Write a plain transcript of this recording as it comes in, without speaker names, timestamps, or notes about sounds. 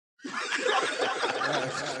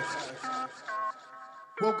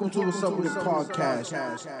Welcome to the Subway Podcast.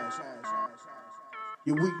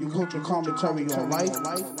 Your weekly culture commentary on life.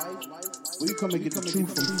 Where you come and get the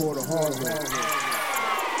truth from for the hard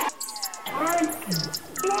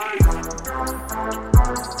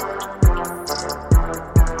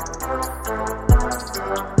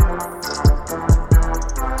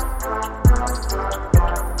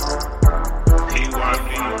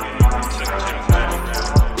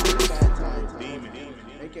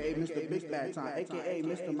AKA Mr. Big Bad Time, AKA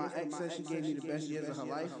Mr. My ex said she gave me the best years of her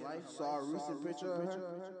life. Saw a recent picture of her.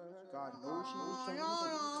 God knows she was trying to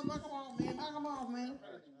knock him off, man.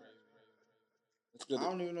 I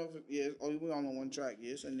don't even know if we on one track.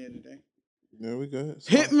 Yes, at the end of the day. Yeah, we good.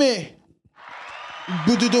 Hit me.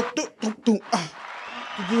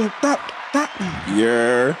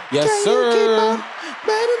 Yeah. Yes, sir.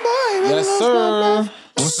 Baby boy, Yes, sir.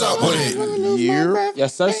 What's up with it? Yeah.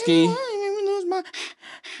 Yes, sir, Ski.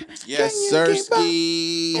 Yes, sir,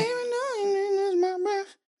 Ski.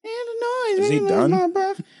 Is he done?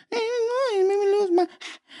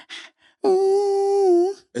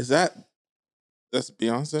 Is that's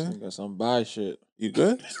Beyonce? Got some bad shit. You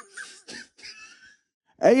good?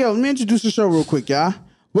 Hey, yo, let me introduce the show real quick, y'all.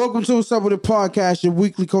 Welcome to What's Up With It Podcast, your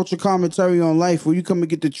weekly culture commentary on life where you come and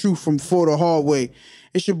get the truth from for the hard way.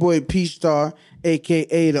 It's your boy P Star,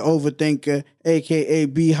 a.k.a. The Overthinker, a.k.a.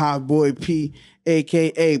 Beehive Boy P,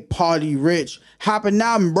 a.k.a. Party Rich, hopping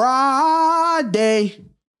out in broad day,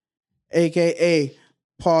 a.k.a.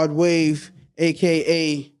 Pod Wave,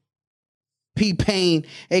 a.k.a. P Payne,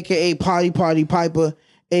 a.k.a. Party Piper,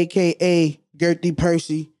 a.k.a. Gertie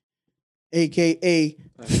Percy, a.k.a.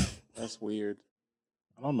 That's weird.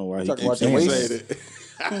 I don't know why he Talk keeps about your saying waist.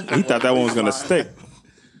 that. He thought that one was gonna stick.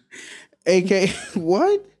 A.K.A.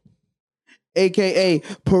 what? A.K.A.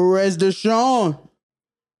 Perez Deshawn.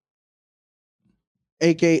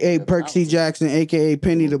 A.K.A. Perksy Jackson. A.K.A.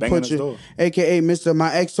 Penny the Banging his Butcher. door. A.K.A. Mr.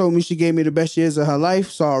 My ex told me she gave me the best years of her life.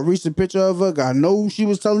 Saw a recent picture of her. God knows she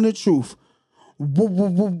was telling the truth.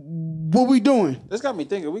 What we doing? This got me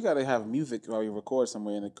thinking. We gotta have music while we record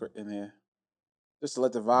somewhere in here, just to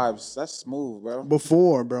let the vibes. That's smooth, bro.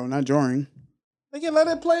 Before, bro, not during. Nigga, let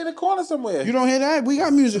it play in the corner somewhere. You don't hear that? We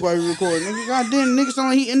got music while we record. Nigga, goddamn, niggas sound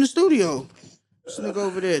like he in the studio. This nigga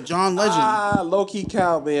over there, John Legend. Low key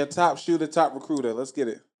Cal, man. Top shooter, top recruiter. Let's get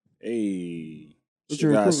it. Hey, What it's you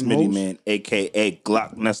your guy recruiting, Smitty hoes? Man, aka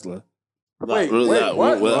Glock Nestler. Wait,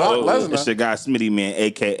 what? Glock Lesnar? It's your guy Smitty Man,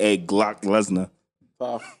 aka Glock Lesnar,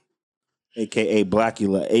 Tough. aka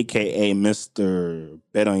Blackula, aka Mr.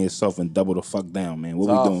 Bet on Yourself and Double the Fuck Down, man. What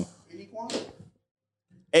Tough. we doing?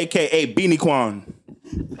 AKA Beanie Quan.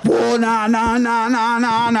 Whoa, nah. Whoa,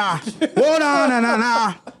 nah.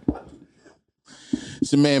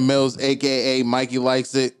 It's your man Mills, a.k.a. Mikey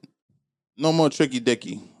Likes It. No more Tricky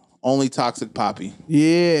Dicky. Only Toxic Poppy.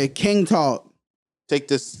 Yeah, King Talk. Take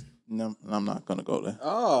this. No, I'm not going to go there.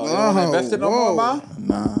 Oh, you don't invest in no more, ma?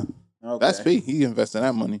 Nah. Okay. That's me. He invested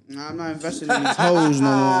that money. Nah, I'm not investing in these hoes no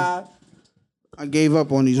more. I gave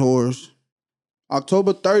up on these whores.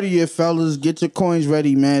 October 30th, fellas, get your coins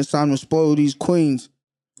ready, man. It's time to spoil these queens.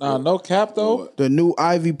 Nah, no cap though. The new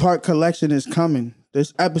Ivy Park collection is coming.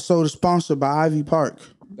 This episode is sponsored by Ivy Park.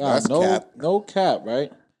 Nah, That's no, cap. no cap, right?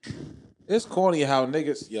 It's corny how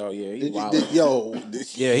niggas. He's wild.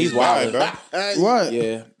 Yeah, he's wild, bro. What?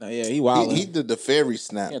 Yeah, he wild. He did the fairy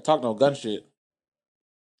snap. Can't talk no gun shit.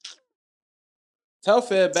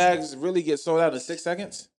 Telfair bags really get sold out in 6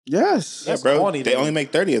 seconds. Yes. Yeah, That's bro. corny, They though. only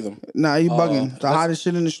make 30 of them. Nah, you bugging. The that's- hottest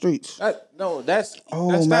shit in the streets. That's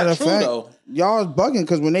Matter not of true fact, though. y'all is bugging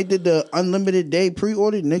because when they did the unlimited day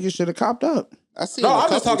pre-order, niggas should have copped up. I seen No, a I'm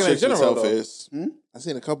couple just talking in chicks with general, though. Telfairs. I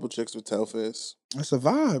seen a couple chicks with Telfairs. That's a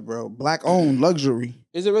vibe, bro. Black owned luxury.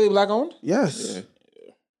 Is it really black owned? Yes. Yeah.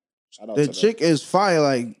 Shout out The to chick is fire.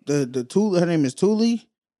 Like the Tuli, her name is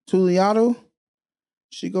Tuliato.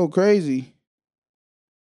 She go crazy.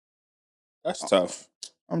 That's tough.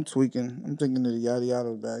 I'm tweaking. I'm thinking of the yada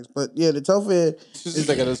yada bags. But yeah, the Telfair. Just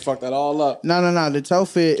like I just fucked that all up. No. The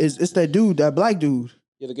Telfair it's that dude, that black dude.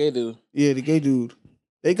 Yeah, the gay dude. Yeah, the gay dude.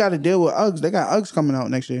 They got to deal with Uggs. They got Uggs coming out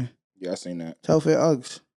next year. Yeah, I seen that. Telfair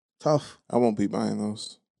Uggs. Tough. I won't be buying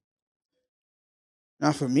those.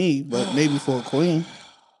 Not for me, but maybe for a queen.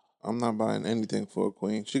 I'm not buying anything for a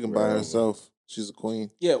queen. She can buy herself. She's a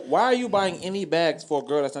queen. Yeah, why are you buying any bags for a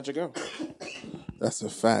girl that's not your girl? That's a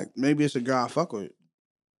fact. Maybe it's a girl I fuck with.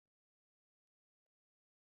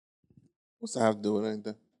 What's that have to do with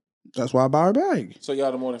anything? That's why I buy her bag. So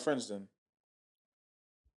y'all are more than friends then?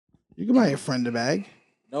 You can buy your friend a bag.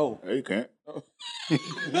 No. No, you can't.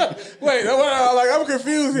 Wait, I'm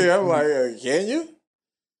confused here. I'm like, can you?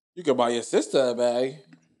 You could buy your sister a bag.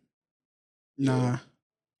 Nah. It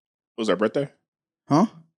was her birthday? Huh?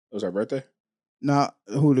 It was her birthday? Nah.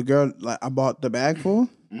 Who the girl like I bought the bag for?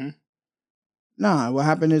 Mhm. Nah. What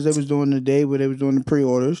happened is they was doing the day where they was doing the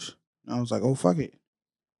pre-orders. I was like, oh fuck it.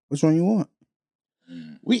 Which one you want?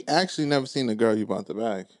 We actually never seen the girl you bought the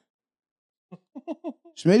bag.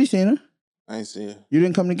 Smitty seen her. I ain't see her. You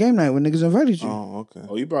didn't come to game night when niggas invited you. Oh, okay.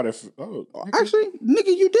 Oh, you brought it. Actually, nigga,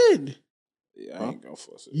 you did. Yeah, I ain't gonna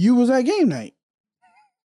force it. You was at game night.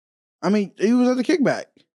 I mean, you was at the kickback.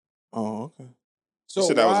 Oh, okay. So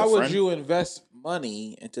said that was why a would friend? you invest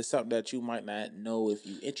money into something that you might not know if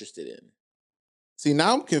you interested in? See,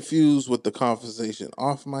 now I'm confused with the conversation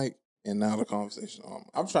off mic and now the conversation on mic.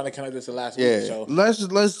 I'm trying to connect this to last Yeah. week's show.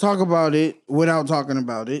 Let's talk about it without talking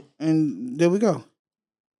about it, and there we go.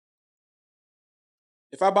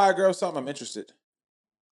 If I buy a girl something, I'm interested.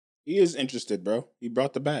 He is interested, bro. He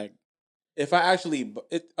brought the bag. If I actually,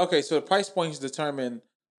 okay, so the price points determine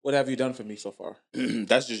what have you done for me so far.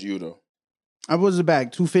 That's just you, though. I was the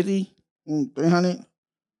bag 250, 300,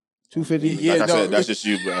 250. Yeah, Like I no. said, that's just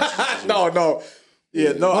you, bro. That's just you. No.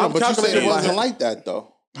 Yeah, no, I'm but you said calculating it wasn't what- like that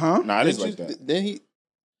though. Huh? Nah, it is Didn't like you- that. Then he.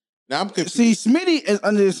 Now I'm confused. See, Smitty is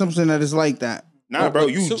under the assumption that it's like that. Nah, bro,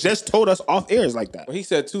 you So- just told us off air it's like that. Well, he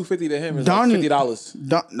said $250 to him is Donnie- like $50.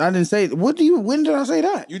 I didn't say. What do you? When did I say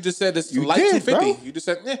that? You just said it's You like did, $250. bro. You just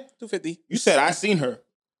said, $250. You said I seen her,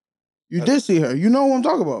 You did see her. You know what I'm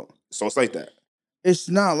talking about. so it's like that. It's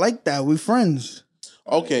not like that. We friends.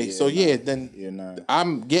 Okay, so yeah, then Yeah, nah.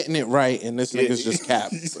 I'm getting it right, and this nigga's just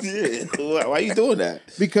capped. Yeah. Why you doing that?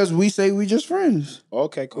 Because we say we just friends.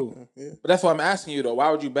 Okay, cool. But that's what I'm asking you though.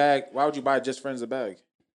 Why would you buy just friends a bag?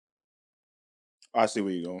 I see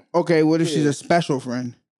where you going. Okay, what if she's Yeah. a special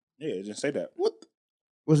friend? Yeah, just say that. What?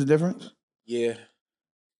 What's the difference? Yeah.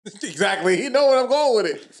 Exactly. You know where I'm going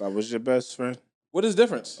with it. If I was your best friend, What is the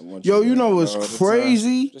difference? I want Yo, to you know know what's all the time.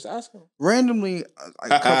 crazy? Just ask him. Randomly,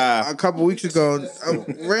 a couple weeks ago,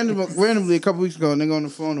 randomly a couple weeks ago, nigga on the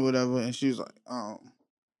phone or whatever, and she was like,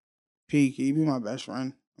 P, can you be my best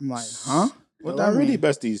friend? I'm like, huh? What that really mean?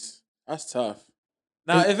 besties? That's tough.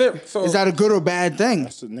 Now, if it so, Is that a good or bad thing?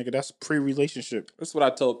 That's a nigga. That's pre-relationship. that's what I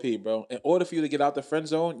told P, bro. In order for you to get out the friend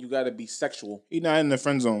zone, you got to be sexual. He not in the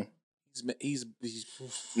friend zone. He's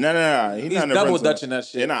No. He he's not in the double friend zone. dutching that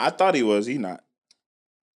shit. Yeah, nah, I thought he was. He not.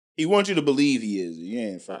 He wants you to believe he is. You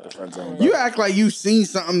ain't fuck the friend zone, bro. You act like you seen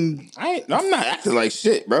something. I'm not acting like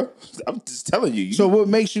shit, bro. I'm just telling you. So what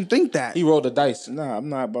makes you think that? He rolled the dice. Nah, I'm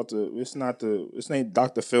not about to. This ain't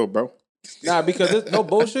Dr. Phil, bro. Nah, because it's no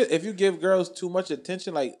bullshit. If you give girls too much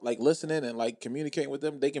attention, like listening and like communicating with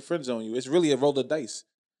them, they can friend zone you. It's really a roll of dice.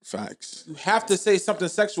 Facts. You have to say something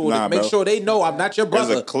sexual Nah, to make bro. sure they know I'm not your There's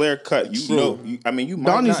brother. a clear cut. You True. know. You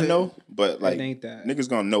might Donnie not said- know, but like ain't that. niggas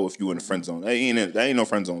gonna know if you in the friend zone. That ain't no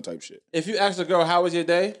friend zone type shit. If you ask a girl how was your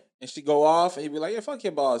day and she go off and you be like, yeah, fuck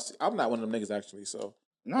your boss. I'm not one of them niggas actually, so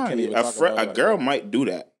Nah, can't even a talk about it a like girl that. might do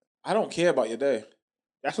that. I don't care about your day.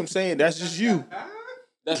 That's what I'm saying. That's just you.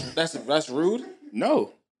 That's rude.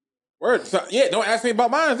 No. Word. So, yeah, don't ask me about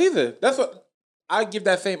mine either. That's what I give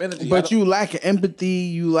that same energy. I But don't- you lack empathy.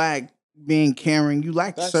 You lack being caring. You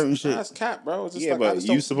lack certain shit. That's cap, bro. It's just Yeah, like, I but just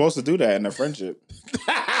you don't- supposed to do that in a friendship.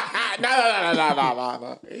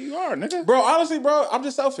 no. Yeah, you are, nigga. Bro, honestly, bro, I'm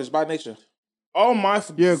just selfish by nature. All my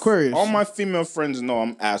You're Aquarius. All my female friends know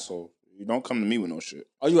I'm asshole. You don't come to me with no shit.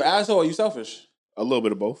 Are you an asshole or are you selfish? A little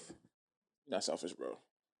bit of both. You're not selfish, bro.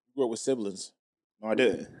 You grew up with siblings. No, I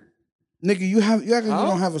didn't. Nigga, you actually Huh?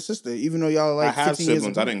 don't have a sister, even though y'all like I have 15 years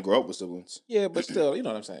siblings. I apart. didn't grow up with siblings. Yeah, but still, you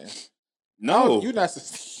know what I'm saying. No, You're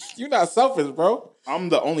not selfish, bro. I'm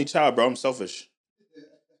the only child, bro. I'm selfish.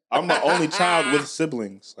 I'm the only child with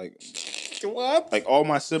siblings. What? Like all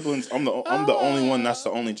my siblings, I'm the only one that's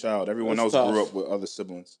the only child. Everyone That's else tough. grew up with other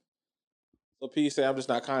siblings. So P say I'm just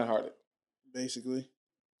not kind hearted. Basically.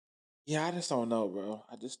 Yeah, I just don't know, bro.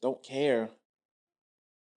 I just don't care.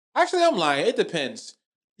 Actually, I'm lying. It depends.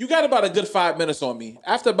 You got about a good 5 minutes on me.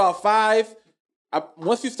 After about 5,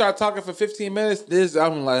 once you start talking for 15 minutes,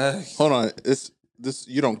 I'm like, Hold on. It's this.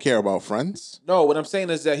 You don't care about friends? no. What I'm saying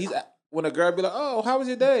is that when a girl be like, "Oh, how was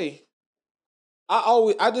your day?"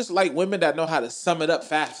 I just like women that know how to sum it up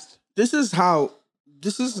fast. This is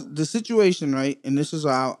the situation, right? And this is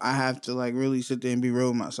how I have to like really sit there and be real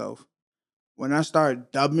with myself. When I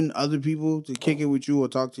start dubbing other people to kick it with you or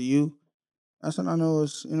talk to you, that's when I know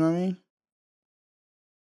it's, you know what I mean?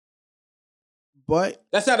 But,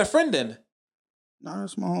 That's not a friend then. nah,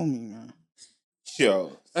 that's my homie, man.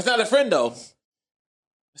 Yo, That's not a friend though.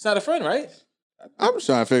 It's not a friend, right? I'm just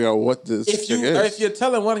trying to figure out what this If chick is. if you're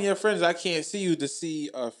telling one of your friends I can't see you to see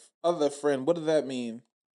a other friend, what does that mean?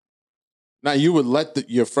 Now you would let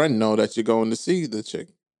your friend know that you're going to see the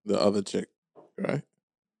other chick, right?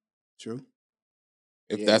 True.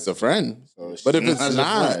 If that's a friend. So But if she's it's a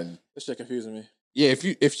not, friend. This shit confusing me. yeah,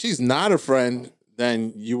 if she's not a friend,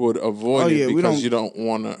 then you would avoid Oh, yeah, it we because don't- you don't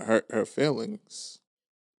want to hurt her feelings.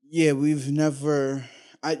 Yeah, we've never.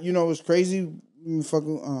 You know, what's crazy. We've been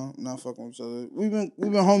fucking, not fucking with each other. We've been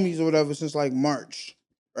homies or whatever since like March,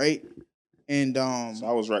 right? And So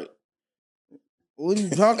I was right. what are you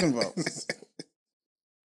talking about?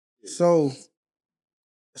 So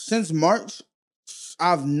since March,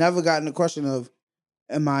 I've never gotten the question of,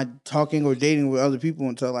 am I talking or dating with other people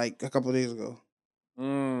until like a couple of days ago.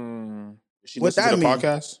 Mm. She What listens to that the mean?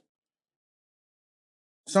 podcast.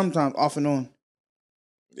 Sometimes off and on.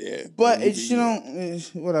 Yeah, But it's, you know,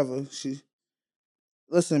 whatever.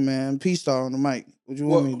 Listen, man, P-Star on the mic. What you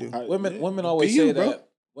want me to do? Women always you, say bro.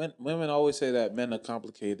 that. Women always say that men are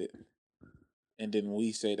complicated, and then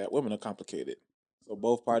we say that women are complicated. So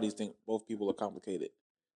both parties think both people are complicated.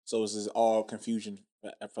 So this is all confusion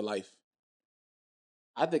for life.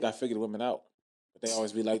 I think I figured women out, but they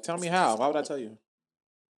always be like, "Tell me how? Why would I tell you?"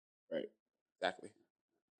 Right. Exactly.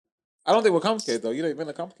 I don't think we're complicated though. You think men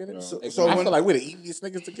are complicated? No. So I when- feel like we're the easiest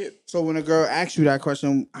niggas to get. So when a girl asks you that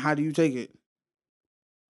question, how do you take it?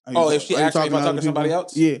 If she are you asks me if I to talk other to somebody people?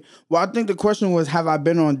 else? Yeah. Well, I think the question was, have I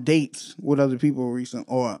been on dates with other people recent?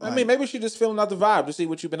 Or I mean, maybe she just feeling out the vibe to see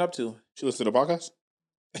what you've been up to. She listens to the podcast.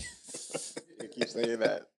 You keep saying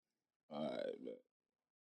that. All right, man.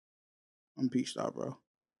 I'm P-Star, bro.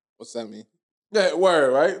 What's that mean? Yeah,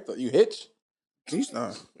 word, right? So you hitch?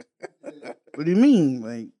 P-Star. What do you mean?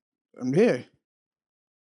 Like, I'm here.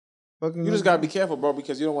 Fucking You just gotta be careful, bro,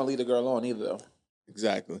 because you don't want to lead the girl on either, though.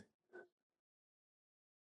 Exactly.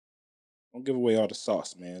 Don't give away all the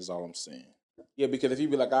sauce, man. Is all I'm saying. Yeah, because if you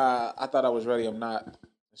be like, I thought I was ready, I'm not, and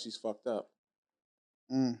she's fucked up.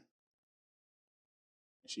 Mm.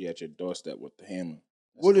 She at your doorstep with the hammer.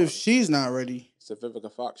 That's What if fucked. she's not ready? It's a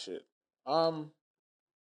Vivica Fox shit.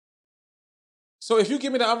 So if you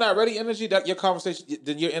give me the I'm not ready energy, that your conversation,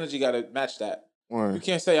 then your energy gotta match that. You Word.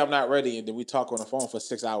 can't say I'm not ready and then we talk on the phone for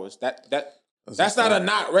 6 hours. That's not a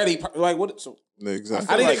not ready. Like what? So Exactly.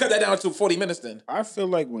 I need like- to cut that down to 40 minutes then. I feel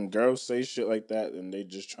like when girls say shit like that, then they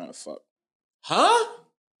just trying to fuck. Huh?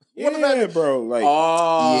 What does that Yeah, mean? bro. Like,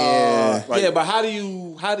 Yeah. yeah, but how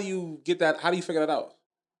do you get that? How do you figure that out?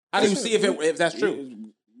 How do you see if that's true? You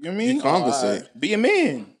know what I mean? You conversate. Be a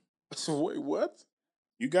man. Wait, what?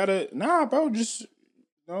 You gotta bro. Just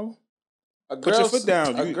A put your foot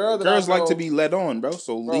down. A girl that Girls I know, like to be led on, bro.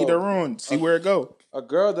 So lead her on. See where it go. A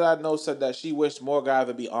girl that I know said that she wished more guys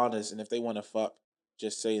would be honest, and if they want to fuck,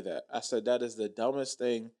 just say that. I said that is the dumbest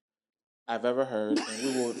thing I've ever heard, and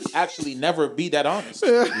we will actually never be that honest.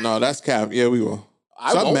 No, that's cap. Yeah, we will.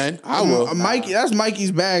 I Some won't. men, I will. Mikey, that's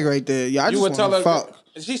Mikey's bag right there. Yeah, I You just would tell want her. to fuck.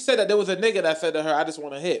 She said that there was a nigga that said to her, "I just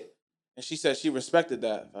want to hit," and she said she respected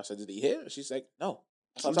that. I said, "Did he hit?" She's like, "No."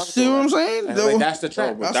 That's what I'm talking See to what her. I'm saying? And like, that's the Bro,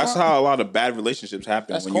 trap. but That's that's how a lot of bad relationships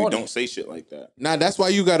happen That's when corny. you don't say shit like that. Now that's why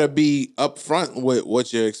you gotta be upfront with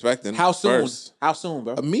what you're expecting. How soon? First. How soon,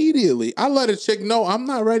 bro? Immediately. I let a chick know I'm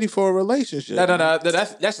not ready for a relationship. No.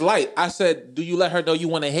 That's light. I said, do you let her know you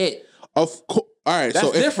want to hit? Of course. All right. That's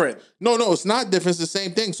so if, different. No, it's not different. It's the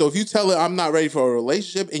same thing. So if you tell her I'm not ready for a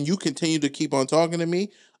relationship and you continue to keep on talking to me,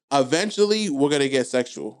 eventually we're gonna get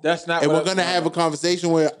sexual. That's not. And what we're gonna have a conversation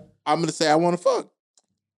where I'm gonna say I want to fuck.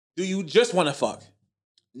 Do you just want to fuck?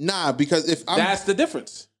 Nah, because if I'm That's the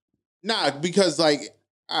difference. nah, because like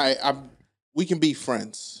we can be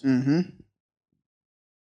friends. Mm-hmm.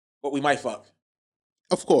 But we might fuck.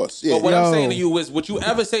 Of course. Yeah. But what I'm Yo. saying to you is, would you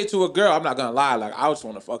ever say to a girl, I'm not gonna lie, like I just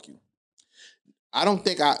want to fuck you? I don't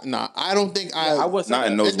think I I would say Not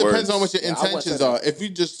that. in those it depends words. on what your Yeah, I wouldn't intentions say are. that.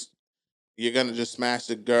 If you're gonna just smash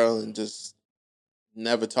the girl and just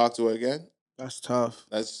never talk to her again, That's tough.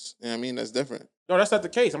 that's you know what I mean, that's different. No, that's not the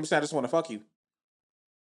case. I'm just saying I just want to fuck you.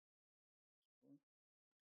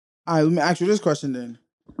 All right, let me ask you this question then.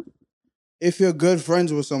 If you're good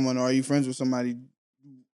friends with someone or are you friends with somebody,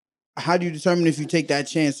 how do you determine if you take that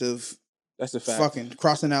chance of That's a fact. fucking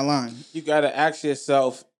crossing that line? You gotta ask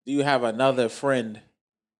yourself, do you have another friend?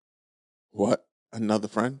 What? Another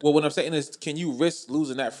friend? Well, what I'm saying is, can you risk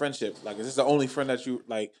losing that friendship? Like, is this the only friend that you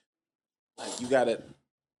like you gotta?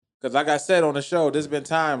 Because like I said on the show, there's been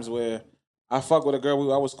times where I fuck with a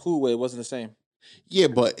girl I was cool with, it wasn't the same. Yeah,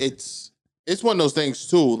 but it's one of those things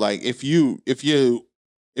too. Like if you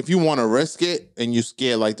want to risk it and you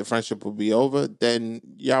scared like the friendship will be over, then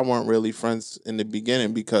y'all weren't really friends in the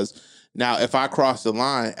beginning. Because now if I cross the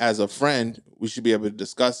line as a friend, we should be able to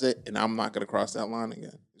discuss it, and I'm not gonna cross that line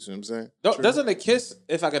again. see what I'm saying? Doesn't a kiss?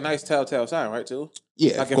 It's like a nice telltale sign, right? Too.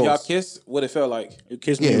 Yeah, Like of if y'all course. kiss, what it feel like? You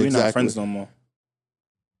kiss me, Yeah, we're exactly. not friends no more.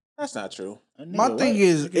 That's not true. My thing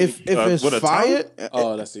is, if it's with a fire,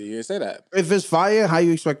 Oh, let's see. You didn't say that. if it's fire, how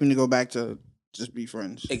you expect me to go back to just be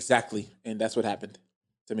friends? Exactly, and that's what happened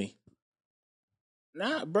to me.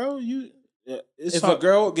 Nah, bro, it's If a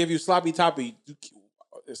girl give you sloppy toppy,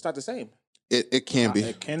 it's not the same. It can be.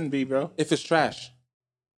 It can be, bro. If it's trash,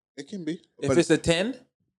 It can be. if it's a 10,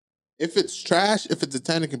 If it's trash, if it's a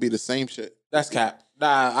 10, it can be the same shit. that's cap.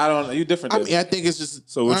 Nah, I don't know. You different. I Diz. mean, I think it's just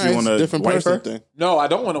So what, you it's wanna a different wife person her? thing. No, I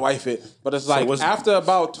don't want to wife it, but it's like what's- after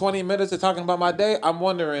about 20 minutes of talking about my day, I'm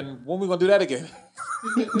wondering when we gonna do that again.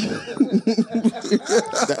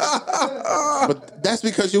 But that's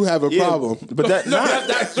because you have a problem. But that, No, nah,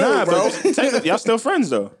 that's true, nah, bro. but technically, y'all still friends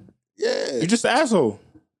though. Yeah. You just an asshole.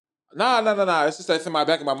 Nah. It's just that's in my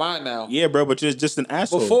back of my mind now. Yeah, bro, but you're just an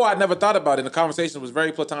asshole. Before I never thought about it. And the conversation was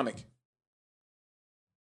very platonic.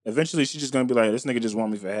 Eventually, she's just gonna be like, "This nigga just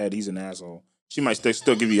want me for head. He's an asshole." She might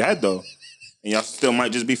still give you head though, and y'all still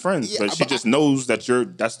might just be friends. Yeah, but she but just knows that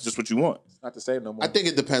that's just what you want. It's not the same no more. I think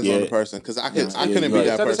it depends Yeah. on the person because I couldn't Yeah, be you're that right.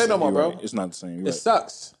 It's not the same person. no more, You're bro. right. It's not the same. You're It right.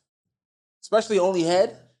 sucks. Especially only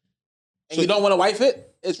head. And So- you don't want to wife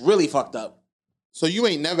it, it's really fucked up. So you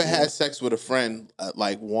ain't never had sex with a friend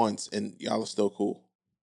like once, and y'all are still cool.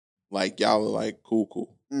 Like y'all are like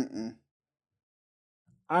cool. Mm-mm.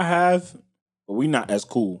 I have, but we not as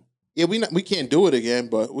cool. Yeah, we can't do it again,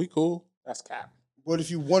 but we cool. That's cap. What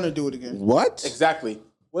if you want to do it again? What? Exactly.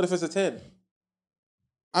 What if it's a 10?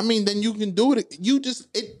 I mean, then you can do it. You just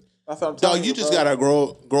That's what I'm telling dog. you. You just bro. gotta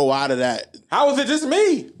grow out of that How is it just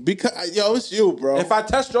me? because it's you, bro. If I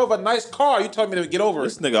test drove a nice car, you telling me to get over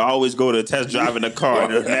This it. nigga always go to test driving the car.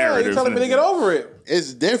 The Yeah, narrative. you telling me to get over it.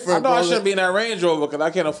 it's I different. know I bro. shouldn't be in that Range Rover because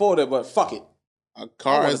I can't afford it, but fuck it. A I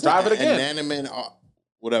car wanna is drive it again. inanimate,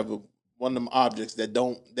 whatever. One of them objects that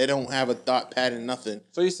they don't have a thought pattern, nothing.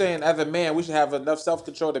 So you're saying as a man, we should have enough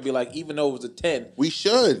self-control to be like, even though it was a 10, We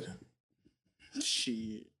should.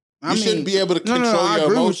 Shit. You shouldn't be able to No, control I your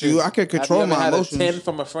agree emotions. with you. I can control have you ever my had emotions. a 10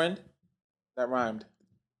 from a friend? That rhymed.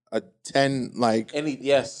 A 10, like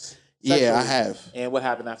Yes. yeah, I Sexually. have. And what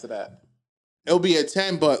happened after that? It'll be a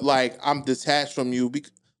 10, but like I'm detached from you.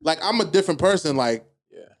 Like I'm a different person. Like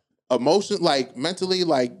Yeah. emotion, like mentally,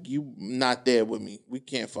 like you not there with me. We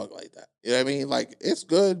can't fuck like that. You know what I mean? Like it's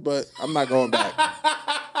good, but I'm not going back.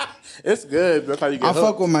 It's good. That's how you get I hooked.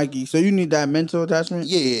 fuck with Mikey. So you need that mental attachment?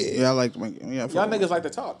 Yeah. Yeah, I like Mikey. Yeah, I fuck Y'all with niggas like to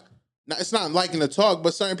talk. Now, it's not liking to talk,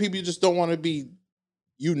 but certain people you just don't want to be.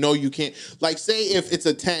 You know you can't. Like say if it's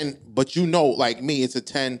a 10, but you know, like me, it's a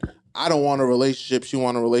 10. I don't want a relationship. She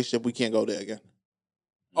want a relationship. We can't go there again.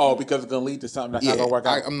 Oh, because it's gonna lead to something that's Yeah, not gonna work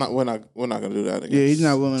out. I'm not. We're not gonna do that again. Yeah, he's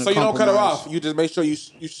not willing to So you don't cut her compromise. off. You just make sure you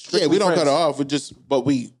strictly Yeah, we don't friends. cut her off. We just, but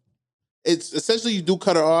we. It's essentially you do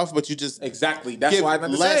cut her off, but you just Exactly. That's give why it's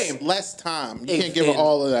not the same. less time. You And- can't give her and-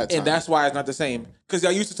 all of that time. And that's why it's not the same. Because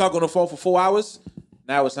y'all used to talk on the phone for 4 hours.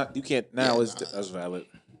 Now it's not. You can't. Now Yeah, it's That's valid.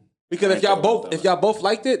 because I if ain't y'all thought both about if that. y'all both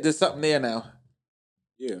liked it, there's something there now.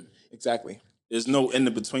 Yeah. Exactly. There's no in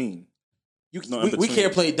the between. You No, in we between.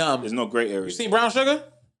 can't play dumb. There's no gray area. You seen Brown Sugar?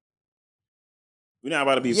 We're not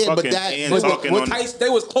about to be Yeah, but fucking that- and but talking With on. Tice, they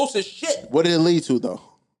was close as shit. what did it lead to though?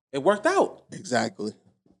 It worked out. Exactly.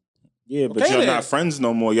 Yeah, but Okay, y'all then. not friends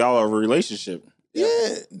no more. Y'all are a relationship.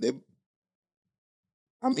 Yeah.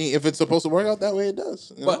 I mean, if it's supposed to work out that way, it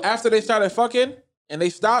does. you But know? after they started fucking and they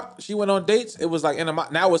stopped, she went on dates. It was like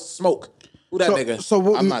now it's smoke. Who that nigga? So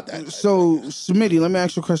what, I'm not that type. So Smitty, let me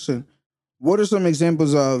ask you a question. What are some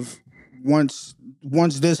examples of once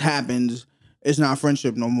this happens, it's not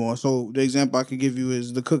friendship no more? So the example I could give you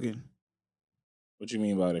is the cooking. What you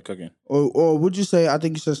mean by the cooking? Or would you say, I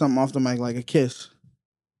think you said something off the mic, like a kiss.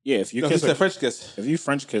 Yeah, if you No, he kiss said her, French kiss. if you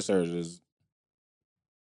French kiss her, is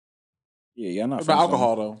yeah, y'all not What friends. about no more.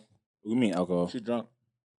 alcohol though? What do you mean alcohol? She's drunk.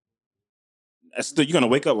 That's still, you're gonna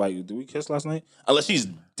wake up like, did we kiss last night? Unless she's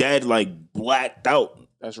dead, like blacked out,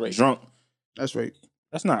 That's right. drunk. That's right.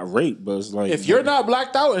 That's not rape, but it's like If you're not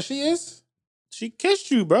blacked out and she is, she kissed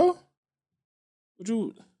you, bro. Would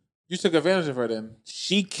you? you took advantage of her then.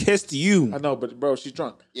 She kissed you. I know, but bro, she's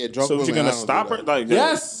drunk. yeah, drunk So you're women, gonna I don't do stop her? that. Like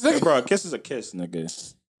Yes. bro. A kiss is a kiss,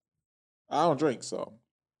 nigga. I don't drink, so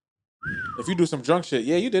if you do some drunk shit,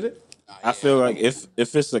 yeah, you did it. I feel like if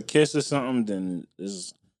it's a kiss or something, then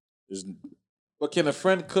is But can a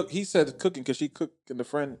friend cook? He said cooking because she cooked. Can the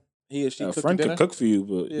friend he or she a cook friend the could dinner? cook for you,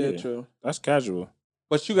 but Yeah, yeah, true. that's casual.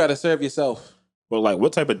 But you got to serve yourself. But like,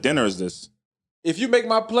 what type of dinner is this? If you make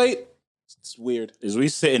my plate, it's weird. Is we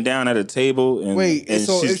sitting down at a table and Wait, and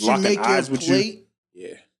so she's if she locking make your eyes with you? plate, Yeah.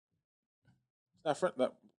 It's not friend.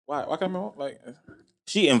 Why? Why can't I like?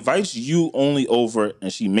 She invites you only over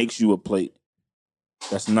and she makes you a plate.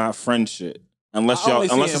 That's not friendship. Unless I only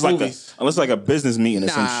see unless it it's in like movies. unless like a business meeting or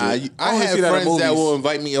some shit. I only have see that in friends that movies. will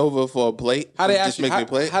invite me over for a plate. How they just actually? make me a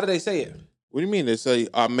plate. How do they say it? What do you mean? They say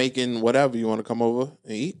I'm making whatever. You want to come over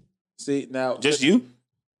and eat? See now, Just you?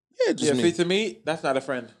 Yeah, just Yeah, me. feed to me. That's not a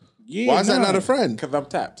friend. Yeah, Why is that nah. not a friend? Because I'm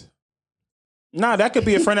tapped. Nah, that could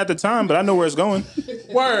be a friend at the time, but I know where it's going.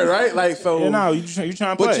 Word, right? Like so. Yeah, no, you trying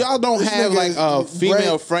to But play. y'all don't This have nigga like a is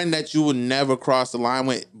female Brett. friend that you would never cross the line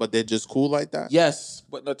with, but they're just cool like that. Yes,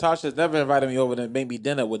 but Natasha's never invited me over to make me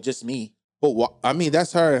dinner with just me. But I mean,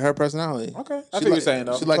 that's her personality. Okay, I She see what like- you're saying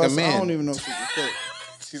though. She like Plus, a man. I don't even know if she can cook.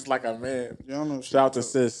 She's like a man. I don't know if she Shout out can to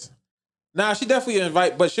cook. sis. Nah, she definitely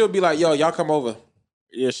invite, but she'll be like, "Yo, y'all come over."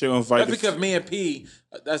 Yeah, she'll invite. That's because me and P.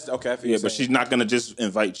 That's okay. I feel yeah, what but you're she's saying. not gonna just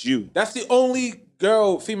invite you. That's the only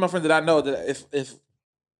female friend that I know that if.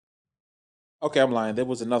 Okay, I'm lying. There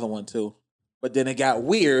was another one too, but then it got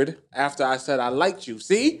weird after I said I liked you.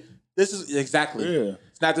 See, this is exactly. Yeah.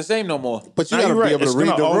 It's not the same no more. But you Nah, gotta you're be able It's to read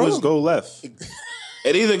gonna the always room. go left.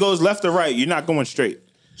 It either goes left or right. You're not going straight.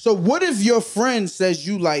 So what if your friend says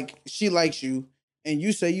she likes you, and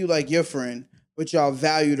you say you like your friend, but y'all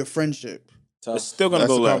value the friendship? It's still gonna That's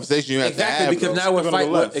go the left. conversation you have to Exactly, have. because though. now we're gonna go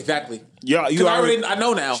fighting. left. Exactly. Yeah, you Because I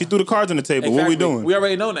know now. She threw the cards on the table. What we Exactly. doing? We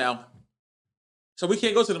already know now. So we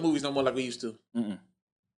can't go to the movies no more like we used to.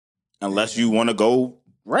 Unless you want to go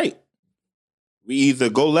right. We either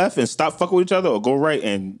go left and stop fucking with each other, or go right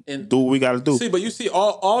and do what we got to do. See, but you see,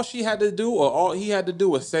 all she had to do, or all he had to do,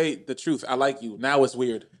 was say the truth. I like you. Now it's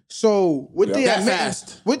weird. So with the That admittance,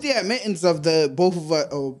 fast. with the admittance of the both of us,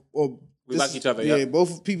 or We like each other, Yeah, yeah.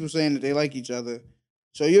 both people saying that they like each other.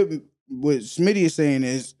 So what Smitty is saying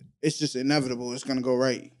is it's just inevitable. It's gonna go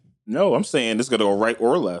right. No, I'm saying it's gonna go right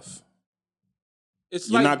or left. It's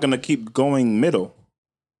You're like not gonna keep going middle.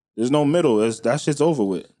 There's no middle. That shit's over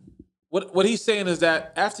with. what he's saying is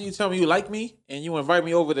that after you tell me you like me and you invite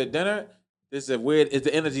me over to dinner, this is a weird. Is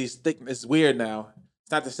the energy's thick? It's weird now.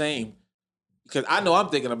 It's not the same because I know I'm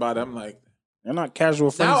thinking about it. I'm like. They're not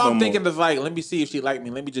casual friends. Now no I'm more. thinking of like, let me see if she like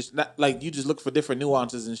me. Let me just not like you just look for different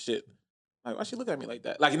nuances and shit. Like, why she look at me like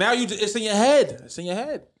that? Like now it's in your head. It's in your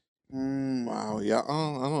head. Wow, yeah. I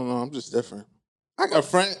don't know. I'm just different. I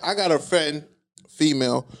got a friend,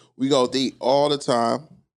 female. We go to eat all the time.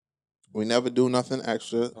 We never do nothing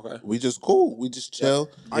extra. Okay. We just cool. We just chill.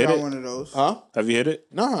 I Hit got it? one of those. Huh? Have you hit it?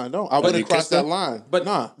 Nah, I don't. I you wouldn't cross kissed that her? line. But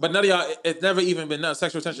nah. but none of y'all, it's never even been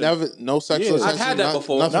sexual attention. Never, no sexual Yeah. I've attention. had that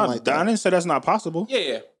before. Nothing No, like I that. didn't say that's not possible.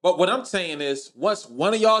 Yeah. But what I'm saying is, once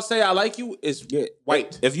one of y'all say I like you, it's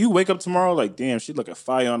white. If you wake up tomorrow like, damn, she looking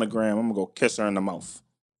fire on the gram, I'm gonna go kiss her in the mouth.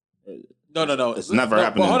 No. It's never no,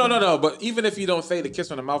 happened But hold to on, me. no. But even if you don't say the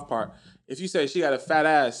kiss on the mouth part, if you say she got a fat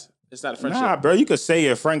ass, it's not a friendship. Nah, bro, you could say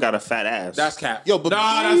your friend got a fat ass. That's cap. Yo, but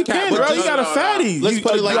nah, you that's you cap. can, But bro. You got a fatty. Let's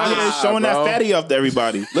put it like you out this. here showing Bro. that fatty off to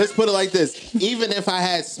everybody. Let's put it like this. Even if I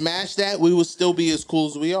had smashed that, we would still be as cool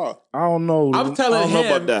as we are. I don't know. I'm telling I don't know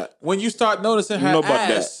him about that. when you start noticing her know about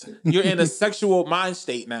ass, you're in a sexual mind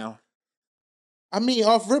state now. I mean,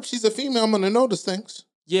 off rip, she's a female. I'm gonna notice things.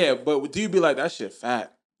 Yeah, but do you be like that shit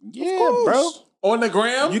fat Yeah, course. bro. on the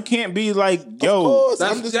gram? You can't be like, Of yo. course.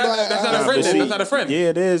 That's- I'm just that- like, that's not a Nah, friend but then. see, That's not a friend. Yeah,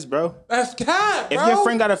 it is, bro. That's cap, If bro. your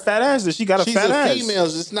friend got a fat ass, then she got a She's fat a ass. female.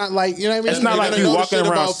 It's not like, you know what I mean? It's not You're like gonna you know the walking shit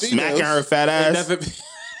around about females. smacking her fat It ass. never-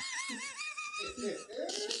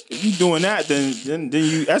 If you doing that, then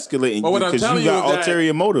you escalating But what I'm because telling you you got is that-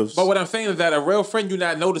 ulterior motives. But what I'm saying is that a real friend, you're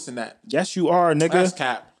not noticing that. Yes, you are, nigga. That's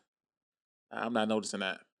cap. I'm not noticing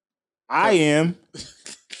that. I am.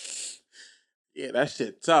 Yeah, that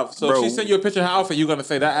shit tough. So Bro. if she send you a picture of her outfit, you're gonna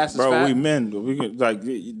say that ass is Bro, fat. we men. We can, like,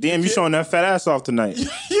 damn, you showing that fat ass off tonight.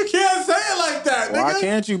 You can't say it like that, Why nigga.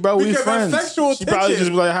 can't you, bro? We Because that's friends. sexual She probably tension.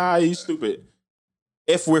 just be like, "Hi, you stupid."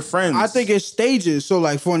 If we're friends, I think it's stages. So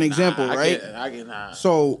like for an example, right? I get nah.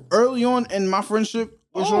 So early on in my friendship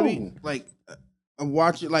with Shorty, like I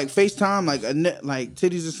watch it like FaceTime, like like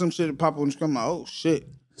titties or some shit that pop on the screen. I'm like, oh shit.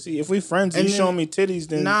 see if we friends, And you then- showing me titties,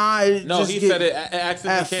 then Nah, it No, just he get- said it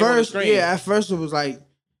accidentally at came on the first. screen. Yeah, at first it was like,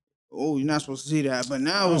 oh, you're not supposed to see that, but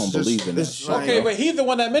now I it's don't just believe in that it's shit. like, Okay, but he's the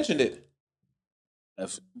one that mentioned it.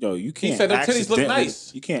 yo, you can't. said them titties look accidentally-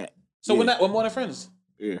 nice. You can't. So yeah, we're more than friends.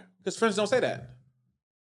 yeah, Because friends don't say that.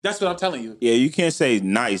 That's what I'm telling you. yeah, you can't say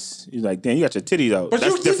nice. You're like, damn, you got your titties out. But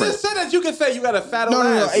That's you different. just said that you can say you got a fat old No,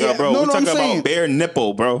 ass. yeah. Yo, bro, no, we're no, I'm talking saying- about bare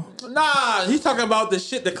nipple, bro. Nah, he's talking about the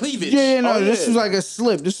shit, the cleavage. yeah, no, Oh, this yeah. was like a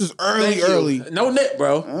slip. This is Thank you. early. No nip,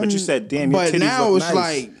 bro. But you said, damn, your But titties now look it's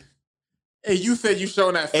nice. like, And you said you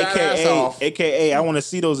showing that fat ass AKA, off. AKA, I want to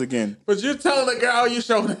see those again. But you're telling the girl you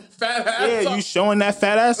showing that fat ass Yeah, off. you showing that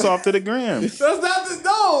fat ass off to the gram. That's not the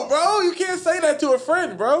no. No, bro. You can't say that to a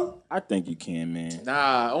friend, bro. I think you can, man.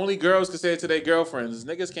 Nah, only girls can say it to their girlfriends.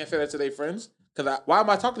 Niggas can't say that to their friends. Why am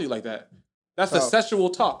I talking to you like that? That's the sexual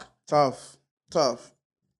talk. Tough.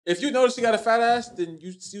 If you notice you got a fat ass, then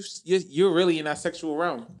you're really in that sexual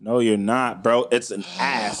realm. No, you're not, bro. It's an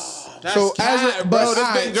ass. That's So cat, bro.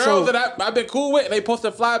 There's been girls that I've been cool with, and they post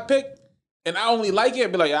a fly pic, and I only like it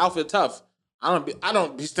and be like, your outfit tough. I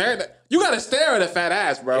don't be staring at. You gotta stare at a fat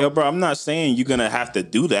ass, bro. Yo, bro, I'm not saying you're gonna have to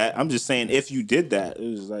do that. I'm just saying if you did that, it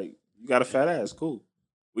was like you got a fat ass, cool.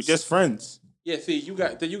 We just friends. Yeah, see, you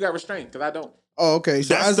got restraint because I don't. Oh, okay.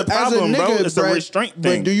 So That's the problem, as a nigga, bro. It's a restraint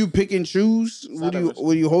thing. But do you pick and choose?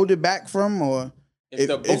 Will you hold it back from, or if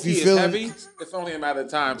the bookie is heavy, it's only a matter of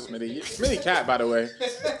time, Smitty. Smitty cat, by the way.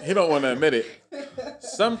 He don't want to admit it.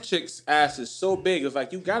 Some chicks' ass is so big, it's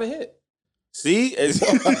like you gotta hit. See? What's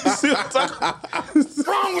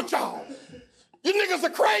wrong with y'all? You niggas are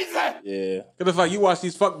crazy. Yeah. Cause it's like you watch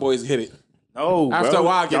these fuckboys hit it. No, After bro. a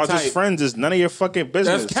while, get y'all tight. just friends. It's none of your fucking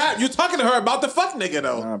business. That's cat. You talking to her about the fuck nigga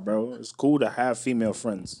though? Nah, bro. It's cool to have female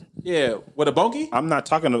friends. Yeah, with a bonky. I'm not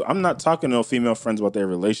talking to no female friends about their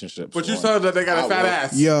relationships. But you saw that they got a fat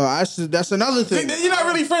ass. Yo, that's another thing. You're not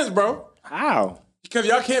really friends, bro. How? Because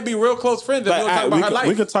y'all can't be real close friends if you don't talk about her life.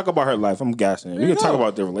 We can talk about her life. I'm gassing it. We you can talk go.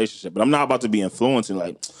 about their relationship, but I'm not about to be influencing.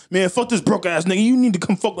 Like, man, fuck this broke ass nigga. You need to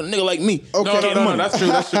come fuck with a nigga like me. Okay. No, that's true.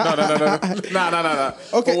 That's true. No.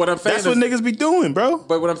 Okay. But what I'm saying That's is, what niggas be doing, bro.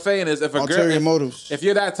 but what I'm saying is, if a girl, Ulterior motives. if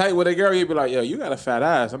you're that tight with a girl, you'd be like, yo, you got a fat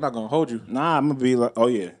ass. I'm not gonna hold you. Nah, I'm gonna be like, oh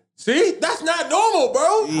yeah. See, that's not normal,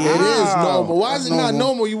 bro. It is normal. Why is it not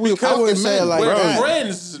normal? You with I wouldn't fucking say it men, like We're that.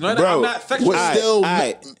 friends. No, Bro, I'm not sexual. We're still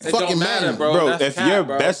It fucking don't matter, men, bro. Bro, That's if cat, you're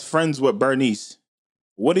bro. best friends with Bernice,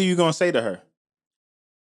 what are you gonna say to her?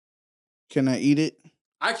 Can I eat it?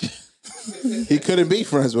 I can't. He couldn't be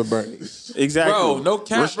friends with Bernie. Exactly. Bro, no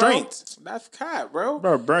cat, restraint. bro. That's cat, bro.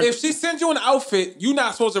 Bro, Bernie. If she sends you an outfit, you're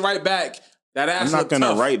not supposed to write back. That ass I'm not look gonna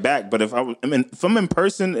tough. write back, but if if I'm in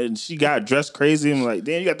person and she got dressed crazy, I'm like,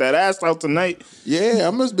 damn, you got that ass out tonight. Yeah,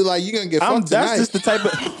 I must be like, you gonna get fucked That's tonight. just the type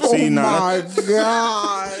of see, nah. My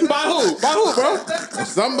God. By who? By who, bro?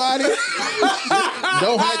 Somebody.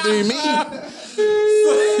 Don't have to be me.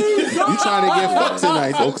 You trying to get fucked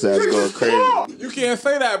tonight. Folks ass going crazy. You can't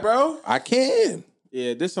say that, bro. I can.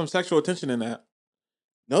 Yeah, there's some sexual attention in that.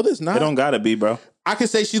 No, there's not. It don't gotta be, bro. I can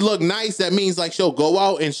say she look nice. That means like she'll go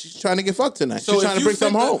out and she's trying to get fucked tonight. So she's if trying to you bring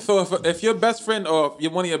something home. So if your best friend or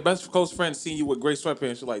if one of your best close friends see you with gray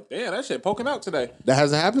sweatpants, you're like, damn, that shit poking out today. That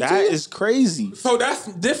hasn't happened to That you? is crazy. So that's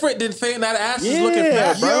different than saying that ass is Yeah, looking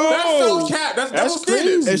fat, bro. yo. That's so cat. That's double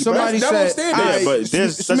standards. If somebody That's double said, standards. Yeah, Alright, but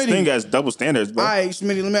there's such Smitty. thing as double standards, bro. All right,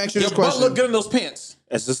 Smitty, let me ask you Your this butt question. look good in those pants.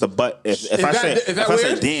 It's just a butt. If Is I that- say, is that if I say,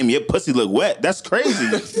 weird? damn, your pussy look wet, that's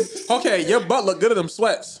crazy. Okay, your butt look good in them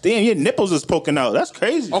sweats. Damn, your nipples is poking out. That's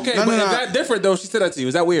crazy. Okay, No, but no, is no. that different though? She said that to you.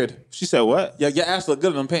 Is that weird? She said what? Yeah, your ass look good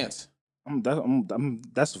in them pants.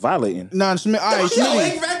 That's violating. Nah, Smitty. All right, Yo,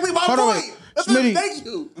 Smitty. exactly my Hold on, point. wait. That's Smitty. Thank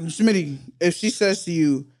you. Smitty, if she says to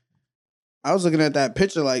you, I was looking at that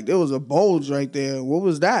picture like there was a bulge right there. What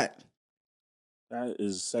was that? That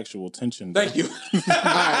is sexual tension. Bro. Thank you.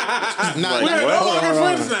 Nah, We're no hold on, longer hold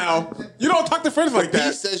on. friends now. You don't talk to friends like He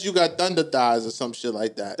that. says you got thunder thighs or some shit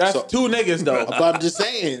like that. That's So- two niggas though. But I'm just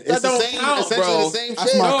saying, it's That the don't same, count, essentially bro. the same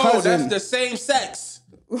That's shit. my No, cousin. that's the same sex.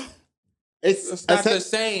 It's It's not the essen-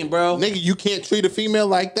 same, bro. Nigga, you can't treat a female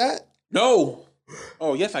like that. No.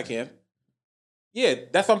 Oh, yes, I can. Yeah,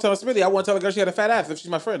 that's what I'm telling Smitty. I want to tell a girl she had a fat ass if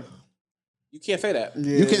she's my friend. You can't say that.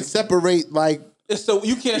 Yeah. You can separate like It's so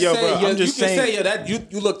you can't Yo, say bro, I'm you just can saying- say that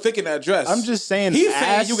you look thick in that dress. I'm just saying. He's ass,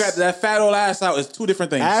 saying you got that fat old ass out is two different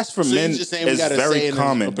things. ass for so men you're just saying we is gotta say very it in a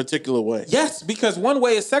common. particular way. Yes, because one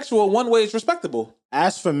way is sexual, one way is respectable.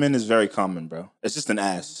 Ass for men is very common, bro. It's just an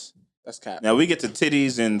ass. That's cat. Now we get to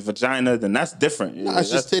titties and vagina, then that's different. Nah, it's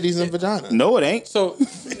just titties and vagina. No, it ain't. So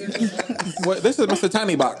this is Mr.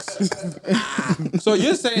 Tiny Box. So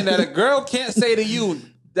you're saying that a girl can't say to you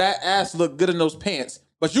that ass look good in those pants,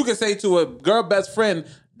 but you can say to a girl best friend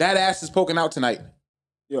that ass is poking out tonight.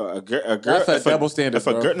 Yo, a girl. That's a if double standard, If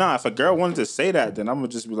a bro. girl, if a girl wanted to say that, then I'm gonna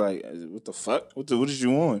just be like, "What the fuck? What did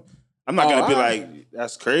you want?" I'm not gonna be alright. like,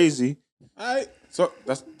 "That's crazy." All right. So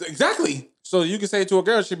that's exactly. So you can say it to a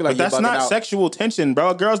girl, she'd be like, But that's "You're bugging not out." sexual tension, bro.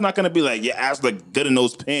 A girl's not gonna be like, "Your ass look good in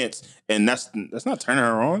those pants," and that's not turning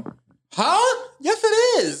her on. Huh? Yes,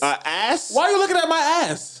 it is. Ass, Why are you looking at my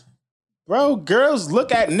ass? bro. Girls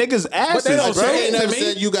look at niggas' asses, they don't A bro. chick say ain't to never me.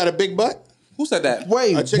 said you got a big butt. Who said that?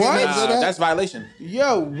 Wait, A chicken what? never said that? That's violation.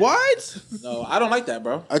 Yo, what? No, I don't like that,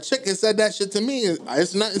 bro. A chick has said that shit to me.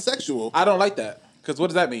 It's nothing sexual. I don't like that. Because what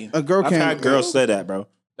does that mean? A girl I've can't. had girls say that, bro.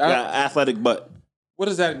 That- Got athletic butt. What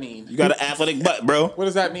does that mean? You got an athletic butt, bro. What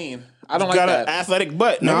does that mean? I don't You like got that. an athletic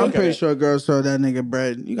butt. No, nigga. I'm pretty sure girls told that nigga,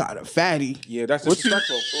 Brad, you got a fatty. Yeah, that's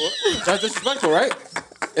disrespectful. That's disrespectful, right?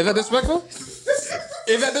 Is that disrespectful?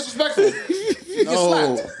 Is that disrespectful? You get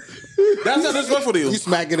slapped. That's not disrespectful to you. You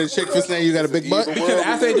smacking a chick for saying you got a big butt? Because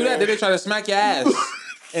after they do that, then they try to smack your ass.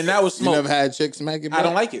 And that was You smoke. never had chicks smack your butt? I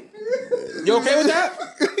don't like it. You okay with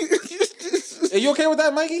that? Are you okay with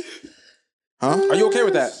that, Mikey? Huh? Are you okay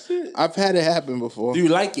with that? I've had it happen before. Do you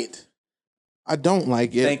like it? I don't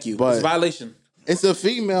like it. Thank you. But It's a violation. it's a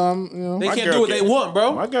female. They My can't girl do what get- they want,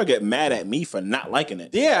 bro. My girl get mad at me for not liking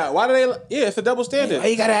it. Yeah, why do they? Yeah, it's a double standard. Why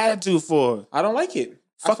you got an attitude for? I don't like it.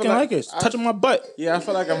 I Fucking feel like it. Touching my butt. Yeah, I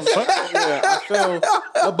feel like I'm. Yeah, I feel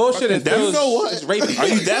the bullshit. It deaf. feels. You know what? It's rapey. Are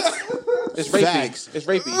you deaf? It's rapey. Facts. It's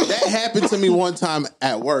rapey. That happened to me one time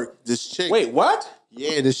at work. This chick. Wait, what?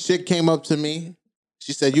 Yeah, this chick came up to me.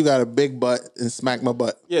 She said, "You got a big butt," and smacked my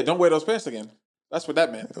butt. Yeah, don't wear those pants again. That's what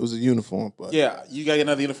that meant. It was a uniform, but Yeah, you gotta get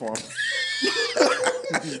another uniform.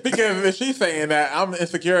 Because if she's saying that, I'm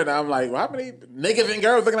insecure and I'm like, well, how many niggas and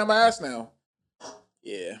girls looking at my ass now?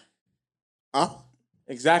 Yeah, huh?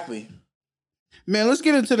 exactly. Man, let's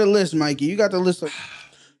get into the list, Mikey. You got the list.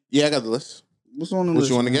 Yeah, I got the list. What's on the What list?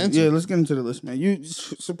 you wanna man? get into? Yeah, let's get into the list, man. You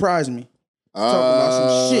surprise me. Talk about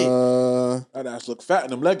some shit. That ass look fat in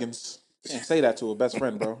them leggings. You can't say that to a best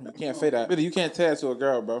friend, bro. You can't say that. Really, you can't say that to a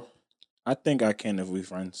girl, bro. I think I can if we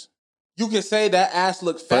friends. You can say that ass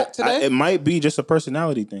look fat But today. it might be just a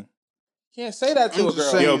personality thing. Can't say that to I'm a just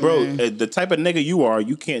girl. saying. Yo, bro, man. the type of nigga you are,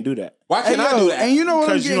 you can't do that. Why Hey, can't I yo, do that? and you know what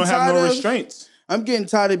I'm Because you getting don't have tired no of? restraints. I'm getting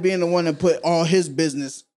tired of being the one that put all his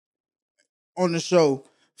business on the show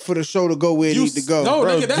for the show to go where it You needs to go. no,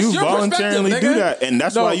 Bro, nigga, that's you your voluntarily perspective, do nigga. that. And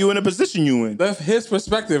that's No. why you in the position you in. That's his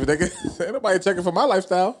perspective, nigga. Ain't nobody checking for my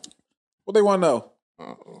lifestyle. What they want to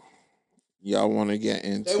know? Y'all want to get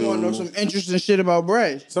into? They want to know some interesting shit about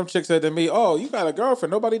Brad. Some chick said to me, "Oh, you got a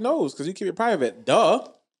girlfriend? Nobody knows because you keep it private." Duh.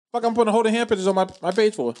 Fuck, I'm putting holding hand pictures on my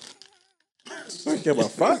page for. I don't give a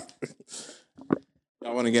fuck.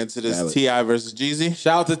 Y'all want to get into this Valid. T.I. versus Jeezy?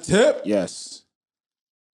 Shout out to Tip. Yes.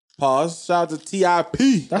 Pause. Shout out to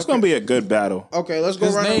TIP. That's going to be a good battle. Okay, let's go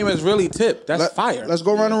His around. name is really Tip. That's fire. Let's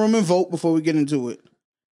go around the room and vote before we get into it.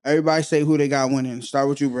 Everybody say who they got winning. Start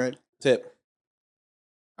with you, Brad. Tip.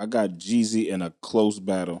 I got Jeezy in a close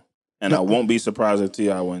battle. And I won't be surprised if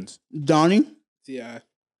T.I. wins. Donnie, T.I.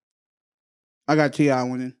 I got T.I.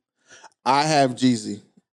 winning. I have Jeezy.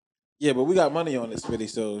 Yeah, but we got money on this, really.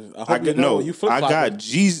 So I hope I you got, know no, you I flip-flopping. got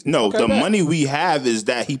Jeezy. No, Okay, the bet. money we have is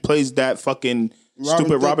that he plays that fucking Robin stupid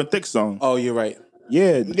Thicke. Robin Thicke song. Oh, you're right.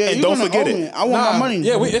 Yeah, Yeah, and you don't gonna forget own it. I want my money.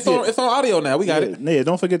 Yeah, it's on audio now. We got it. Yeah,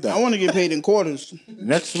 don't forget that. I want to get paid in quarters.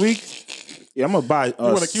 Next week, yeah, I'm gonna buy. You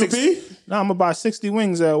want a QP? No, I'm gonna buy 60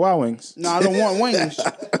 wings at Wild Wings. No, I don't want wings.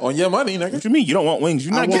 On your money, nigga. What you mean? You don't want wings?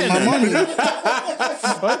 You're I not want getting my that.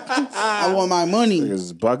 money. I want my money.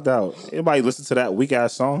 It's bugged out. Anybody listen to that weak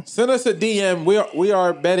ass song? Send us a DM. We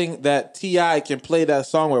are betting that T.I. can play that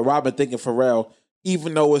song with Robin Thicke and Pharrell,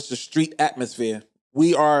 even though it's the street atmosphere.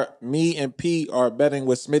 Me and P are betting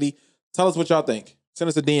with Smitty. Tell us what y'all think. Send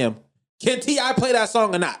us a DM. Can T.I. play that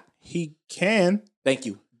song or not? He can, Thank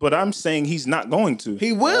you. but I'm saying he's not going to.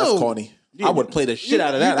 He That's will. corny. I would play the shit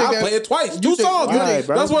out of you that. think I'll that- play it twice. you Two think- songs. Alright,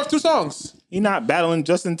 bro. That's worth 2 songs. He not battling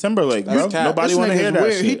Justin Timberlake, bro. That's cap. Nobody This want to nigga's hear that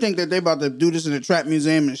weird. shit. He think that they about to do this in the trap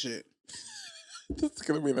museum and shit. This is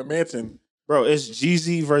gonna be in a mansion. Bro, it's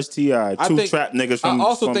Jeezy versus T.I. I Two think- trap niggas I from,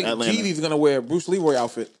 also from think Atlanta. Jeezy's gonna wear a Bruce Leroy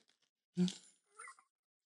outfit.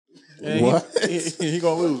 And What? He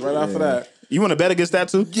gonna lose right after that. You want to bet against that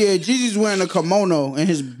too? Yeah, Jeezy's wearing a kimono and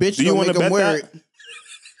his bitch Do you don't wanna make him bet wear that?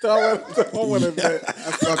 it. Don't want to bet.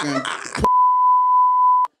 That's fucking.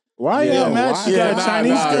 Why Yeah, y'all mad? why? She got a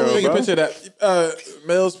Chinese girl, Take a bro. picture of that.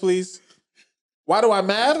 Mills, please. Why do I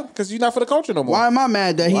mad? Because you're not for the culture no more. Why am I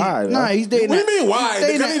mad that he? Why, bro? Nah, he's dating. What do you mean why? He's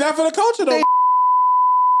dating Because he's not for the culture no more.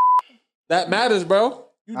 That matters, bro.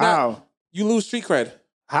 You not. How? You lose street cred.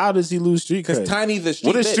 How does he lose street Because cred? Tiny's the street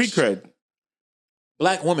What is bitch. street cred?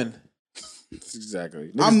 Black woman.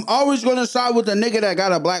 Exactly. I'm always gonna side with the nigga that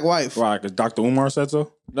got a black wife Why? Because Dr. Umar said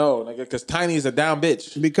so? No, nigga, because Tiny's a down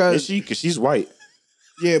bitch. because Is she? Because she's white.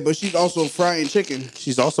 yeah, but she's also frying chicken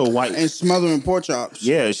She's also white. and smothering pork chops.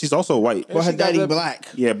 Yeah, she's also white. but her she got daddy the- black.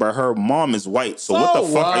 Yeah, but her mom is white. So, what the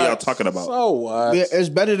fuck are y'all talking about? So what? Yeah, it's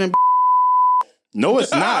better than. No,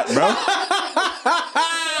 it's not, bro.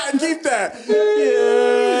 Keep that.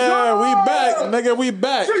 Yeah, we back, nigga. We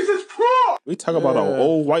back. We talk about an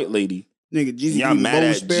old white lady. Nigga, Jeezy Y'all eating mad bone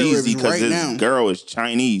at spare Jeezy ribs because right his now. girl is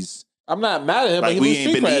Chinese. I'm not mad at him, but Like he we lose ain't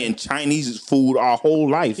street been cred. eating Chinese food our whole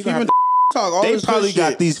life. He been talk all They this probably good got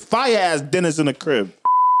shit. these fire ass dinners in the crib.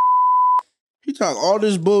 He talk all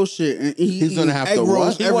this bullshit, and He's gonna have egg to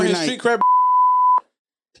rolls what? He want every his night. street cred.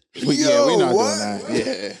 Yeah, we're not what? doing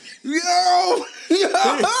that. Yeah. Yo,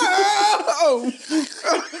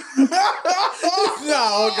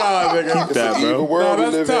 No, God, nigga. that, bro. No, world we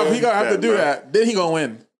that's live tough. in. He gonna have to That, do bro. that. Then he gonna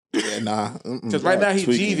win. Yeah, nah. Because right now he's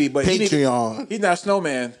tweaking. GV, but Patreon. he's not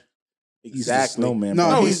snowman. He's Exactly. the snowman. No,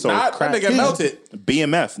 bro. No, he's he's not. That nigga He's- melted.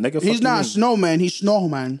 BMF, nigga. fuck he's you not mean? snowman. He's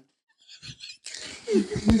snowman.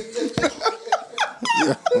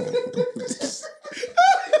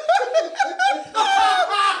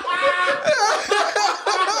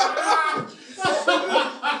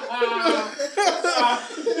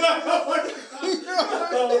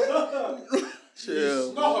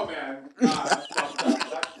 Snowman.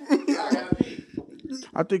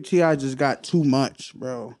 I think T.I. just got too much,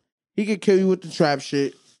 bro. He could kill you with the trap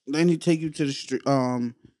shit. Then he take you to the street,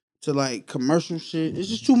 to like commercial shit. It's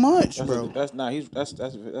just too much, bro. That's not.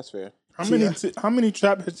 That's fair. How many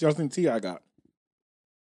trap hits y'all think T.I. got?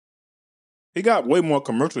 He got way more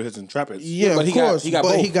commercial hits than trap hits. Yeah, but of he got- course. he got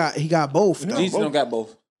but both. he got both. Though. Jesus don't got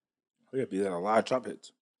both. Yeah, he had a lot of trap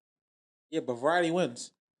hits. Yeah, but variety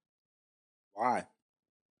wins. Why?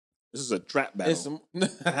 This is a trap battle.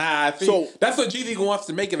 It's see, So- that's what GD wants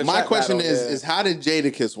to make it. A My trap question battle. is how did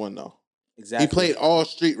Jadakiss win though? exactly He played all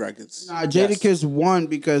street records. Nah, Jadakiss won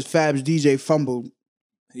because Fab's DJ fumbled.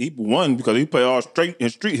 He won because he played all straight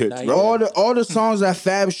and street hits, Nah, bro. All the songs that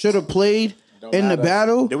Fab should have played Don't in the matter.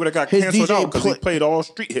 battle, They would have got his canceled DJ out because he play- played all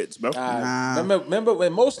street hits, bro. Nah. Remember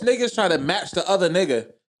when most niggas try to match the other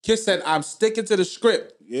nigga? Kiss said, "I'm sticking to the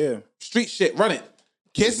script. Yeah. Street shit, run it."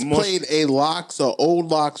 Kiss Most- played a Locks or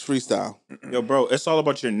Old Locks freestyle. Yo, bro, it's all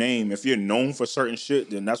about your name. If you're known for certain shit,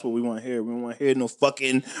 then that's what we want to hear. We don't want to hear no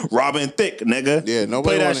fucking Robin Thicke, nigga. Yeah,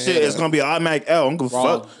 nobody play that wanna shit. hear It's that. gonna be an automatic L. I don't give a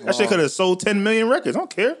Wrong, fuck. That shit wrong. could have sold 10 million records. I don't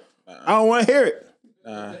care. I don't want to hear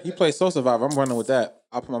it. He plays Soul Survivor. I'm running with that.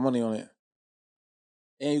 I'll put my money on it.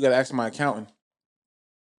 And you gotta ask my accountant.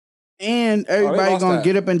 and everybody lost gonna that.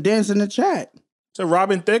 get up and dance in the chat. So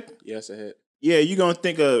Robin Thicke, Yeah, it's a hit. yeah, you gonna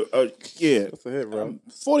think of yeah, It's a hit, bro.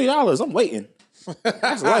 $40. I'm waiting.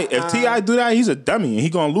 That's right. If Ti do that, he's a dummy and he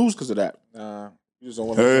gonna lose because of that. Nah, you just don't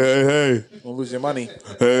want to hey, lose your money.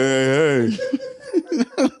 hey,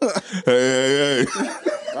 hey.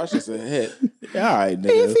 That's just a hit. Yeah, all right, If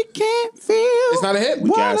nigga. you can't feel It's not a hit.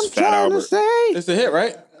 what ass I'm Fat trying to Albert. say, It's a hit,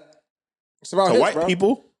 right? It's about To hits, white bro.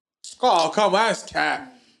 people, Oh, come on, that's cap.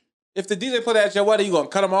 If the DJ play that at your wedding, you gonna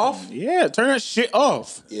cut him off? yeah, turn that shit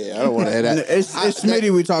off. Yeah, I don't want to hear that. it's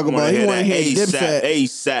Smitty we talk about. He want to hear Dipset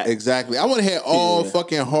ASAP. Exactly. I want to hear all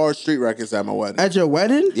fucking hard street records at my wedding. at your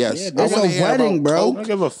wedding. Yes. Yeah, I it's wanna a hear wedding, about bro. I coke. don't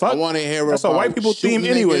give a fuck. I want to hear That's a about white people shooting theme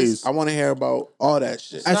niggas. anyways. I want to hear about all that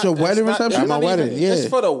shit. At your wedding reception? At my wedding, yeah. It's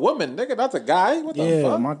for the woman, nigga, not the guy. What the Yeah,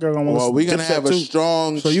 fuck? my girl gonna want Well, we're gonna have a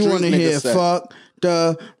strong. So you want to hear fuck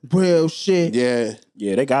the real shit? Yeah,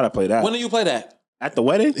 Yeah, they gotta play that. When do you play that? At the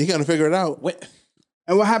wedding, he gonna figure it out. When?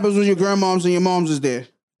 And what happens when your grandmoms and your moms is there?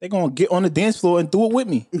 they gonna get on the dance floor and do it with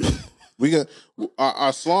me. We got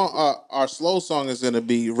our slow song is gonna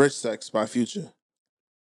be "Rich Sex" by Future.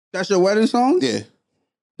 That's your wedding song? Yeah,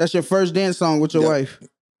 That's your first dance song with your Yeah. wife.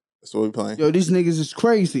 that's what we playing. Yo, these niggas is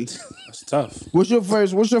crazy. That's tough. What's your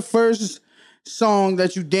first song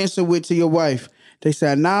that you dancing with to your wife? They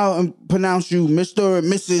said, now pronounce you Mr.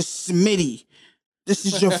 and Mrs. Smitty. This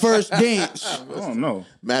is your first dance. I don't know.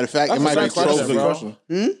 Matter of fact, That's it might a be great question, Trophy.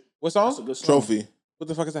 bro. What song? Trophy What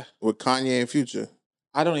the fuck is that? with Kanye and Future.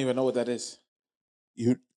 I don't even know what that is.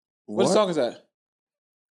 You What song is that?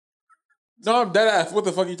 No, I'm dead ass. What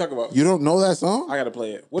the fuck are you talking about? You don't know that song? I gotta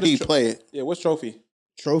play it. What He is play it. Yeah, what's Trophy?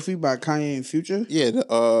 Trophy by Kanye and Future. Yeah. I think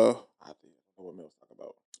I know what Mills talk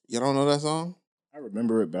about. You don't know that song? I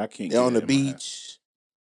remember it, but I can't. They're get on it the in my head. beach.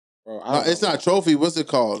 Bro, No, it's not Trophy. What's it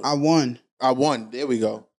called? I won. I won. There we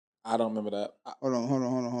go. I don't remember that. Hold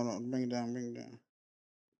on. Bring it down.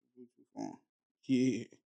 Yeah,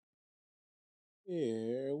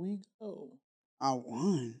 Here we go. I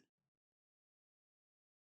won.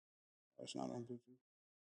 That's not on Bluetooth.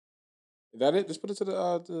 Is that it? Just put it to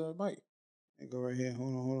the mic. Hey, go right here.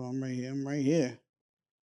 Hold on. I'm right here.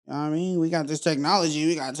 You know what I mean? We got this technology.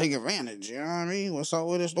 We got to take advantage. You know what I mean? What's up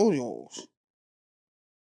with the studios?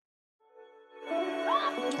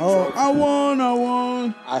 Oh, I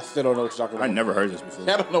won. I still don't know what you're talking about. I never heard this before.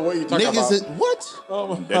 I don't know what you're talking Niggas, about. is, what? Oh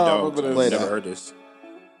my Dead God, dog. remember this. Play Never that. heard this.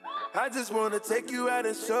 I just wanna take you out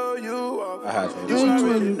and show you off. I have heard You this.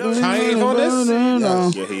 already know Kanye on this?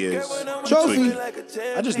 Yes. Yeah, he is. Trophy.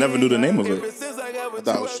 Tweaking. I just never knew the name of it. I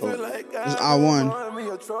thought it was Trophy. It's I won.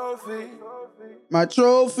 My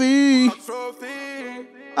trophy.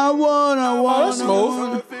 I won. Oh, that's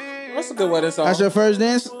smooth. That's a good wedding song. That's your first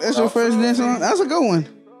dance? That's your first dance song? That's a good one.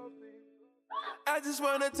 I just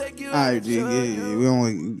wanna take you All right, G. Yeah. We don't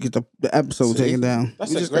want to get the episode See? taken down. That's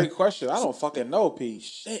We a just great question. I don't fucking know, P.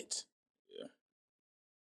 Shit.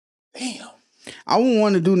 Damn. I wouldn't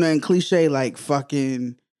want to do nothing cliche like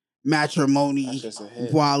fucking Matrimony, That's just a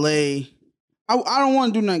hit. Wale. I don't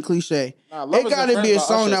want to do nothing cliche. Nah, Love It Is a got to Friend be a by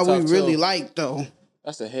song Usher that we tough, really too. like, though.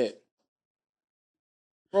 That's a hit.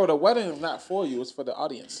 Bro, the wedding is not for you. It's for the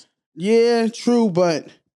audience. Yeah, true, but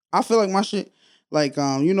I feel like my shit, like,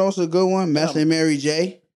 you know, it's a good one. Meth and Mary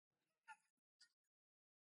J.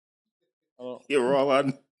 Yeah, we're all out.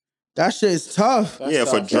 That shit's tough. That's Yeah,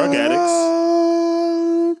 for tough. drug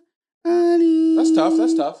addicts. That's tough.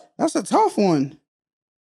 That's tough. That's a tough one.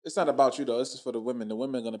 It's not about you though. This is for the women. The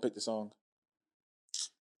women are gonna pick the song.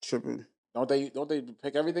 Tripping. Don't they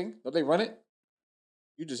pick everything? Don't they run it?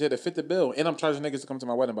 You just here to fit the bill. And I'm charging niggas to come to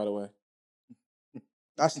my wedding, by the way.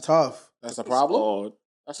 That's tough. That's a problem?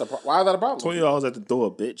 Why is that a problem? $20 at the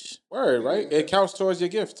door, bitch. Word, right? It counts towards your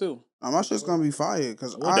gift too. Now, my shit's gonna be fire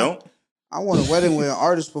because We don't. I want a wedding where an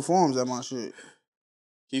artist performs at my shit.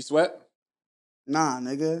 Keith Sweat? Nah,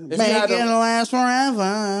 nigga. If you Make had it a- last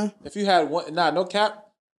forever. If you had one no cap,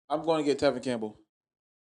 I'm going to get Tevin Campbell.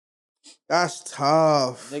 That's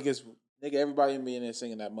tough. Nigga, everybody in me in there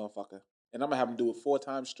singing that motherfucker. And I'm gonna have him do it 4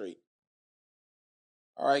 times straight.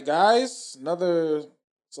 All right, guys. Another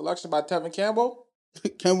selection by Tevin Campbell.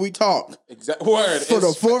 Can we talk? Exact word. For the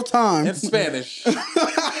 4th time. in Spanish.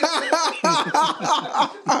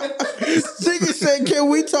 Nigga said, can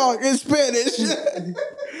we talk in Spanish?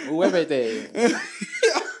 Muévete.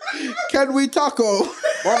 Can we taco?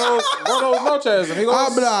 Buenos noches, amigos.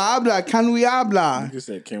 Habla. Can we habla? You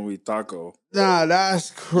said, can we taco? Nah,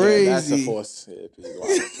 that's crazy. Yeah, that's a force. Yeah,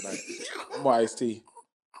 tonight. More iced tea.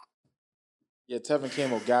 Yeah, Tevin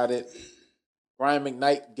Campbell got it. Brian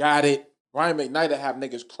McKnight got it. Brian McKnight that have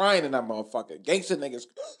niggas crying in that motherfucker. Gangsta niggas.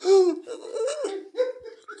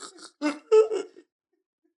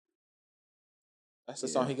 That's the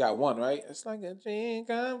song he got one, right? It's like a dream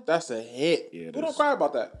come. That's a hit. Yeah, it Who don't is. cry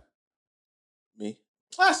about that? Me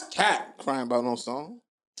That's cat. crying about no song.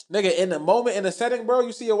 Nigga, in the moment, in the setting, bro,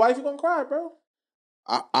 you see your wife, you gonna cry, bro.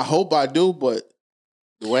 I hope I do, but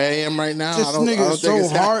the way I am right now, This I don't nigga think so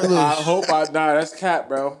it's happening. heartless. Nah, that's cat,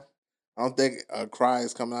 bro. I don't think a cry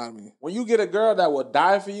is coming out of me. When you get a girl that will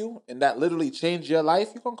die for you and that literally changed your life,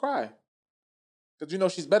 you gonna cry. Because you know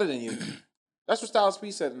she's better than you. That's what Styles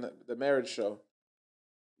P said in the marriage show.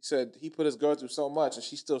 He said he put his girl through so much and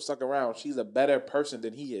she still stuck around. She's a better person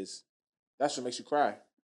than he is. That's what makes you cry.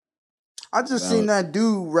 I just seen that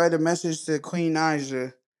dude write a message to Queen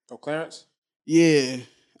Naija. Oh, Clarence? Yeah.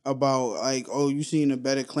 About like, oh, you seen a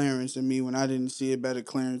better Clarence than me when I didn't see a better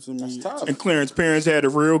Clarence than That's me. tough. And Clarence's parents had a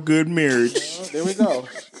real good marriage. There we go.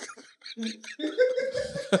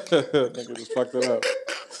 Nigga just fucked it up.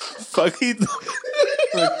 Fuck he.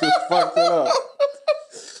 Nigga just fucked it up.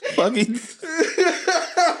 Fuck he.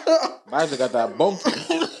 Naija got that bump.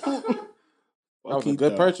 That was a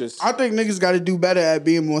good purchase. I think niggas got to do better at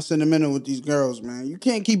being more sentimental with these girls, man. You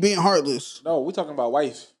can't keep being heartless. No, we talking about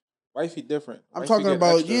wife. Wifey different. I'm Wifey talking get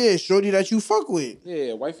about, extra. yeah, shorty that you fuck with.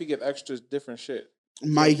 Yeah, wifey get extra different shit.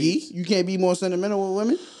 Mikey, you can't be more sentimental with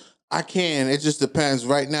women? I can. It just depends.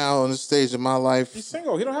 Right now, on the stage of my He's life,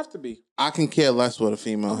 single. He don't have to be. I can care less what a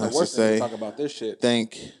female The has to worst thing to say. talk about this shit.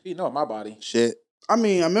 Think He know my body. shit. I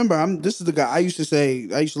mean, I remember, this is the guy I used to say,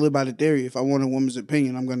 I used to live by the theory, if I want a woman's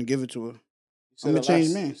opinion, I'm going to give it to her. I'm a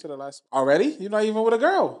changed man. You said the last already. You're not even with a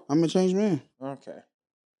girl. I'm a changed man. Okay,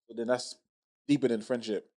 but then that's deeper than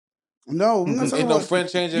friendship. No, I'm not talking Ain't no about- friend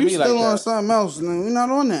changing you me like still on that. something else. No, we're not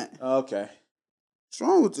on that. Okay, What's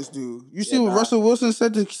wrong with this dude? You see Yeah, what nah. Russell Wilson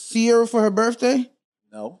said to Sierra for her birthday?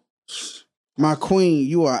 no. My queen,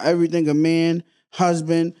 you are everything a man,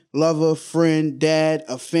 husband, lover, friend, dad,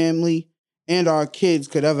 a family, and our kids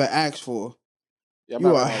could ever ask for. Yeah, I'm You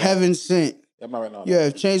not are writing all that. heaven sent. Yeah, I'm not writing all You that.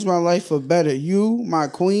 have changed my life for better. You, my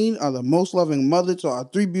queen, are the most loving mother to our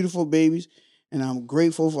 3 beautiful babies, and I'm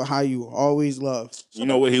grateful for how you always love. You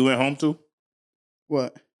know what he went home to?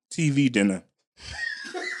 What? TV dinner.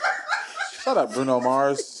 Shut up, Bruno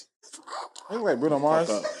Mars. You look like Bruno Mars.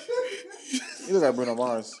 Fuck up. You look like Bruno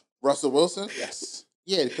Mars. Russell Wilson? Yes.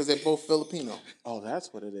 Yeah, because they're both Filipino. Oh,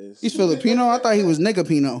 that's what it is. He's Filipino? I thought he was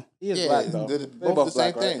Nigga-pino. He is Yeah, black though. they're They both the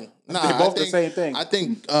same black, right? thing. They Nah, both I the think- same thing. I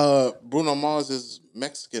think Bruno Mars is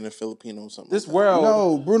Mexican and Filipino or something. This like world.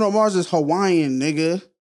 No, Bruno Mars is Hawaiian, nigga.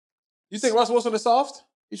 You think Russell Wilson is soft?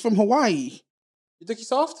 He's from Hawaii. You think he's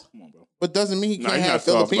soft? Come on, bro. that. But doesn't mean he Nah, can't he have not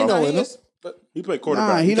soft, Filipino bro. in him. He played quarterback.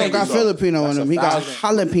 Nah, he don't got Soft. Filipino in That's him. He got 1,000.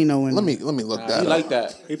 jalapeno in him. Let me look Nah, that he up. like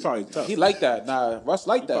that. He probably tough. He like that. Nah, Russ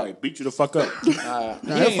like Probably that. beat you the fuck up. Nah, Nah, he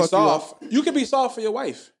he'll ain't fuck you soft. You can be soft for your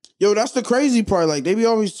wife. Yo, that's the crazy part. Like, they be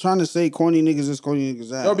always trying to say corny niggas is corny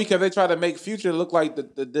niggas No, out. because they try to make Future look like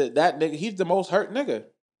that nigga. He's the most hurt nigga.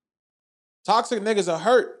 Toxic niggas are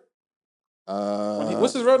hurt.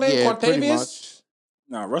 What's his real name? Yeah, pretty Quantavious? much.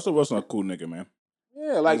 Nah, Russell Wilson a cool nigga, man.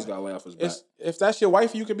 Yeah, Like, like he's got to lay off his back. if that's your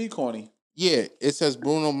wife, you can be corny. Yeah, it says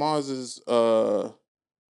Bruno Mars's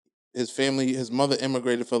his family, his mother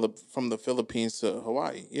immigrated from the Philippines to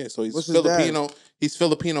Hawaii. Yeah, so he's What's his dad? Filipino. He's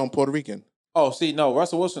Filipino and Puerto Rican. Oh, see, no,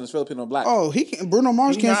 Russell Wilson is Filipino black. Oh, he can't. Bruno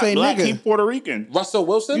Mars He can't not say black, nigga. he Puerto Rican. Russell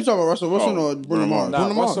Wilson? You talking about Russell Wilson Oh, or Bruno Mars? Nah,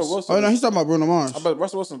 Bruno Mars. Russell Wilson. Oh no, he's talking about Bruno Mars. But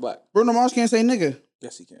Russell Wilson's black. Bruno Mars can't say nigga.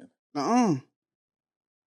 Yes, he can. Uh-uh.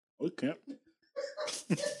 Oh, he can't.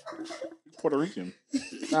 Puerto Rican.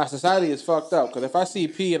 Nah, society is fucked up. Because if I see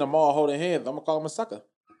P in a mall holding hands, I'm gonna call him a sucker.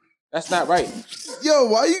 That's not right. Yo,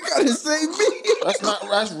 why you gotta say me? That's not.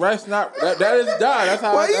 That's not. That is bad. That's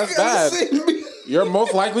how. Why you That's gotta bad. say me? You're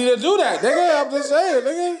most likely to do that, nigga. I'm just saying,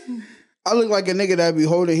 nigga. I look like a nigga that be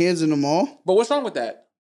holding hands in the mall. But what's wrong with that?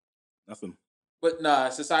 Nothing. But nah,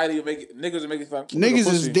 society will make it, niggas will make it fun.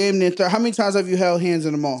 Niggas is damn near. How many times have you held hands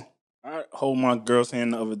in the mall? I hold my girl's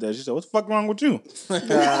hand the other day. She said, "What the fuck wrong with you?"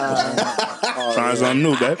 Oh, Trying something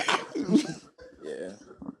new, babe. yeah,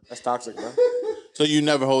 that's toxic, bro. So you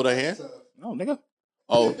never hold her hand? No, nigga.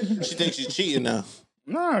 Oh, she thinks she's cheating now.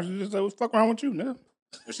 Nah, she just said, "What the fuck wrong with you, nigga?"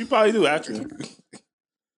 And she probably do, actually.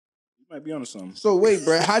 You might be onto something. So wait,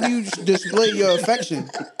 bro, how do you display your affection?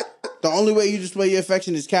 The only way you display your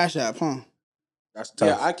affection is Cash App, huh? That's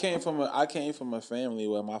tough. Yeah, I came from a family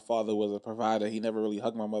where my father was a provider. He never really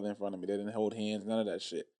hugged my mother in front of me. They didn't hold hands, none of that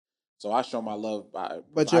shit. So I show my love by.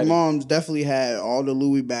 But your providing. mom's definitely had all the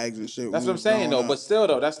Louis bags and shit. That's what I'm saying though. But still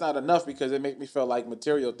though, that's not enough because it make me feel like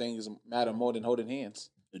material things matter more than holding hands.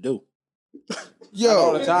 They do. yo,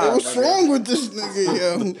 all the time, what's nigga. wrong with this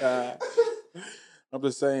nigga, yo? I'm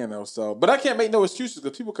just saying though. So, but I can't make no excuses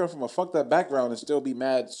because people come from a fucked up background and still be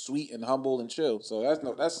mad, sweet, and humble and chill. So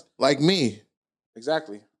that's Like me.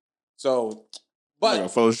 exactly. So, Nigga, but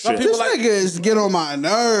full of some shit. people This like nigga is get on my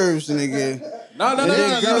nerves, nigga. no. And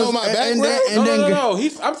then you know girls- my and then- background? and then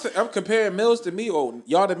gir- No. I'm comparing Mills to me or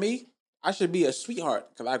y'all to me. I should be a sweetheart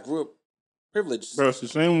because I grew up privileged. Bro, it's the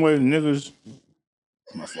same way niggas.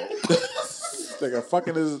 My fault. Nigga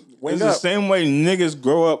fucking is It's wake the up. same way niggas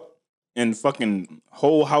grow up in fucking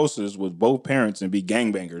whole houses with both parents and be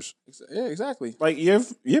gangbangers. Yeah, exactly. Like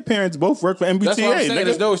your parents both work for MBTA. That's what I'm saying. Nigga.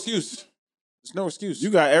 There's no excuse. There's no excuse. You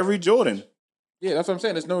got every Jordan. Yeah, that's what I'm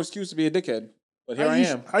saying. There's no excuse to be a dickhead. But here How I you,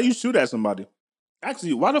 am. How you shoot at somebody?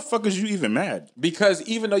 Actually, why the fuck is you even mad? Because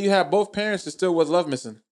even though you have both parents, there still was love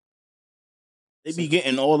missing. They be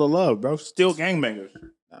getting all the love, bro. Still gangbangers.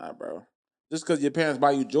 Nah, bro. Just because your parents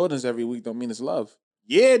buy you Jordans every week don't mean it's love.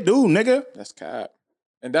 Yeah, dude, nigga. That's cap.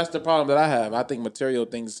 And that's the problem that I have. I think material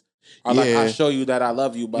things are like, Yeah. I show you that I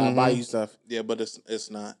love you, but I buy you stuff. Yeah, but it's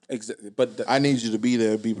not. Exactly. But I need you to be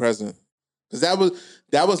there, be present. Cause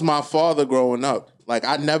that was my father growing up. Like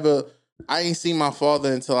I ain't seen my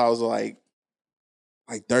father until I was like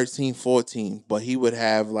 13, 14. But he would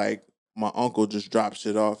have like my uncle just drop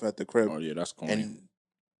shit off at the crib. Oh yeah, that's corny. And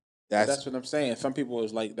that's what I'm saying. Some people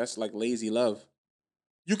is like, that's like lazy love.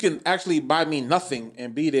 You can actually buy me nothing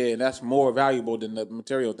and be there, and that's more valuable than the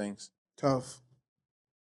material things. Tough.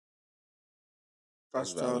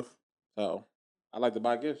 That's valid. tough. So I like to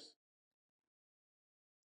buy gifts.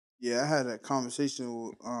 Yeah, I had a conversation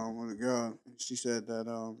with a girl. She said that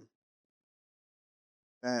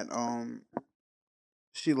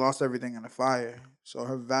she lost everything in the fire, so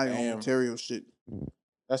her value on Damn. material shit,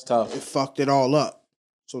 That's tough. it fucked it all up.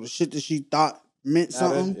 So the shit that she thought meant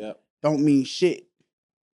something Yep. don't mean shit.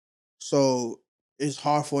 So it's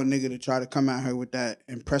hard for a nigga to try to come at her with that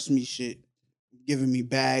impress me shit, giving me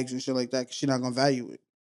bags and shit like that, because she not gonna value it.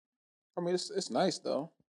 I mean, it's nice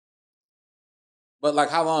though. But like,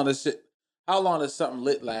 how long does something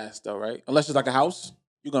lit last though, right? Unless it's like a house,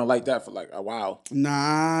 you're gonna like that for like a while.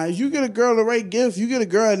 Nah, if you get a girl the right gift, you get a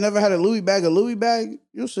girl that never had a Louis bag,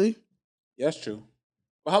 you'll see. Yeah, that's true.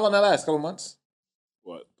 But how long that last? Couple months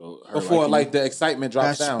What? before like the excitement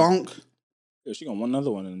drops That down. spunk. Yeah, she gonna want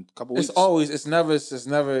another one in a couple It's weeks. always, it'll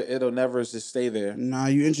never just stay there. Nah,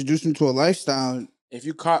 you introduce them to a lifestyle. If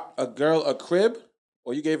you caught a girl a crib,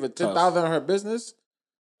 or you gave her $10,000 on her business,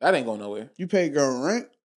 that ain't going nowhere. You pay a girl rent.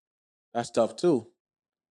 That's tough too.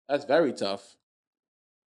 That's very tough.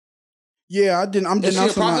 Yeah, I'm Is she a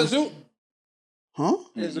denouncing my- prostitute? Huh?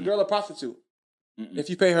 Is the girl a prostitute? Mm-mm. If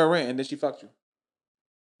you pay her rent and then she fucked you,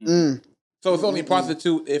 Mm. So it's only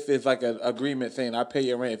prostitute if it's like an agreement saying I pay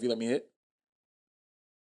your rent if you let me hit.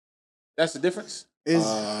 That's the difference. Is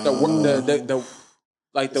That's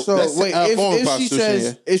wait, a form of if she prostitution,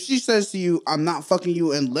 says if she says to you, I'm not fucking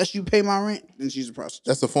you unless you pay my rent, then she's a prostitute.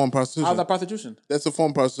 That's a form of prostitution. How's that prostitution? That's a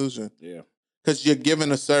form of prostitution. Yeah. Because you're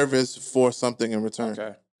giving a service for something in return.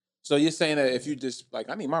 Okay. So you're saying that if you just like,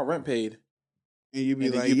 I need my rent paid. And you be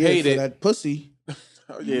And then like, you yeah, paid for it. that pussy.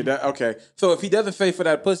 Oh, yeah, that okay. So if he doesn't pay for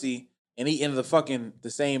that pussy and he ends the fucking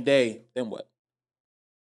the same day, then what?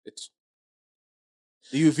 It's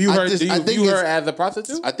do you view her? Do you view her as a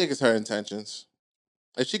prostitute? I think it's her intentions.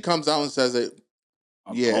 If she comes out and says it,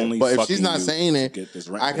 I'm yeah. only But if fucking she's not you saying to it, get this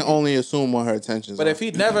rent I can paid. only assume what her intentions But are. if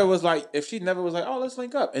he never was like, if she never was like, oh, let's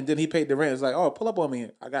link up, and then he paid the rent, it's like, oh, pull up on me,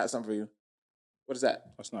 I got something for you. What is that?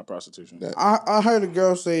 That's not prostitution. That- I heard a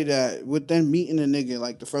girl say that with them meeting a nigga,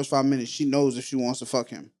 like the first 5 minutes, she knows if she wants to fuck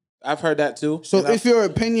him. I've heard that too. So And if your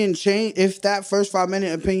opinion change, if that first 5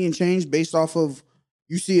 minute opinion changed based off of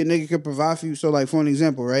you see a nigga could provide for you. So like for an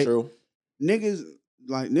example, right? true. Niggas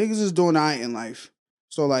is doing all right in life.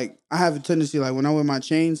 So like I have a tendency like when I wear my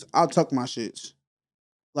chains, I'll tuck my shits.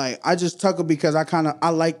 Like I just tuck it because I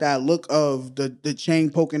like that look of the chain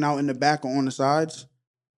poking out in the back or on the sides.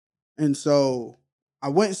 And so I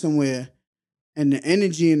went somewhere and the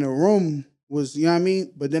energy in the room was, you know what I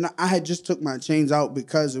mean? But then I had just took my chains out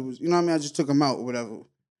because it was, you know what I mean? I just took them out or whatever.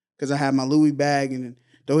 Because I had my Louis bag and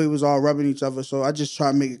though it was all rubbing each other, so I just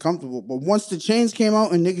tried to make it comfortable. But once the chains came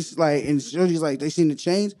out and niggas like, and shorty's like, they seen the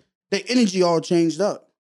chains, their energy all changed up.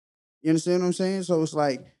 You understand what I'm saying? So it's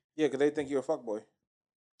like, Yeah, because they think you're a fuckboy.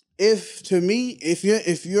 if to me,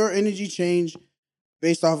 if your energy changed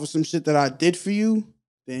based off of some shit that I did for you,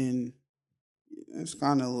 then it's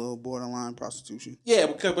kind of a little borderline prostitution. Yeah,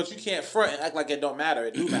 but you can't front and act like it don't matter.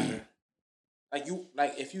 It do matter. Like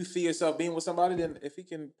if you see yourself being with somebody, then if he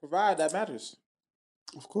can provide, that matters.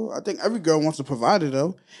 Of course, I think every girl wants a provider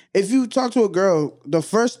though. If you talk to a girl, the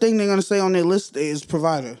first thing they're gonna say on their list is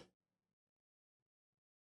provider.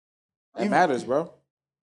 That matters, bro.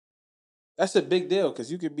 That's a big deal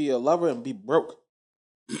because you could be a lover and be broke.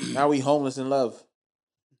 Now we homeless in love.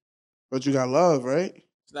 But you got love, right?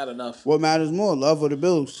 It's not enough. What matters more, love or the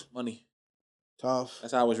bills? Money. Tough.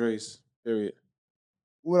 That's how I was raised. Period.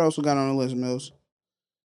 What else we got on the list, Mills?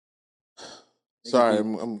 Sorry,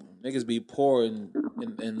 Niggas be poor in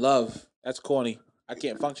love. That's corny. I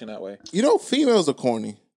can't function that way. you know, females are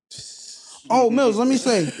corny. Oh, Mills, let me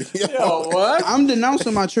say, Yo, what? I'm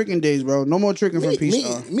denouncing my tricking days, bro. No more tricking from Peace me,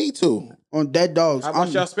 Star me too. on dead dogs. How much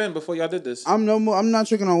y'all spend before y'all did this? I'm not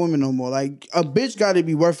tricking on women no more. Like a bitch got to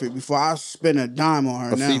be worth it before I spend a dime on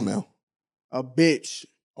her. A now. female, A bitch,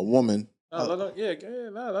 a woman. No,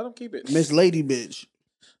 let them keep it. Miss Lady bitch.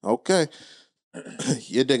 Okay,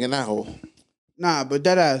 you're digging that hole. Nah, but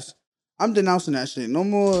that ass, I'm denouncing that shit. No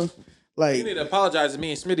more. You Like, need to apologize to me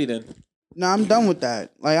and Smitty then. nah, I'm done with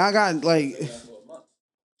that. Like, I got like,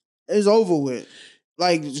 it's over with.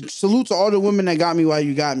 Like, salute to all the women that got me while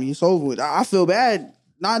you got me. It's over with. I feel bad.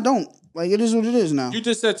 Nah, I don't. Like, it is what it is now. You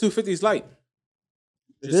just said 250's light.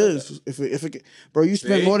 It is. If it, bro, you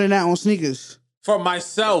spend See? more than that on sneakers. For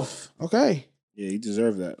myself. Okay. Yeah, you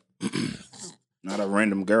deserve that. Not a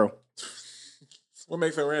random girl. What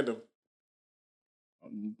makes it random?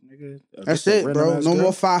 Nigga, That's it, bro. No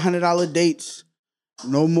more $500 dates.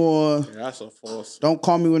 No more. Yeah, that's a false. Don't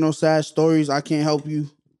call me with no sad stories. I can't help you.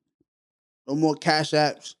 No more cash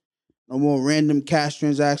apps. No more random cash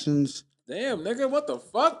transactions. Damn, nigga, what the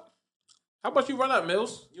fuck? How about you run up,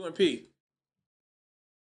 Mills? You and P.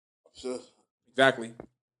 Sure. Exactly.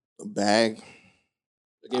 A bag.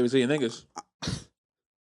 They gave it to your niggas.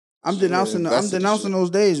 I'm Shit, denouncing. I'm invested denouncing shit. those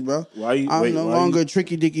days, bro. Why you? I'm wait, no why longer You,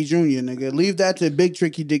 Tricky Dicky Jr. Nigga. Leave that to Big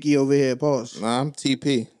Tricky Dicky over here. Pause. Nah, I'm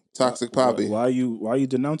TP. Toxic Poppy. why you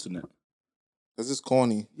denouncing it? Because it's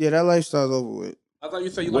corny. Yeah, that lifestyle's over with. I thought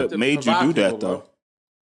you said you What liked to made you provide do that, people, bro.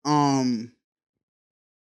 though?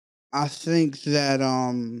 I think that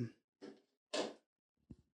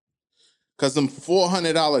Because them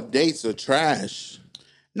 $400 dates are trash.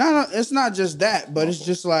 no, it's not just that, but it's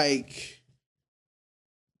just like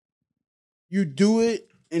you do it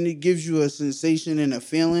and it gives you a sensation and a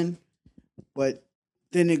feeling, but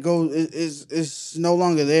then it goes. It's no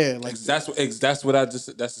longer there. Like That's what I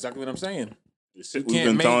just. That's exactly what I'm saying. We've You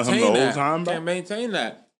can't been telling him the maintain whole that. time, You bro. can't maintain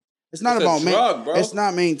that. it's not It's a about drug, bro. It's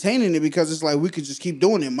not maintaining it because it's like we could just keep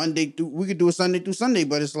doing it we could do it Sunday through Sunday,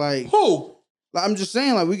 but it's like Who? I'm just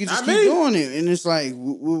saying like we could just Not keep me. doing it, and it's like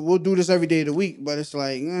we'll do this every day of the week, but it's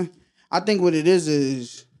like I think what it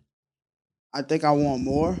is I think I want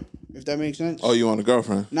more, if that makes sense. Oh, you want a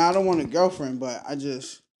girlfriend? Nah, I don't want a girlfriend, but I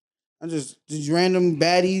I just these random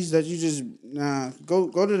baddies that you just go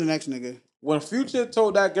to the next nigga. When Future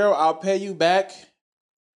told that girl, "I'll pay you back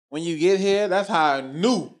when you get here," that's how I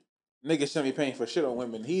knew niggas shouldn't be paying for shit on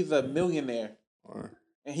women. He's a millionaire,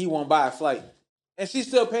 and he won't buy a flight, and she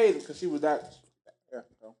still paid because she was that. Yeah,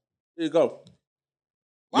 so here you go.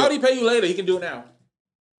 Why would he pay you later? He can do it now.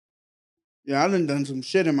 Yeah, I done some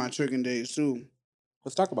shit in my tricking days too.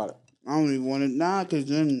 Let's talk about it. I don't even want it because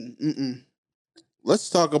then. Let's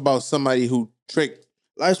talk about somebody who tricked.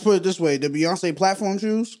 Let's put it this way: the Beyonce platform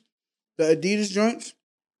shoes, the Adidas joints,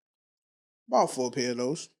 about 4 pair of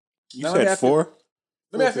those. You Now, let me said ask you- 4?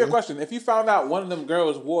 Let me ask you a question. If you found out one of them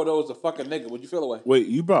girls wore those to fuck a nigga, would you feel away? Wait,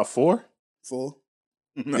 you brought 4? 4.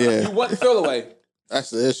 Yeah, You wouldn't feel away.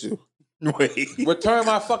 that's the issue. Wait. Return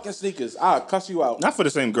my fucking sneakers. I'll cuss you out. Not for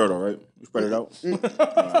the same girl though, right? You spread it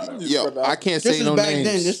out. Yo, I can't This say is no back names.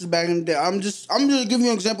 then. This is back in the day. I'm just giving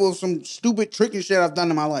you an example of some stupid tricking shit I've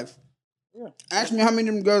done in my life. Yeah. Ask me how many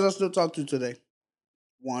of them girls I still talk to today.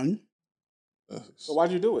 1. So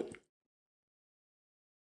why'd you do it?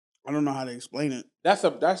 I don't know how to explain it. That's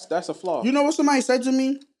a flaw. You know what somebody said to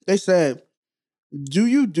me? They said, "Do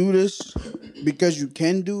you do this because you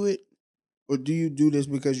can do it, or do you do this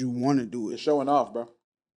because you want to do You're it?" showing off, bro.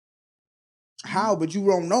 How? But you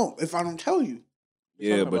don't know if I don't tell you.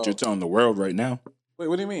 Yeah, talking but about? you're telling the world right now. Wait,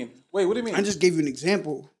 what do you mean? Wait, what do you mean? I just gave you an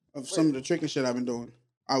example of some of the tricking shit I've been doing.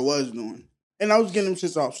 I was doing, and I was getting them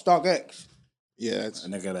shits off StockX. Yeah, it's,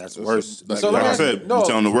 Nigga, that's worse. that's Like let me I ask said, you- no, you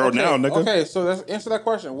telling the world okay, now, nigga. Okay, so let's answer that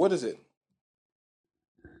question. What is it?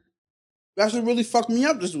 That's what really fucked me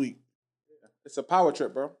up this week. It's a power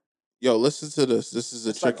trip, bro. yo, listen to this. This is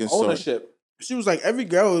a It's like tricking story. ownership. She was like, every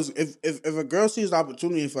girl is if a girl sees the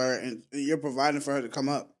opportunity for her and you're providing for her to come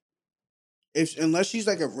up, unless she's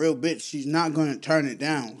like a real bitch, she's not gonna turn it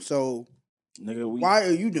down. So Nigga, why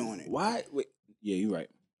are you doing it? Why? Wait. Yeah, you're right.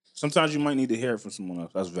 Sometimes you might need to hear it from someone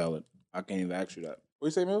else. That's valid. I can't even ask you that. What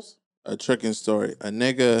you say, Mills? A tricking story. A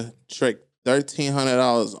nigga tricked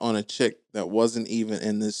 $1,300 on a chick that wasn't even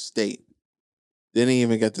in this state. Didn't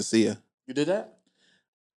even get to see her. You did that?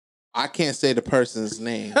 I can't say the person's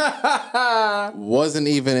name. Wasn't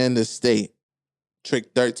even in the state.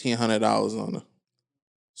 Tricked $1,300 on her.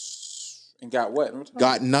 And got what? in return?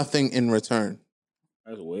 Got nothing in return.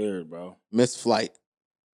 That's weird, bro. Missed flight.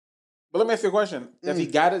 But let me ask you a question. If he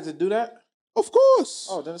got it to do that, Of course.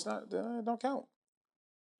 oh, then it's not. Then it don't count.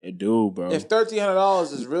 It do, bro. If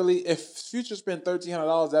 $1,300 is really, if Future spent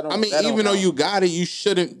 $1,300, that don't. I mean, that don't even though count. you got it, you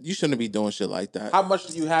shouldn't be doing shit like that. How much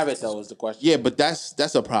do you have it though? Is the question. Yeah, but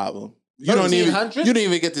that's a problem. You don't even 1,300? you don't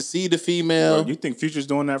even get to see the female. Bro, you think Future's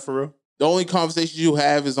doing that for real? The only conversation you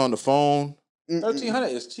have is on the phone. 1,300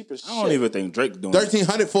 is cheap as shit. I don't even think Drake doing that.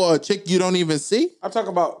 $1,300 for a chick you don't even see. I'm talking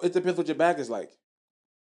about. It depends what your bag is like.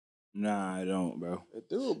 Nah, I don't, bro.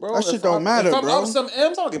 Dude, bro. That shit if don't I'm- matter, if I'm bro. up some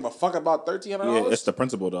M's, I don't give a fuck about $1,300. Yeah, it's the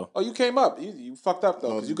principle though. Oh, you came up. You fucked up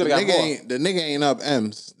though, because you The could have got more. the nigga ain't up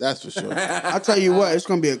M's. That's for sure. I tell you what, it's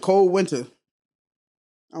gonna be a cold winter.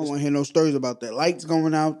 I don't want to hear no stories about that. Lights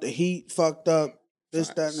going out, the heat fucked up, this,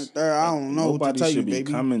 that, and the third. I don't know what Nobody to tell you, should be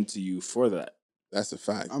baby. coming to you for that. That's a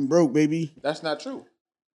fact. I'm broke, baby. That's not true.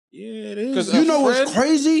 Yeah, it is. 'Cause You a know what's friend-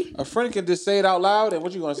 crazy? A friend can just say it out loud, and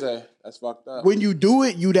what you gonna say? That's fucked up. When you do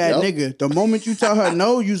it, you that Yep. nigga. The moment you tell her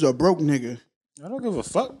no, you's a broke nigga. I don't give a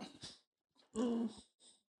fuck.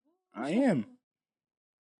 I am.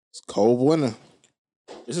 It's cold winter.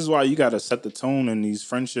 This is why you gotta set the tone in these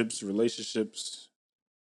friendships, relationships.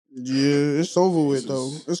 Yeah, it's over with This though.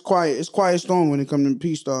 is- It's quiet. It's quiet storm when it comes to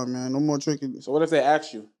P Star, man. No more tricky. So what if they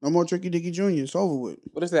ask you? No more Tricky Dicky Jr. It's over with.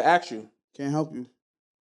 What if they ask you? Can't help you.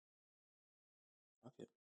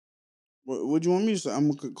 What you want me to say?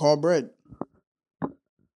 I'm gonna call bread. Gotta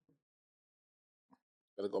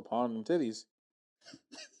go pawn them titties.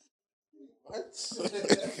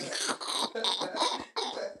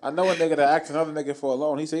 I know a nigga that asked another nigga for a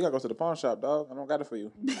loan. He said, "You gotta go to the pawn shop, dog. I don't got it for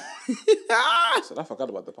you." I said, "I forgot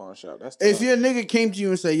about the pawn shop." That's If tough. your nigga came to you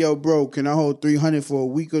and said, "Yo, bro, can I hold 300 for a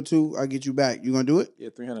week or two? I get you back." You gonna do it? Yeah,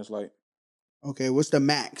 300 is light. Okay. What's the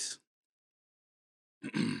max?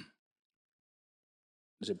 It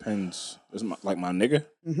depends. It's like my nigga.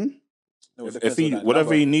 Mm-hmm. No, it If depends he on that whatever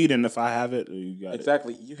number. he need, and if I have it, you got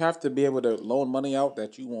Exactly. You have to be able to loan money out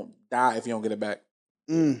that you won't die if you don't get it back.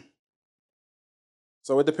 Mm.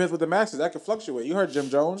 So it depends what the max is. That can fluctuate. You heard Jim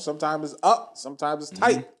Jones. Sometimes it's up. Sometimes it's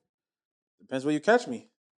tight. Depends where you catch me.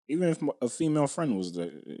 it. Even if a female friend was there,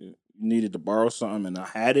 you needed to borrow something, and I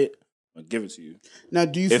had it, I'd give it to you. Now,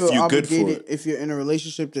 do you If feel you good for obligated it. if you're in a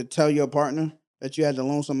relationship to tell your partner that you had to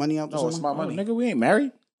loan some money out to No, it's someone? my money. Oh, nigga, we ain't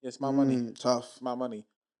married. It's my money. Tough. It's my money.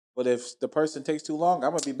 But if the person takes too long,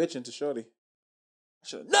 I'm gonna be bitching to Shorty. I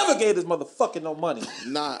should have never gave this motherfucker no money.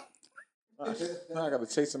 Nah, Now I gotta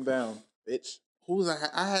chase him down, bitch.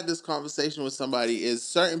 I had this conversation with somebody. Is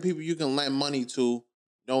certain people you can lend money to,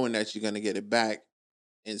 knowing that you're gonna get it back,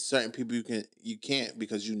 and certain people you can't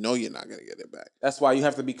because you know you're not gonna get it back. That's why you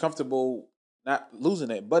have to be comfortable not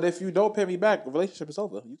losing it. But if you don't pay me back, the relationship is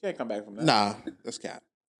over. You can't come back from that. Nah, that's cap.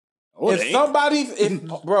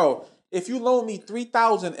 If you loan me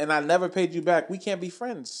 $3,000 and I never paid you back, we can't be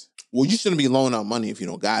friends. Well, you shouldn't be loaning out money if you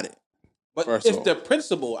don't got it. But First if off. the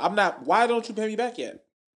principal, why don't you pay me back yet?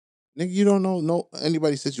 Nigga, you don't know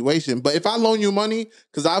anybody's situation. But if I loan you money,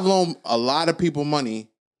 because I've loaned a lot of people money,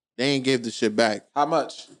 they ain't give the shit back. How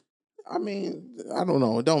much? I mean, I don't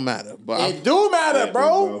know. It don't matter. But It do matter,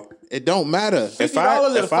 bro. it don't matter. If $50 I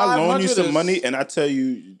loan you $500 some is- money and I tell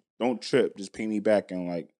you don't trip, just pay me back in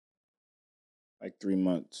like 3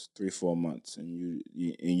 months, 3-4 months, and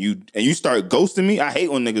you start ghosting me. I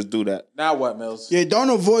hate when niggas do that. Now what, Mills? Yeah, don't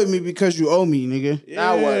avoid me because you owe me, nigga.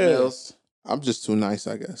 Now what, Mills? I'm just too nice,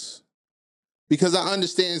 I guess. Because I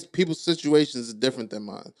understand people's situations are different than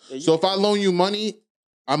mine. Yeah, So if I loan you money,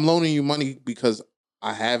 I'm loaning you money because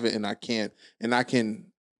I have it and I can't, and I can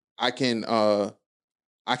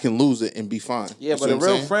lose it and be fine. Yeah, You but see a what I'm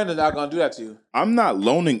real saying? friend is not gonna do that to you. I'm not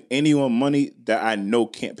loaning anyone money that I know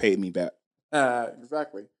can't pay me back.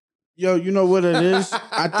 Exactly. Yo, you know what it is?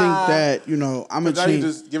 I think that, I'm a Now you change.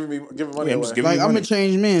 just giving money Yeah, I'm away. just giving Like, you I'm a money.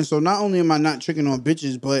 changed man. So not only am I not tricking on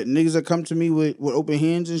bitches, but niggas that come to me with open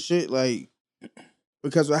hands and shit, like,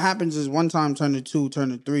 because what happens is one time turn to two, turn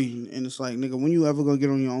to three. And it's like, nigga, when you ever gonna get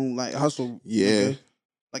on your own, like, hustle? Yeah. nigga?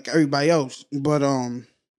 Like everybody else. But,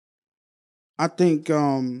 I think,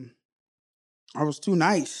 I was too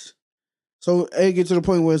nice. So it get to the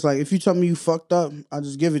point where it's like, if you tell me you fucked up, I'll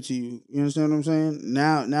just give it to you. You understand what I'm saying?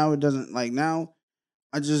 Now it doesn't, like, now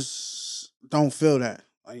I just don't feel that.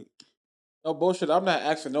 Like, No bullshit. I'm not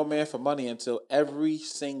asking no man for money until every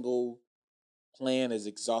single plan is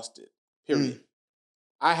exhausted. Period.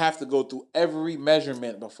 I have to go through every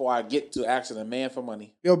measurement before I get to asking a man for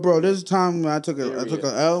money. yo, bro, there's a time when I took a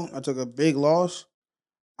L, I took a big loss.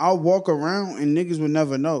 I'll walk around and niggas would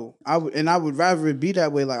never know. I would rather it be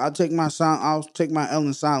that way. Like, I'll take my L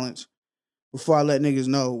in silence before I let niggas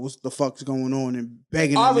know what's the fuck's going on and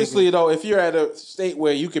begging. Obviously, though, if you're at a state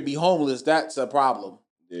where you could be homeless, that's a problem.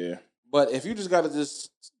 Yeah. But if you just gotta just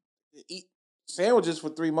eat sandwiches for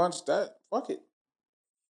 3 months, fuck it.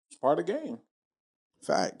 It's part of the game.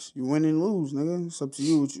 Facts. You win and lose, nigga. It's up to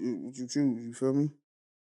you what you choose. You feel me?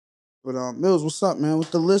 But Mills, what's up, man? What's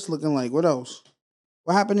the list looking like? What else?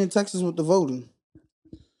 What happened in Texas with the voting?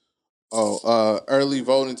 Early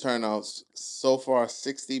voting turnouts. So far,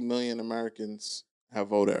 60 million Americans have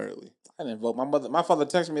voted early. I didn't vote. My father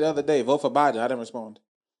texted me the other day, vote for Biden. I didn't respond.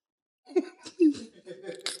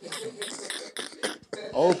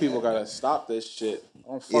 Old people gotta stop this shit. I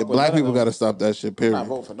don't fuck Yeah, with black none of people them. got to stop that shit, I'm not period.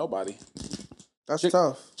 voting for nobody. That's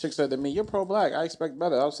tough. Chick said to me, "You're pro-black. I expect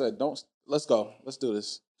better." I said, let's go. Let's do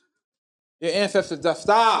this. Your ancestors,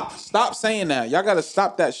 stop saying that. Y'all gotta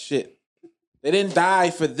stop that shit. They didn't die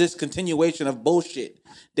for this continuation of bullshit.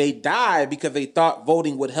 They died because they thought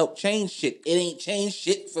voting would help change shit. It ain't changed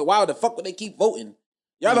shit for a while. The fuck would they keep voting?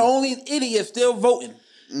 Y'all the only idiots still voting.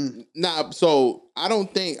 Nah, so I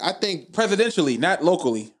think Presidentially, not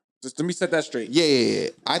locally. Just let me set that straight. Yeah.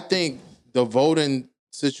 I think the voting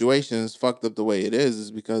situation is fucked up the way it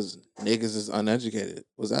is because niggas is uneducated.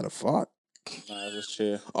 Was that a fart? Nah, just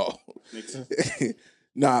chill. Oh.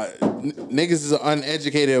 Nah, niggas is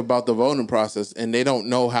uneducated about the voting process and they don't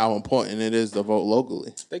know how important it is to vote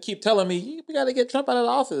locally. They keep telling me, we gotta get Trump out of the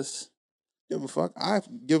office. Give a fuck. I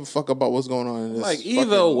give a fuck about what's going on in this. Like,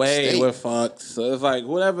 either fucking way, state. we're fucked. So it's like,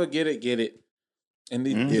 whatever, get it. And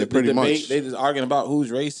the pretty debate, much. they just arguing about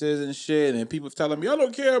who's racist and shit. And people telling me, I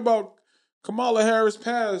don't care about Kamala Harris'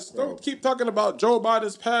 past. Don't keep talking about Joe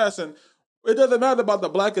Biden's past. And it doesn't matter about the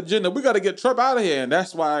black agenda. We got to get Trump out of here. And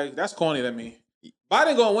that's corny to me.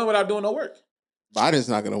 Biden going to win without doing no work. Biden's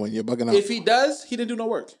not gonna win. You're bugging out. If he does, he didn't do no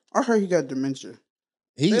work. I heard he got dementia.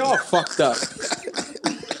 They all fucked up.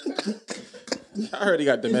 I heard he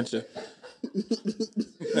got dementia.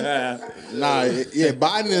 Nah, yeah,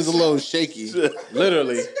 Biden is a little shaky.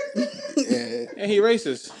 Literally. Yeah. And he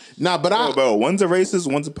racist, Nah, but Oh, bro, one's a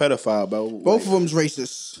racist, one's a pedophile, bro. Both of them's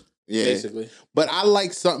racist. yeah. basically. But I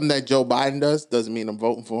like something that Joe Biden does. Doesn't mean I'm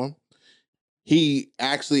voting for him. He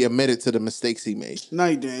actually admitted to the mistakes he made. No,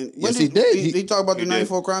 he didn't. Yes, he did. He talked about the He did.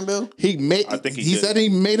 94 crime bill? He made. I think he he did. said he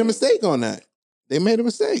made a mistake on that. They made a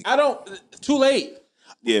mistake. Too late.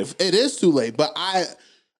 Yeah, It is too late, but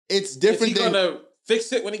it's Is different he than. gonna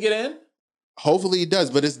fix it when he get in? Hopefully he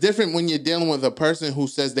does, but it's different when you're dealing with a person who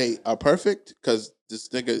says they are perfect because this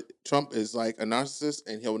nigga Trump is like a narcissist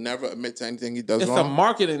and he'll never admit to anything he does It's a wrong.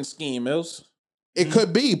 marketing scheme, Mills. It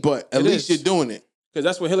could be, but at It least is. you're doing it. Because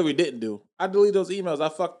that's what Hillary didn't do. I deleted those emails. I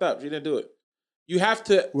fucked up. She didn't do it. You have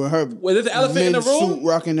to. With her When there's an elephant in the mid-suit room,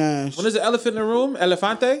 rocking ass. when there's an elephant in the room,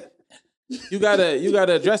 elefante, you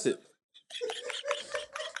gotta address it.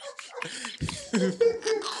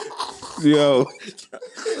 Yo,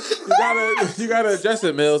 You gotta address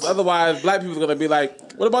it, Mills. Otherwise, black people are gonna be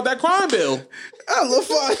like, "What about that crime bill?"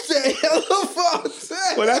 Elefante.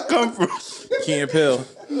 where that come from? Key and Pill.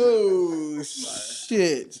 Oh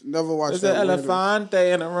shit! Never watched There's that. an movie.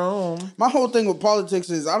 elefante in the room. My whole thing with politics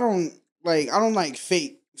is I don't like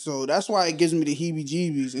fake. So that's why it gives me the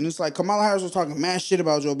heebie-jeebies. And it's like Kamala Harris was talking mad shit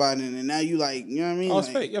about Joe Biden, and now you like, you know what I mean? Oh, it's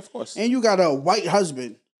Like, fake. Yeah, of course. and you got a white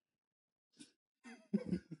husband.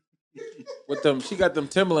 With them, she got them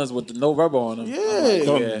Timberlands with the no rubber on them. Yeah.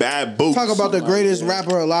 Some Yeah. bad boots. Talk about the my greatest God.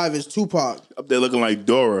 rapper alive is Tupac. Up there looking like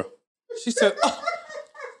Dora. She said,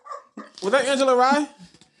 "Was that Angela Rye?"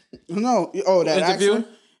 No, that Interview? actor?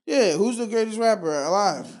 Yeah, who's the greatest rapper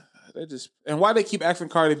alive? They just and why they keep asking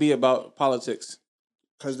Cardi B about politics?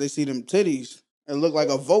 Because they see them titties. It look like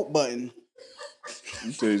a vote button.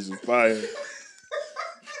 You say it's fire.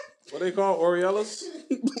 What they call Oreolas?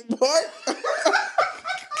 What?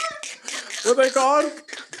 What they called?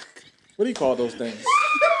 What do you call those things?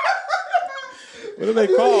 What do they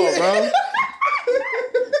call, bro?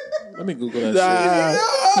 Let me Google that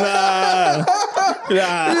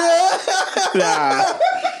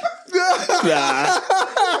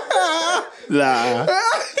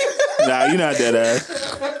Nah, you not that ass.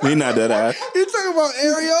 He not that ass. You talking about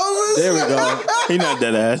areolas? shit. There we go. He not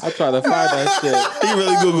that ass. I try to find that shit. He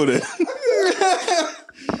really Googled it.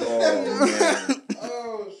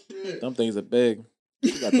 Oh shit. Them things are big.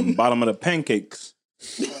 You got the bottom of the pancakes.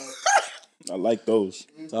 I like those.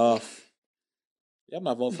 Tough. Yeah, I'm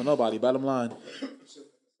not voting for nobody. Bottom line.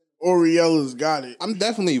 Oreolas got it. I'm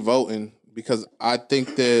definitely voting because I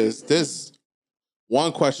think there's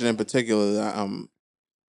one question in particular that I'm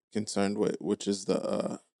concerned with, which is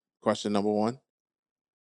the question number one.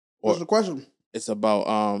 What's the question? It's about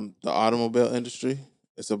the automobile industry.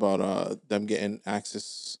 It's about them getting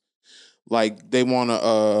access. Like they want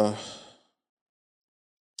to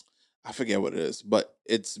I forget what it is, but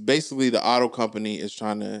it's basically the auto company is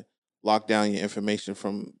trying to lock down your information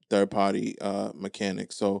from third party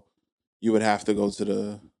mechanics. So you would have to go to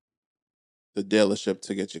the dealership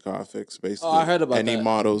to get your car fixed. Basically, I heard about any that.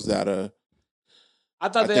 models that are. I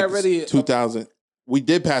thought they think it's already 2000. We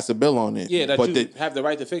did pass a bill on it. Yeah, that but you have the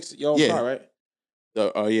right to fix your own Yeah. car, right?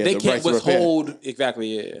 they They can't rights to repair. withhold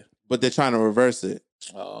exactly. Yeah. But they're trying to reverse it.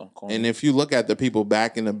 Oh, corny. And if you look at the people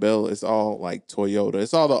backing the bill, it's all like Toyota.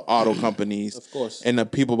 It's all the auto companies. of course. And the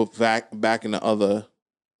people backing the other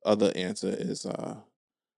answer is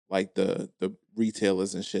like the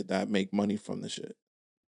retailers and shit that make money from the shit.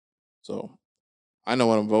 So I know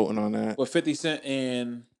what I'm voting on that. What 50 Cent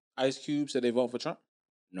and Ice Cube said they vote for Trump?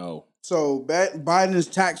 No. So Biden's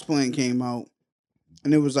tax plan came out,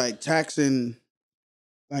 and it was like taxing,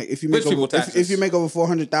 like if you make Rich people over, taxes. if you make over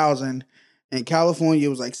 400,000, in California it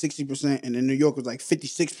was like 60%, and in New York it was like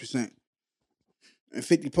 56%. And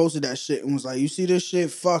 50 posted that shit and was like, "You see this shit?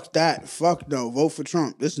 Fuck that. Fuck no. Vote for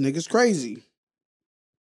Trump. This nigga's crazy."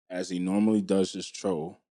 As he normally does, just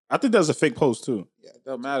troll. I think that's a fake post too. Yeah, it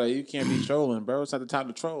don't matter. You can't be trolling, bro. It's not the time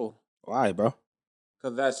to troll. Why, bro?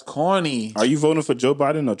 Because that's corny. Are you voting for Joe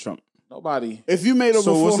Biden or Trump? Nobody. If you made over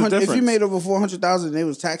So what's the 400, if you difference? made over 400,000, they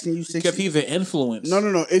was taxing you 60. Because he's an influence.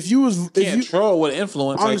 No. If you was, if Can't you troll with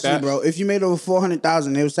influence honestly, like that. bro, if you made over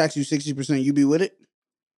 400,000, they was taxing you 60%. You be with it?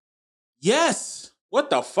 Yes. What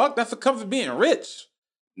the fuck? That's what comes with being rich.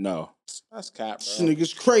 No. That's cap, This bro.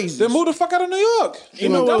 nigga's crazy. Then move the fuck out of New York. You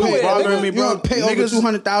know what was bothering me, You bro? gonna pay over Niggas-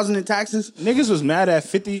 200,000 in taxes? Niggas was mad at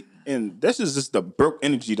 50, and this is just the broke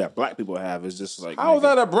energy that black people have. It's just like, How is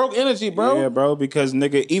nigga, that a broke energy, bro? Yeah, bro, because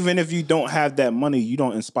nigga, even if you don't have that money, you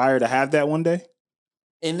don't inspire to have that one day.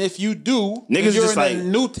 And if you do, Niggas if you're just in like- a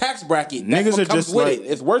new tax bracket. That's Niggas what are comes just with like, it.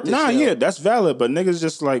 It's worth it. Nah, still. yeah, that's valid, but niggas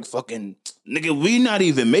just like fucking nigga. We not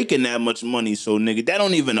even making that much money, so nigga, that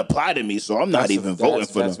don't even apply to me. So I'm not even voting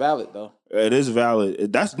for That's them. valid though. It is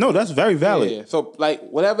valid. That's very valid. Yeah. So like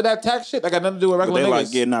whatever that tax shit, that got nothing to do with But regular they niggas.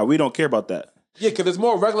 like, yeah, nah, we don't care about that. Yeah, because there's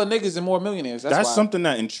more regular niggas and more millionaires. That's why. Something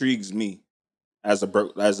that intrigues me as a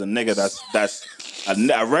nigga. That's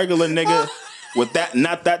a regular nigga with that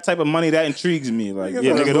not that type of money that intrigues me. Like,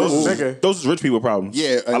 yeah, nigga, those is rich people problems.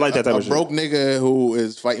 Yeah, I like that type a of shit. broke nigga who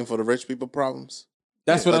is fighting for the rich people problems.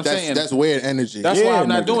 That's what But I'm saying. That's weird energy. That's why Yeah, I'm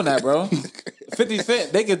not nigga. doing that, bro. 50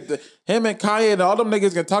 Cent, him and Kanye and all them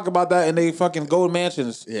niggas can talk about that in they fucking gold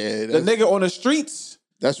mansions. Yeah, the nigga on the streets.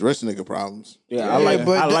 That's rich nigga problems. Yeah,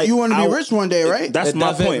 you want to be rich one day, right? That's It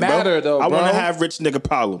my doesn't point, matter, bro. though, I want bro. to have rich nigga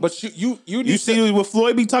problems. But you You see what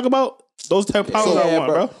Floyd be talking about? Those type of problems I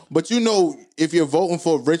want, bro. But you know, if you're voting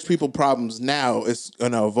for rich people problems now, it's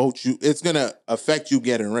gonna vote you. It's gonna affect you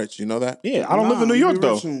getting rich. You know that? Yeah, I don't live in New York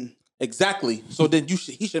though. Exactly. So then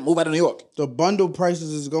he should move out of New York. The bundle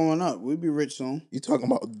prices is going up. We'd be rich soon. You talking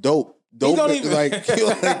about dope? He Dope, don't even like he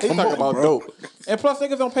come talking on, about bro. dope. And plus,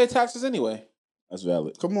 niggas don't pay taxes anyway. That's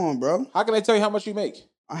valid. Come on, bro. How can they tell you how much you make?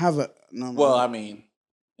 I have a no. Well, I mean,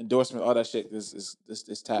 endorsement, all that shit is we're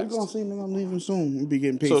taxed. gonna see, nigga. I'm leaving soon. We'll be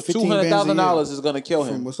getting paid. So $200,000 is gonna kill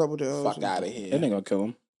him. What's up with the Fuck out of here. That ain't gonna kill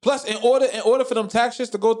him. Plus, in order for them tax shits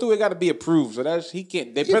to go through, it got to be approved. So that's he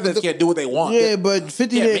can't. The presidents can't do what they want. Yeah, but 50 Can't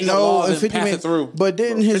didn't make a know, law and and 50 pass made, it through. But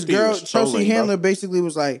then Bro, his 50 girl was Chelsea trolling, Handler bro. basically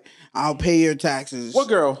was like, "I'll pay your taxes." What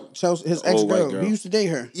girl? Chelsea, his old ex white girl. girl. He used to date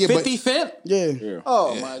her. Yeah, 50 Cent? Yeah.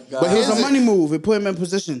 Oh my god. But It was here's a money move. It put him in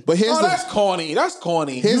position. but here's Oh, the that's corny. That's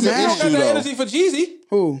corny. Here's you the don't issue, got the though. energy for Jeezy.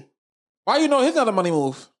 Who? Why you know his not a money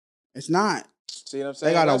move? It's not. See what I'm They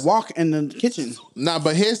saying? got to That's- walk in the kitchen. nah.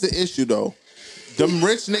 But here's the issue though. Them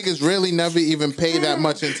rich niggas really never even pay that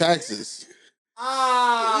much in taxes.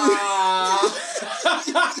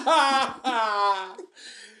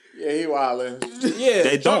 Yeah, he wildin'. Yeah,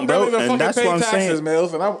 They don't, Trump bro, don't even and fucking that's pay what I'm taxes, saying.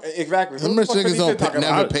 Mills, and exactly. Them Who the rich fuck niggas 50 don't Cent talking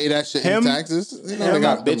never about? pay that shit Him- in taxes. You know him they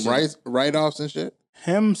got not them bitching. write-offs and shit.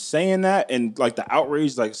 Him saying that and like the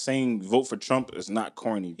outrage, like saying vote for Trump is not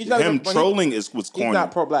corny. He's not Him even- but he- trolling is what's corny, He's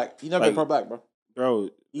not pro-black. He's never been Like- pro-black, bro. bro.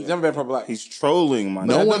 He's never been pro-black. He's trolling, my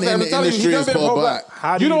No nigga. one in the telling you, he's industry never is been pro-black.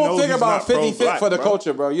 How do You you know don't think he's about not 50 Cent pro-black, for the bro?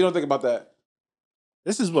 culture, bro. You don't think about that.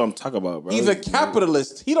 This is what I'm talking about, bro. He's a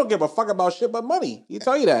capitalist. He don't give a fuck about shit but money. He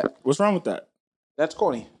tell you that. What's wrong with that? That's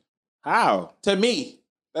corny. How? To me,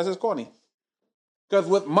 that's just corny. Because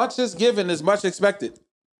with much is given is much expected.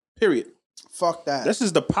 Period. Fuck that. This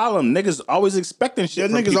is the problem. Niggas always expecting shit. Your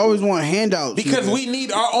from niggas people. always want handouts. Because nigga. we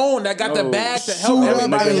need our own that got the No. bag to help Suit up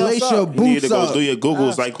everybody and else lace up. your You need boots to go up. do your Googles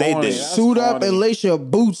That's like they corny. did. That's Suit up corny. and lace your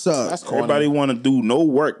boots up. That's corny. Everybody want to do no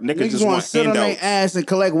work. Niggas Niggas just want want to sit on their handouts. ass and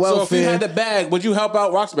collect So if you welfare. had the bag, would you help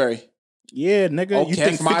out Roxbury? Yeah, nigga. Okay, you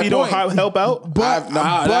think that's my 50 don't point. help out? but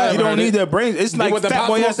I You haven't don't heard need it. their brains. It's They like with the Fat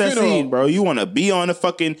Boy possible SSE, funeral. bro. You want to be on the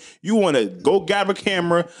fucking. You want to go grab a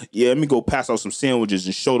camera. Yeah, let me go pass out some sandwiches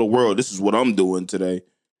and show the world this is what I'm doing today.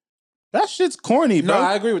 That shit's corny, No, bro.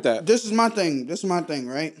 I agree with that. this is my thing. This is my thing,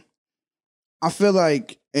 right? I feel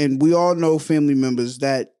like, and we all know family members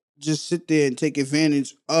that just sit there and take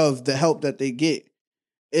advantage of the help that they get.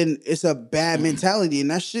 And it's a bad mentality, and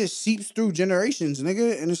that shit seeps through generations,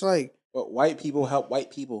 nigga. And it's like, But white people help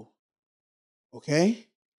white people. okay,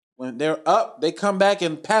 When they're up, they come back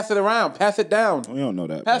and pass it around, pass it down. We don't know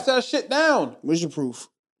that. Pass bro. that shit down. where's your proof?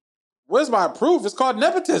 Where's my proof? It's called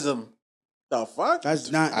nepotism. The fuck?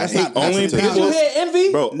 That's not. I That's hate not only nepotism. Did people- you hear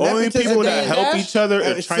Envy? Bro, only Nepotism people that Dame help Dash? each other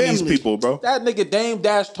are It's Chinese family. people, bro. That nigga Dame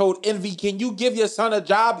Dash told Envy, can you give your son a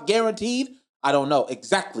job guaranteed? I don't know.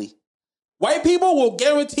 Exactly. White people will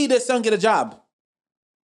guarantee their son get a job.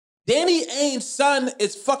 Danny Ainge's son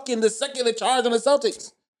is fucking the second in charge on the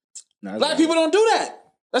Celtics. Nah, Black people don't do that.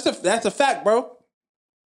 That's a fact, bro.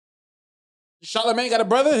 Charlamagne got a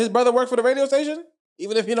brother. His brother worked for the radio station.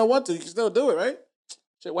 Even if you don't want to, you can still do it, right?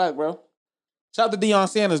 Shit whack, bro. Shout out to Deion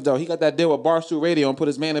Sanders, though. He got that deal with Barstool Radio and put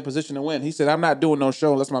his man in position to win. He said, I'm not doing no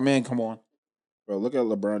show unless my man come on. Bro, look at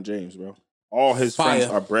LeBron James, bro. All his Fire.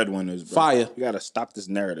 friends are breadwinners, bro. Fire. You gotta stop this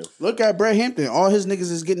narrative. Look at Brett Hampton. All his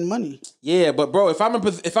niggas is getting money. Yeah, but bro, if I'm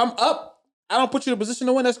up, I don't put you in a position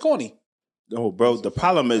to win. That's corny. No, bro. The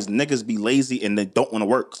problem is niggas be lazy and they don't want to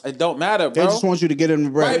work. It don't matter, They bro. just want you to get in the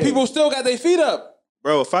bread. White people still got their feet up.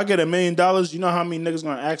 Bro, if I get $1 million, you know how many niggas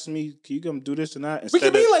gonna ask me, can you come do this and that? We can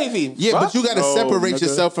Instead be of- lazy. Yeah, bro. but you got to No, separate nigga.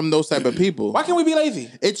 yourself from those type of people. Why can't we be lazy?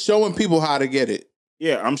 It's showing people how to get it.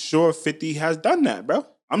 Yeah, I'm sure 50 has done that, bro.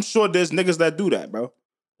 I'm sure there's niggas that do that, bro.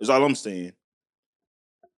 That's all I'm saying.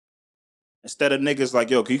 Instead of niggas like,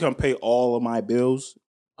 yo, can you come pay all of my bills?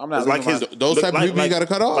 I'm not It's like losing his my- Those type of people you got to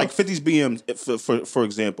cut off. Like 50's BM, for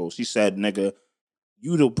example, she said, nigga,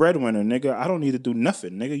 you the breadwinner, nigga. I don't need to do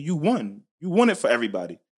nothing, nigga. You won. You won it for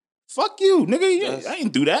everybody. Fuck you, nigga. Yes. I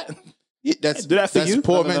ain't do that. Yeah, that's do that for that's you?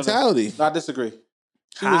 poor No. mentality. No, I disagree.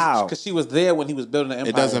 How? Because she was there when he was building the empire.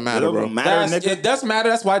 It doesn't matter, It bro. don't matter, nigga. It does matter.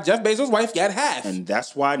 That's why Jeff Bezos' wife got half. And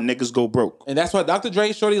that's why niggas go broke. And that's why Dr.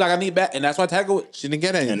 Dre shorty like I need back. And that's why Tiger. She didn't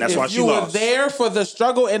get any. And that's If why she you were lost. there for the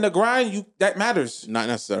struggle and the grind, that matters. Not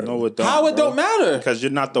necessarily. No, it don't. How it bro. don't matter? Because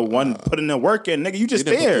you're not the one putting the work in, nigga. You You just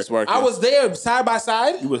didn't put there. this work I in. was there side by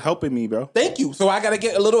side. You was helping me, bro. Thank you. So I gotta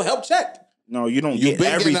get a little help check. No, you don't You've get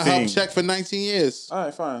been getting a everything. help check for 19 years. All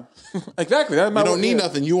right, fine. Exactly. That You don't need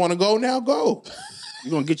nothing. You want to go now? Go.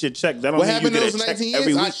 You're going to get your check. That don't What mean happened you in get those a check 19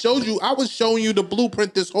 every years? week. I was showing you the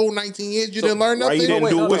blueprint this whole 19 years. You didn't learn why nothing? you didn't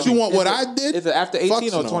do What it? you want? What Is I did? Is it after 18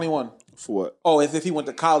 Fucks or no. 21? For what? Oh, if he went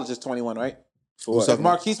to college, it's 21, right? For what? If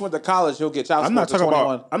Marquise went to college, he'll get child I'm support not talking to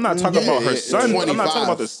 21. about. I'm not talking about her yeah, son. I'm not 25. talking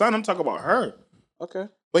about the son. I'm talking about her. Okay.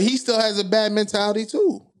 But he still has a bad mentality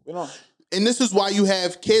too. We know. And this is why you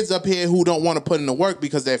have kids up here who don't want to put in the work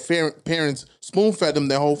because their parents spoon fed them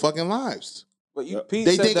their whole fucking lives. But Pete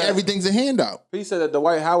They said think that, everything's a handout. Pete said that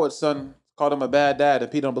Dwight Howard's son called him a bad dad, and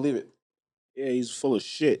Pete don't believe it. Yeah, he's full of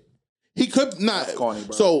shit. He could not. That's corny,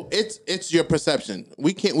 bro. So it's your perception.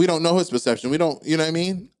 We don't know his perception. We don't. You know what I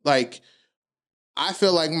mean? Like, I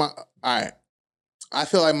feel like my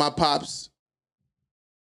pops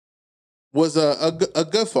was a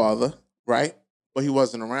good father, right? But he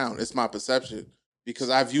wasn't around. It's my perception because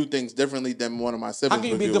I view things differently than one of my siblings. How can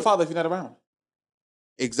you would be a view good it. father if you're not around?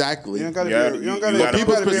 Exactly. You don't gotta Yeah, be. You don't you gotta. gotta- You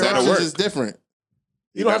People's gotta be perceptions around. is different.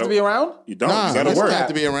 You don't have to be around? You don't. Nah, you gotta you work. don't have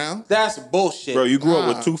to be around. That's bullshit. Bro, you grew up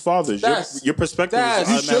Nah. with two fathers. Your perspective that's-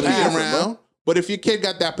 is You should be That's automatically around. different, But if your kid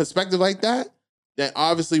got that perspective like that, then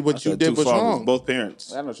obviously what bro. you did Two was fathers, wrong. both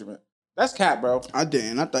parents. I know what you meant. That's cap, bro. I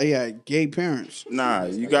didn't. I thought he had gay parents. Nah,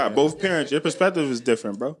 you got both parents. Your perspective is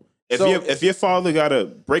different, bro. So- If your father gotta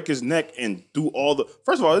break his neck and do all the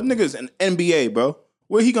first of all, this nigga's an NBA, bro.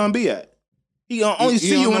 Where he gonna be at? He gonna only He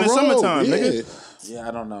see on you in the road, summertime, yeah. nigga. Yeah,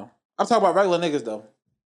 I don't know. I'm talking about regular niggas though.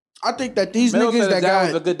 I think that these Mel niggas said that his dad was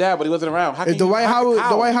a got good dad, but he wasn't around. How can if the you- Dwight how- Howard how?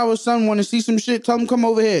 the Dwight Howard son want to see some shit, tell him come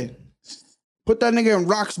over here. Put that nigga in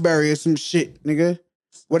Roxbury or some shit, nigga.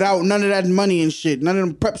 Without none of that money and shit, none of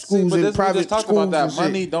them prep See, schools but and this we private just talked schools about that. and shit.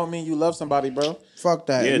 Money don't mean you love somebody, bro. Fuck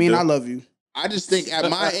that. Yeah, I mean, dude. I love you. I just think at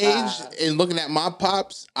my age and looking at my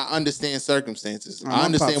pops, I understand circumstances. my I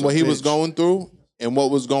understand pop's what a he was bitch. going through and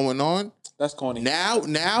what was going on. That's corny.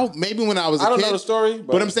 Now, maybe when I was a I don't kid, know the story,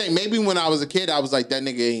 but I'm saying maybe when I was a kid, I was like, that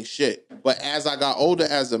nigga ain't shit. But as I got older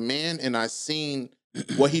as a man and I seen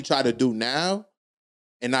what he tried to do now,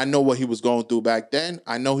 and I know what he was going through back then,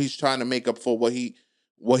 I know he's trying to make up for what he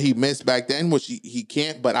missed back then, which he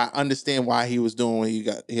can't. But I understand why he was doing what he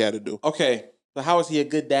had to do. Okay, so how was he a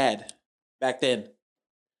good dad back then?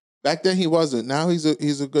 Back then he wasn't. Now he's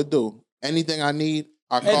a good dude. Anything I need,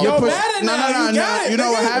 I call And yo, him. mad at now. You got it, You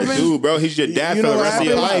know what nigga. happened? Dude, bro, he's your dad You for know the what rest of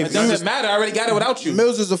your happened? life. It doesn't matter. I already got it without you.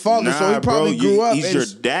 Mills is a father, so he probably grew up. He's and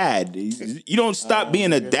your dad. You don't stop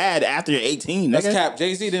being a dad after you're 18, That's nigga. cap.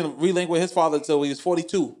 Jay-Z didn't relink with his father until he was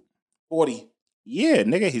 42, 40. Yeah,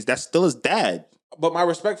 nigga, that's still his dad. But my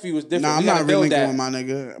respect for you is different. Nah, I'm We gotta not build relinquishing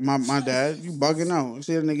that. with my nigga. My dad. You bugging out.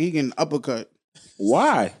 See that nigga, he getting uppercut.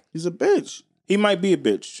 Why? He's a bitch. He might be a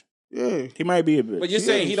bitch. Yeah. He might be a bitch. But you're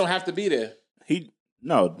saying he don't have to be there.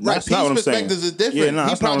 No, Right, that's P's not what I'm saying. perspectives is different. Yeah, no, he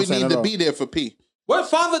that's not what probably I'm saying need at to all. be there for P. What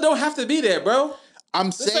father don't have to be there, bro? I'm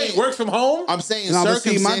This saying ain't work from home. I'm saying Nah, but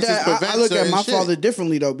see, circumstances my dad. prevent I look at certain my shit. father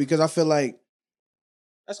differently though, because I feel like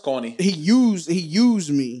That's corny. he used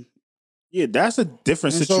me. Yeah, that's a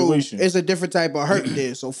different And situation. So it's a different type of hurt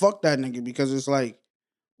there. So fuck that nigga, because it's like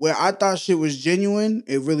where I thought shit was genuine,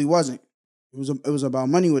 it really wasn't. It was about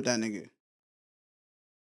money with that nigga.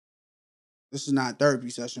 This is not a therapy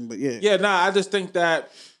session, but yeah. Yeah, nah, I just think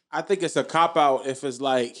it's a cop out if it's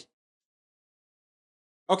like,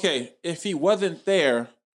 okay, if he wasn't there,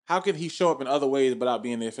 how can he show up in other ways without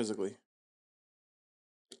being there physically?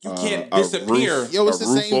 You can't A disappear. roof, Yo, it's a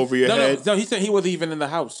the roof same- over your head. No, he said he wasn't even in the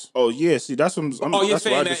house. Oh yeah, see that's what I'm. Oh, you're that's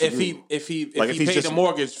where I saying that if disagree. he Like, if he he's paid just- the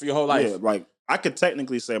mortgage for your whole life. Yeah, like I could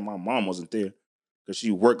technically say my mom wasn't there because she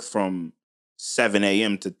worked from 7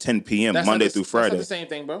 a.m. to 10 p.m. That's not Monday the- through That's not Friday. the same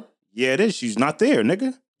thing, bro. Yeah, it is. She's not there,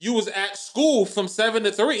 nigga. You was at school from 7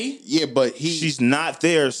 to 3. Yeah, but She's not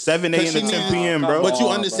there 7 a.m. to she 10 needed- p.m., bro. But you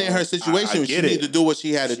on, understand bro. her situation. I She get need it. to do what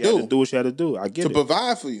she had to She had to do do what she had to do. I get to it.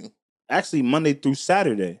 provide for you. Actually, Monday through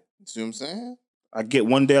Saturday. See what I'm saying? I get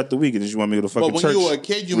one day out the week, and then you want me to go to But fucking when church. you were a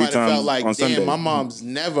kid, you 3 might have felt times like, on damn, Sunday. my mom's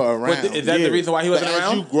never around. But is that Yeah. the reason why he But wasn't as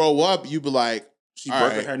around? you grow up, you be like, She all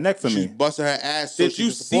busted right, her neck for she's me. busting her ass so Did she you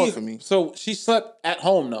can support see? for me. So she slept at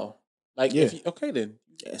home though. Like, Yeah. if you, okay then.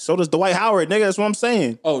 Yeah, so does Dwight Howard, nigga. That's what I'm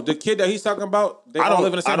saying. Oh, the kid that he's talking about, they all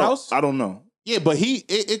live in the same house. I don't know. Yeah, but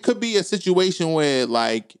it could be a situation where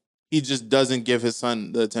like he just doesn't give his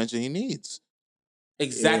son the attention he needs.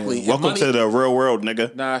 Exactly. Yeah. And Welcome money- to the real world,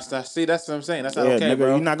 nigga. Nah, see, that's what I'm saying. That's not Yeah, okay, nigga, bro.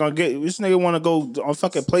 you're not gonna get this nigga. Want to go on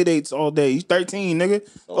fucking play dates all day? He's 13, nigga.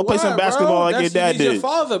 Go play some Why, basketball bro? like your That's- dad he's your did.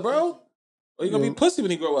 father, bro. Or you gonna be pussy when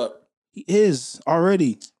he grow up. He is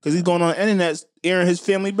already because he's going on the internet airing his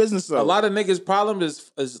family business. A Out. lot of niggas' problem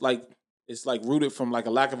is it's like rooted from like a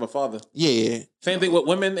lack of a father. Yeah. Same thing with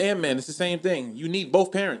women and men. It's the same thing. You need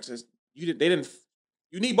both parents. You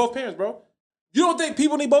need both parents, bro. You don't think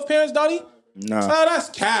people need both parents, Donnie? Nah. Oh, that's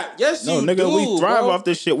cap. Yes, No, you nigga, do, we thrive bro. off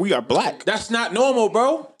this shit. We are black. That's not normal,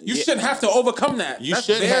 bro. You shouldn't have to overcome that. You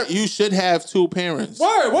should have two parents.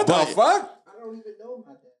 Word, what the fuck? I don't even know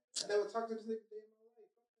my dad. I never talked to this nigga.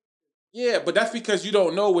 Yeah, but that's because you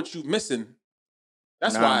don't know what you're missing.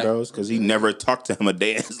 That's why. Bro, it's because he never talked to him a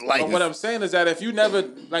day in his life. But what I'm saying is that if you never,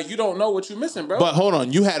 like, you don't know what you're missing, bro. But hold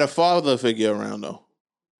on, you had a father figure around though.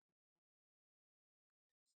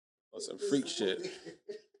 That's some freak shit.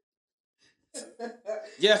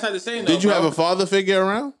 Yeah, it's not the same though. Did you bro. have a father figure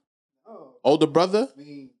around? Older brother?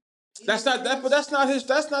 That's not that, but that's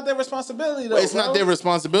not their responsibility though. Well, it's bro. not their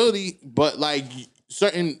responsibility, but like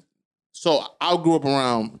certain. So I grew up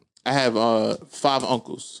around. I have 5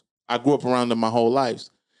 uncles. I grew up around them my whole life.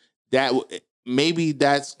 Maybe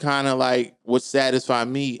that's kind of like what satisfied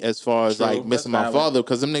me as far as True. like missing That's my valid. father,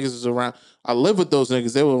 because them niggas was around. I live with those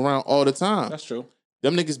niggas. They were around all the time. That's true.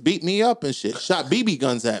 Them niggas beat me up and shit. Shot BB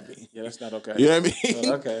guns at me. Yeah, that's not okay. You know what I mean?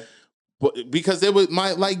 Okay. But because they were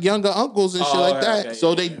my like younger uncles and shit Oh, like okay, that. okay,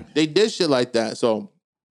 So yeah. they did shit like that. So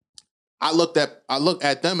I look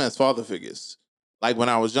at them as father figures. Like when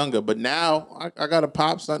I was younger. But now I got a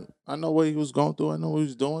pops. I know what he was going through. I know what he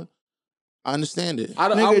was doing. I understand it. I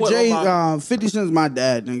Nigga, wouldn't Jay, want my, 50 Cent's my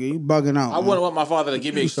dad, nigga. You bugging out. I wouldn't want my father to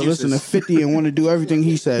give me So excuses. listen to 50 and want to do everything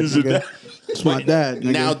he said, nigga. It's my dad,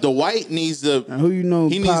 nigga. Now Dwight needs to Now, who you know?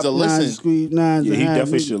 he needs pop to listen. Nines, squeeze nines, Yeah, and he have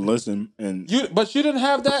definitely me. should listen. And But you didn't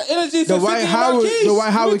have that energy for 50 Dwight and Howard, Marquise. Dwight What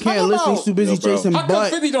are Howard you can't talking listen. He's about? too busy Yo, bro. chasing How come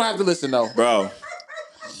butt. 50 don't have to listen though?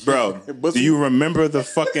 bro, do you remember the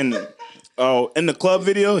fucking in the club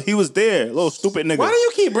video? He was there, little stupid nigga. Why do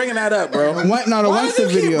you keep bringing that up, bro? What? No, the Why do you Wangster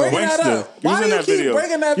keep video. bringing that Wangster. up? He was Why in do you that keep video.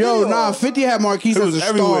 bringing that Yo, video nah, up? 50 had Marquise It as was a star,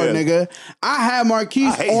 everywhere. nigga. I had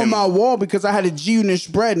Marquise I hate on him. my wall because I had a G-Unit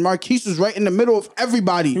spread. Marquise was right in the middle of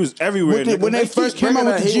everybody. He was everywhere, With the- nigga. when they They first keep came out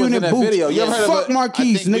bringing with that the he was in G-Unit that booth. video. You ever heard of Fuck it?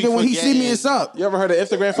 Marquise, I think we nigga. When he see me, forgetting- it's up. You ever heard of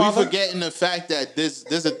Instagram We father? forgetting the fact that there's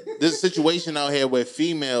a situation out here where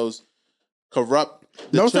females corrupt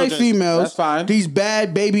the Don't say children's- females. That's fine. These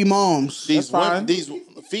bad baby moms. These fine. these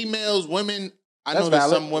females, women. I That's know there's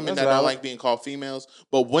valid. some women That's that don't valid. like being called females,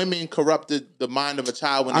 but women corrupted the mind of a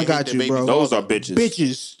child when I they got hate their you, baby bro. father. Those are bitches.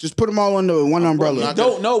 Bitches. Just put them all under one umbrella. You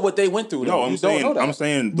don't know what they went through, though. No, I'm you don't know saying, that. I'm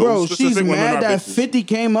saying, Bro, those she's specific women mad are that bitches. 50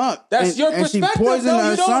 came up. That's your and she perspective, poisoned though.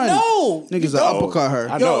 her You don't son. know. Niggas You will don't. uppercut her.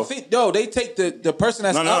 I know. They take the person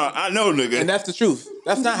that's No, up, I know, nigga. and that's the truth.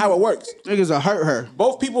 That's not how it works. Niggas will hurt her.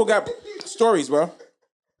 Both people got stories, bro.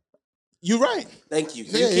 You're right. Thank you.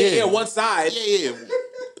 So Yeah, you can't yeah. hear one side. Yeah.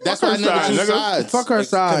 That's Fuck why I her never side, choose nigga. sides. Fuck her Because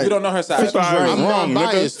side. we don't know her side. Fifty's right. I'm wrong, not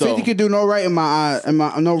nigga. biased though. 50 could do no right in my eye,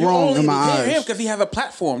 no You wrong only in my hear him eyes. because he have a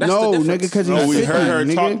platform. That's No, the nigga, difference. because he's No, we 50, heard her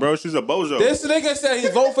nigga. talk, bro. She's a bozo. This nigga said he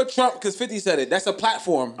vote for Trump because 50 said it. That's a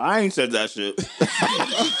platform. I ain't said that shit.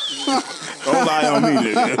 Don't lie on me,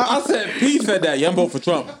 nigga. I said P said that. Yeah, I'm voting for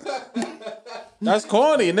Trump. That's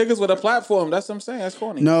corny. Niggas with a platform. That's what I'm saying. That's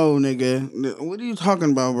corny. No, nigga. What are you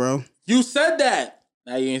talking about, bro? You said that.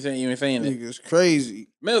 Now you ain't saying it. Nigga's crazy.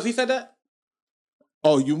 Mills, he said that?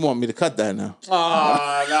 Oh, you want me to cut that now?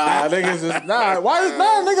 Oh, nah, niggas is Why is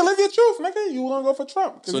nigga? Live your truth, nigga. You wanna go for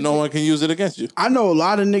Trump? So no one can use it against you. I know a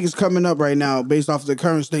lot of niggas coming up right now based off the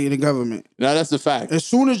current state of the government. Now that's the fact. As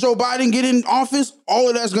soon as Joe Biden get in office, all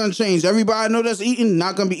of that's gonna change. Everybody I know that's eating,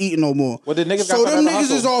 not gonna be eating no more. Well, the niggas So got them forever niggas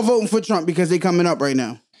hustle. is all voting for Trump because they coming up right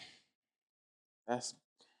now. That's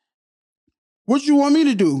What you want me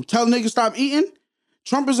to do? Tell niggas stop eating?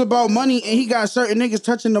 Trump is about money, and he got certain niggas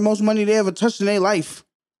touching the most money they ever touched in their life.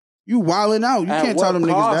 You wilding out. You At can't tell what them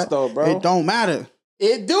niggas cost, that. though, bro? It don't matter.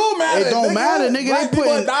 It do matter. It don't matter, nigga. Black They people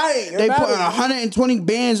putting are dying. It they matters. putting 120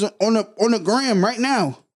 bands on the gram right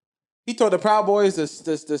now. He told the Proud Boys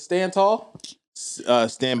to stand tall.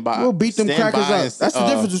 Stand by. We'll beat them Stand crackers by up. and, That's the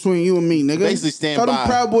difference between you and me, nigga. basically stand Tell them by.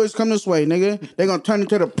 Proud Boys come this way, nigga. They gonna turn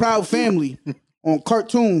into the Proud Family on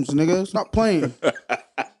cartoons, nigga. Stop playing.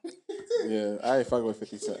 Yeah, I ain't fucking with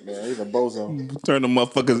 50 Cent, man. He's a bozo. Turn the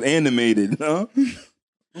motherfuckers animated, huh?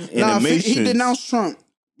 Nah, he denounced Trump.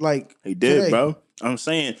 Like He did, today. bro. I'm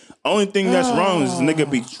saying, only thing that's wrong is this nigga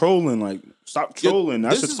be trolling. Like, stop trolling.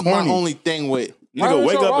 That's This just is corny. my only thing with. Why Nigga, don't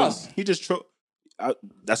wake troll up Ross? and he just troll.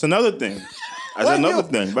 That's another thing. That's another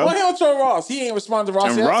thing, bro. Why he don't troll Ross? He ain't respond to Ross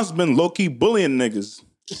And yet. Ross been low key bullying niggas.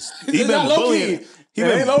 He It's been not low-key. bullying. He It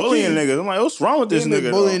been ain't low-key. bullying niggas. I'm like, what's wrong with He this ain't been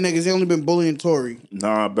nigga? bullying though? niggas. He only been bullying Tory.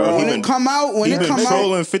 Nah, bro. When it come out, he been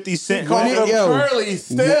trolling 50 Cent. Call when him it- yo, Curly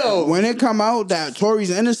still. When it come out that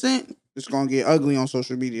Tory's innocent, it's gonna get ugly on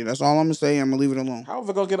social media. That's all I'm gonna say. I'm gonna leave it alone. How is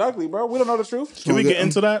it gonna get ugly, bro? We don't know the truth. Can we get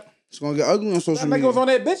into that? It's gonna get ugly on That social nigga media. was on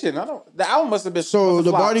there bitching. The album must have been. So must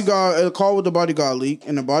the have flopped. bodyguard, a call with the bodyguard leak,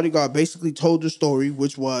 and the bodyguard basically told the story,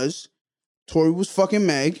 which was Tory was fucking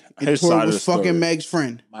Meg, and His side Tory of was the story. fucking Meg's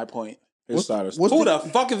friend. My point. His side of what's Who the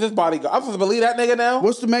fuck is this bodyguard? I'm supposed to believe that nigga now?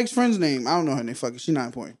 What's the Meg's friend's name? I don't know her name. Fuck it. She not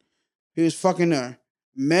important. He was fucking her.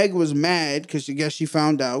 Meg was mad because she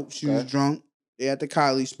found out she was drunk. They at the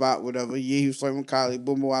Kylie spot, whatever. Yeah, he was flirting with Kylie.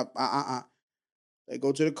 Boom, boom, They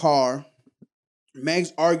go to the car.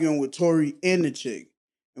 Meg's arguing with Tory and the chick.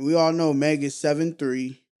 And we all know Meg is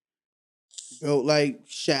 7'3", built like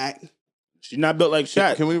Shaq. She not built like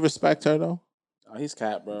Shaq. Can we respect her though? Oh, he's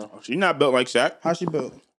cat, bro. She not built like Shaq. How she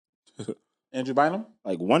built? Andrew Bynum?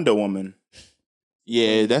 Like Wonder Woman.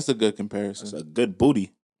 Yeah, that's a good That's comparison. a good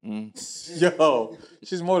booty. Yo,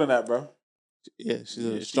 she's more than that, bro. Yeah, she's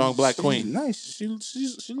a strong black She's queen. Nice.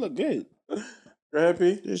 She look good. Go ahead,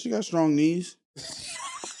 P. Yeah, she got strong knees.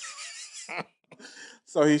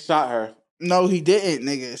 So he shot her. No, he didn't,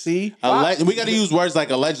 nigga. See? We got to use words like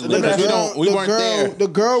allegedly because we weren't there. The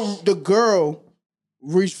girl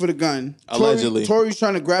reached for the gun. Allegedly. Tory's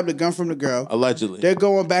trying to grab the gun from the girl. Allegedly. They're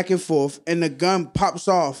going back and forth, and the gun pops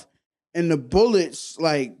off, and the bullets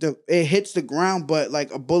it hits the ground, but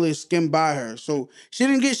like a bullet skimmed by her. So she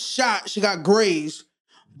didn't get shot. She got grazed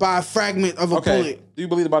by a fragment of a bullet. Do you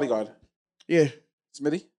believe the bodyguard? Yeah.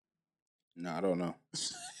 Smitty? No, I don't know.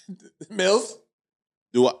 Mills?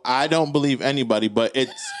 I don't believe anybody, but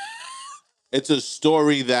it's a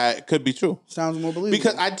story that could be true. Sounds more believable.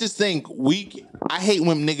 Because I just think I hate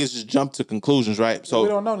when niggas just jump to conclusions, right? So we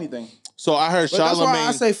don't know anything. So I heard But that's why I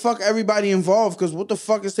Charlamagne. say fuck everybody involved, because what the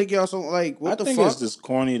fuck is taking y'all so like, what I the think fuck? it's just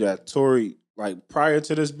corny that Tory, like prior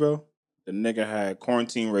to this, bro, the nigga had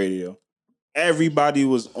quarantine radio. Everybody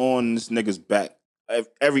was on this nigga's back.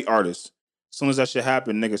 Every artist. As soon as that shit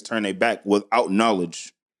happened, niggas turn their back without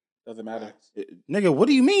knowledge. Doesn't matter. Nigga, what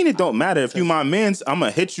do you mean it don't matter? If you my mans, I'm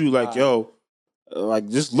gonna hit you like, yo, like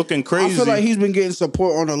just looking crazy. I feel like he's been getting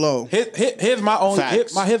support on the low. Here's my only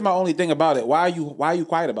Facts. here's my only thing about it. Why are you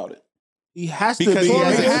quiet about it? he has to Because be. he Tory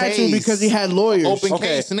has a had to case. because he had lawyers. Open Okay,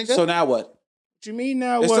 case, nigga. so now what? What you mean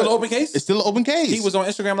now? It's what? still an open case? It's still an open case. He was on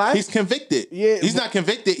Instagram Live? He's convicted. Yeah, He's but- not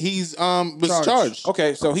convicted. He's was Charged. charged.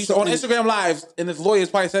 Okay, so he's on Instagram Live, and his lawyer's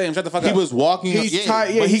probably saying him, shut the fuck He up. was walking. He's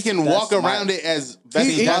tired- yeah, but he he's- can that's walk around smart. it as best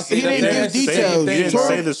He as didn't possible. give didn't say details. anything. He didn't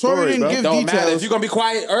say the story, Tory didn't bro. give Don't matter. details. If you're gonna be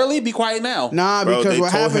quiet early, be quiet now. Nah, Bro, because they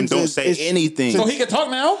what told him happens don't is say it's- anything. So he can talk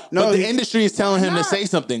now? No, but the he- industry is telling him to say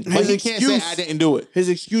something. But His he can't say, excuse- I didn't do it. His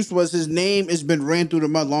excuse was his name has been ran through the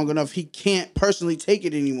mud long enough. He can't personally take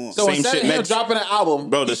it anymore. So Same instead shit of him Meg- dropping an album,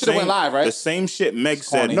 Bro, he the should have same went live, right? The same shit Meg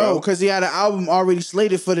said, corny. bro. No, because he had an album already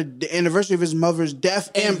slated for the anniversary of his mother's death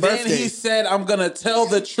and And then birthday. he said, I'm gonna tell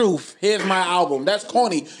the truth. Here's my album. That's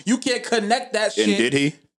corny. You can't connect that shit. And did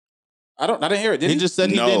he? I didn't hear it. Did he? He just said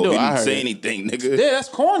he No, didn't do he it. I didn't heard say it. anything, nigga. Yeah, that's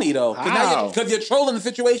corny though. How? Because you're trolling the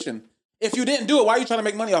situation. If you didn't do it, why are you trying to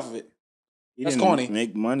make money off of it? He That's didn't corny.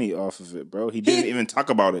 make money off of it, bro. He didn't even talk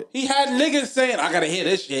about it. He had niggas saying, I gotta hear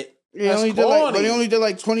this shit. He That's only corny. did only did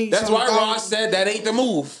like 20. That's why Ross said that ain't the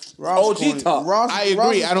move. Ross OG corny. talk. Ross, I agree.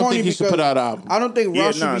 Ross is I don't corny think he should because put out an album. I don't think Yeah,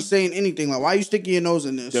 Ross should nah. be saying anything. Like, why you sticking your nose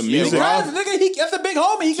in this? The music- Because, nigga, that's a big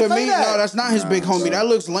homie. He To can say me, that. no, that's not his big homie. That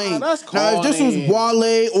looks lame. that's Now, if this was corny.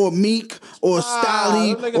 Wale or Meek or Nah,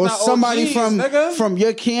 Stally them niggas or not somebody OGs, from nigga.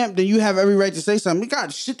 your camp, then you have every right to say something. It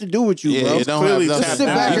got shit to do with you, Yeah, bro. it don't clearly have nothing. tapped Sit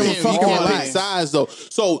back You and can't- you fucking can't relax. pick sides though.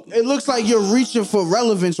 So It looks like you're reaching for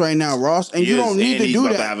relevance right now, Ross, and you Yes, don't need and to he's do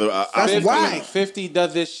about to that. have a- That's 50, why. 50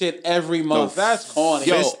 does this shit every month. That's corny.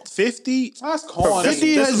 Yo, 50? That's corny.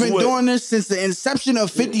 50 this has is been what- doing this since the inception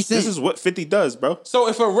of 50 Cent. This is what 50 does, bro. So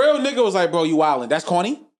if a real nigga was like, bro, you wildin', that's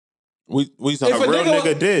corny? we If talking a real nigga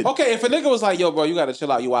was, did. Okay, if a nigga was like, yo, bro, you gotta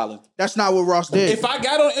chill out, you wildin'. That's not what Ross did. If I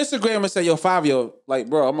got on Instagram and said, yo, 5-yo, like,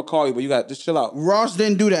 bro, I'm gonna call you, but you gotta just chill out. Ross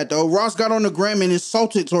didn't do that, though. Ross got on the gram and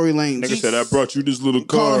insulted Tory Lanez. Nigga said, I brought you this little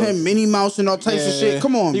car. Calling him Minnie Mouse and all types of shit.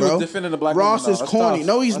 Come on, He bro. was defending the black Ross woman, is though. That's corny. tough.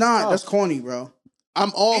 No, he's That's not. tough. That's corny, bro.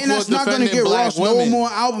 I'm all And for that's not going to defending get black Ross women. no more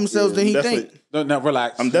album sales than he definitely. think. No,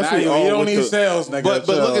 relax. I'm definitely Now all you don't with need the- sales, nigga. But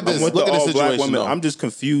look at Chill. this. With Look the at the all black situation, women, though. I'm just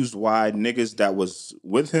confused why niggas that was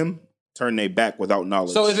with him turned their back without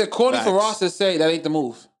knowledge. So is it corny for Facts. Ross to say that ain't the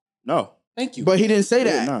move? No. Thank you. But he didn't say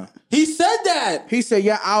that. Nah. He said that. He said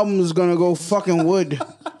your album is going to go fucking wood.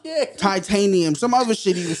 Yeah. Titanium. Some other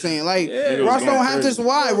shit he was saying. Like, Nigga Ross was don't going have crazy. this.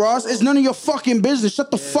 Why, Ross? It's none of your fucking business.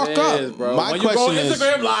 Shut the fuck It up. is, bro. My When you go question is-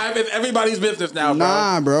 Instagram Live, it's everybody's business now, bro.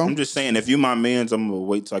 Nah, bro. I'm just saying, if you my mans, I'm gonna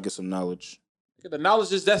wait till I get some knowledge. The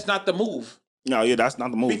knowledge is that's not the move. No, yeah, that's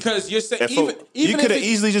not the move. Because you're saying If even you could have if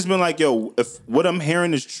easily just been like, "Yo, if what I'm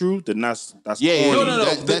hearing is true, then that's Yeah, corny. No.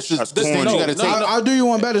 That's just That's the thing corny. you got to No, take. no. I'll do you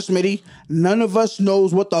one better, Smitty. None of us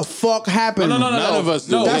knows what the fuck happened. No. None of us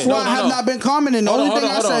do. No, That's Yeah. why I have not been commenting. The Hold only on, thing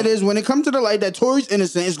hold I on. said is when it comes to the light that Tory's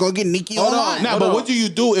innocent, it's gonna get Nicki Hold on. online. Nah, Hold but on. what do you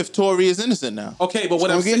do if Tory is innocent now? Okay, but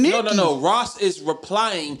what I'm gonna saying, get no. Nicki. Ross is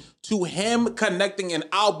replying to him connecting an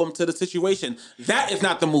album to the situation. That is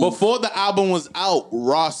not the move. Before the album was out,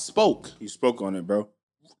 Ross spoke. He spoke on it, bro.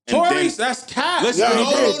 And Tory's, then that's cat. Listen, Yeah, he no.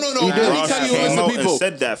 did. Let He me did. tell Ross you, came listen, out people. and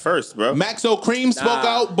said that first, bro. Maxo Cream spoke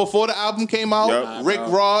out before the album came out. Yup. Rick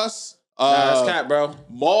Ross. That's cat, bro.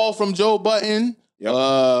 Maul from Joe Button. Yep.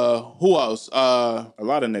 Who else? A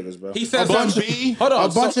lot of niggas, bro. He said Bun something. B. Hold on.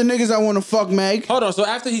 A bunch of niggas that want to fuck Meg. Hold on. So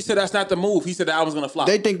after he said that's not the move, he said the album's gonna flop.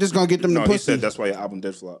 They think this gonna get them no, the he pussy. said that's why your album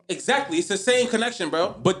did flop. Exactly. It's the same connection,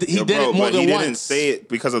 bro. But he Yo, did bro, it more but than he once. didn't say it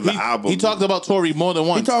because of the album. He talked about Tory more than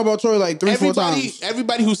once. He talked about Tory like 3-4 times.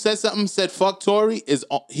 Everybody who said something said fuck Tory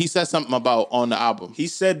he said something about on the album. He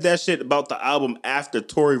said that shit about the album after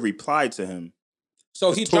Tory replied to him.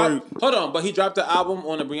 So he Tory- dropped. Hold on, but he dropped the album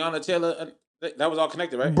on the Breonna Taylor. That was all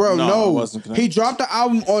connected, right? Bro, No, no. it wasn't connected. He dropped the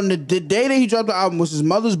album on the day that he dropped the album was his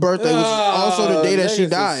mother's birthday, which is also the day that she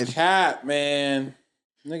died. Cat, man.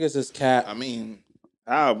 Niggas is cat. I mean,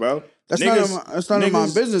 How, bro? That's Niggas- none of my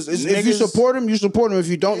niggas- business. If you niggas- support him, you support him. If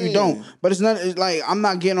you don't, you don't. But it's like I'm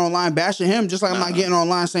not getting online bashing him. Just like I'm not getting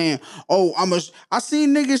online saying, "Oh, I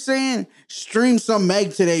seen niggas saying stream some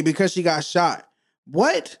Meg today because she got shot."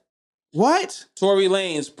 What? Tory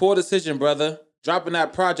Lanez, poor decision, brother. Dropping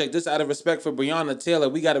that project just out of respect for Breonna Taylor.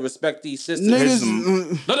 We gotta respect these sisters.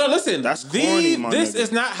 Niggas, No, listen. That's corny, my This nigga.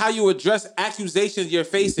 is not how you address accusations you're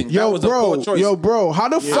facing. That yo, was a poor bro, choice. how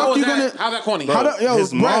the How fuck was you that? gonna? How's that corny? His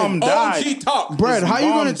Brad, mom died. OG talk. Brad, His how you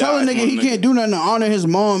mom gonna tell a died, nigga he my can't do nothing to honor his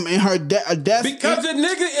mom and her death? Because the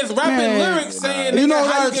nigga is rapping Man, lyrics saying, you nigga, know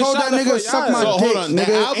how I you get told shot that in the nigga foot? suck Yeah. my So, dick, hold on, the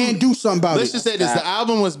nigga, album- and do something about let's it. just say this: the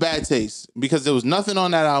album was bad taste because there was nothing on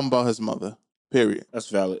that album about his mother. Period. That's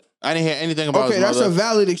valid. I didn't hear anything about Okay, his that's mother. a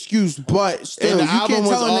valid excuse, but still, and the you album can't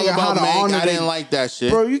was tell a all nigga how about to Meg. honor. I didn't they- like that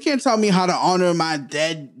shit. Bro, you can't tell me how to honor my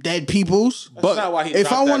dead peoples. That's not why he If I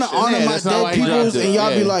dropped want that to shit. honor Yeah, my that's not why dead he dropped peoples, it. and y'all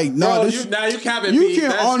be Yeah. like, no, Bro, this now you capping. you P.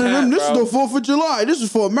 can't That's honor cat, them. This is bro. the 4th of July. This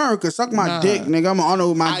is for America. Suck my dick, nigga. I'm gonna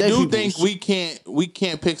honor my I dead do peoples. think we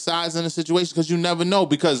can't pick sides in a situation because you never know.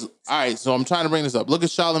 Because all right, so I'm trying to bring this up. Look at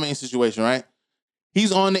Charlamagne's situation, right?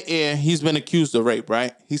 He's on the air. He's been accused of rape,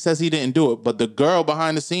 right? He says he didn't do it, but the girl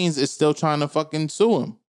behind the scenes is still trying to fucking sue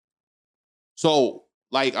him. So,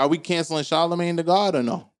 like, are we canceling Charlamagne the God or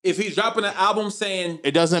no? If he's dropping an album saying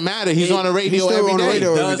It doesn't matter. He's on the radio still every on the day. radio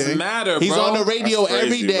it every doesn't day. matter, He's bro. on the radio That's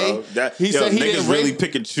crazy, every day. bro. That, He yo, said he niggas didn't really rape.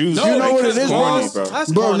 pick and choose. No, You know what it because is, corny, Ross- bro.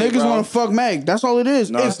 That's Bro, corny, niggas bro. want to fuck Meg. That's all it is.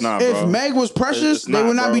 No, if, it's not, if bro. Meg was precious, It's they not,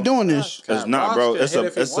 would not bro. be doing this. It's not, bro. It's Ross can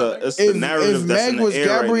hit if he want. the If narrative that's Meg in the was air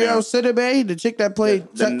right Gabrielle now. Sidibe, the chick that played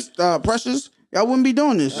Precious, y'all wouldn't be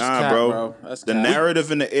doing this. Nah, cap, bro. bro. That's The cap. narrative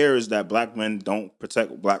in the air is that black men don't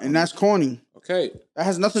protect black women. And that's corny. Okay. That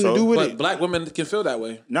has nothing So- to do with But it. black women can feel that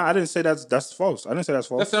way. No, I didn't say that's false. I didn't say that's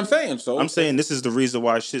false. That's what I'm saying. So I'm saying this is the reason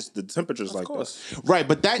why the temperature's of like course. Right,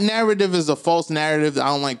 but that narrative is a false narrative that I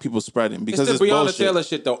don't like people spreading because It's it's, the Breonna bullshit. Taylor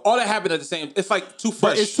shit though. All that happened at the same. It's like too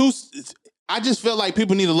fresh. But it's too. I just feel like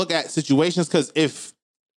people need to look at situations because if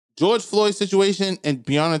George Floyd's situation and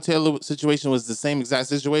Breonna Taylor's situation was the same exact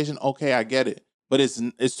situation, okay, I get it. But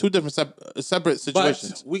it's two different separate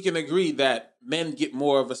situations. But we can agree that men get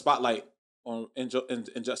more of a spotlight on in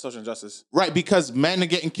social injustice. Right, because men are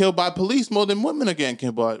getting killed by police more than women are getting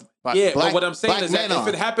killed by Yeah, black, but what I'm saying black is that men if are.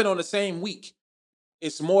 it happened on the same week,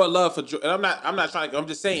 it's more love for. And I'm not trying to. I'm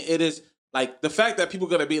just saying it is like the fact that people are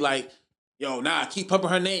gonna be like, "Yo, nah, keep pumping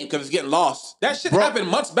her name because it's getting lost." That shit Bro, happened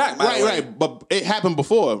months back. By the way. Right, but it happened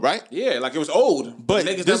before, right? Yeah, like it was old. But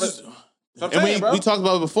niggas this never. is, So I'm and saying, bro. we talked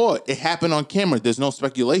about it before. It happened on camera. There's no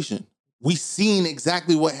speculation. We seen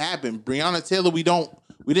exactly what happened. Breonna Taylor, we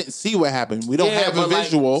didn't see what happened. We don't have a but, like,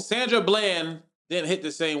 visual. Sandra Bland didn't hit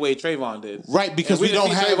the same way Trayvon did. Right, because And we don't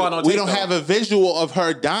didn't see Trayvon on have we tape, don't though. have a visual of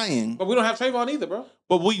her dying. But we don't have Trayvon either, bro.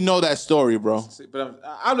 But we know that story, bro. But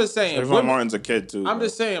I'm just saying. Trayvon women- Martin's a kid too. I'm bro.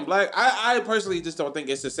 just saying, black. I personally just don't think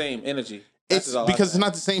it's the same energy. That's It's just all I'm because it's saying.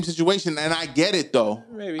 not the same situation, and I get it though.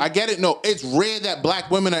 Maybe. I get it. No, it's rare that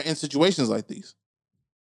black women are in situations like these.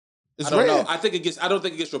 It's I don't rare. know. I don't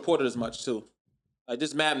think it gets reported as much too. Like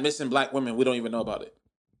just mad missing black women, we don't even know about it.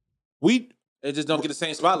 It just don't get the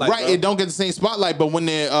same spotlight. Right, bro. it don't get the same spotlight. But when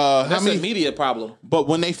they That's a media problem. But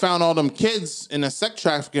when they found all them kids in a sex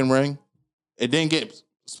trafficking ring, it didn't get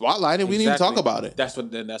spotlighted. We didn't even talk Exactly. about it. That's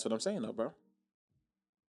what I'm saying, though, bro.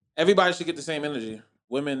 Everybody should get the same energy.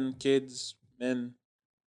 Women, kids, men.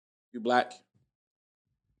 You black.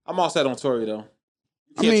 I'm all set on Tory though.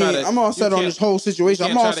 I mean, I'm all set on this whole situation.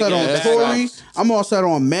 I'm all set on Tory. I'm all set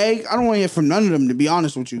on Meg. I don't want to hear from none of them, to be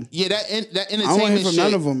honest with you. Yeah, that entertainment I don't want to hear from shit,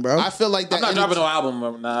 none of them, bro. I feel like that. I'm not dropping no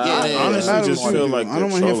album. Nah, Yeah, I honestly just feel like I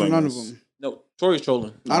don't want to hear from none of them. no. Tory's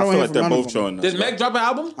trolling. I don't want to feel hear like from they're none both of them. trolling us. Did Meg drop an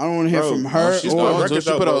album? I don't want to hear Bro, from no, her she's or not. So Records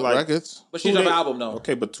she out, put but out like- records. But she Two dropped an days- album though.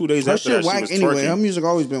 Okay, but 2 days her after shit that, she whack was anyway. Her twerking. music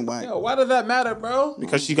always been whack. Yo, why does that matter, bro?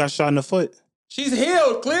 Because she got shot in the foot. She's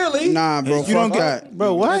healed clearly. Nah, bro. You don't fuck get- that,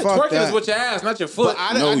 bro, what? Fuck Twerking that. is with your ass, not your foot. But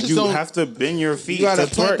I No, just you don't. have to bend your feet You gotta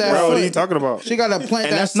to plant twerk, that bro. What are foot. you talking about? She got to plant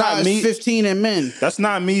And that that's not size me. 15 in men. That's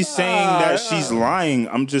not me saying that she's lying.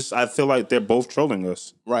 I feel like they're both trolling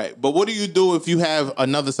us. Right. But what do you do if you have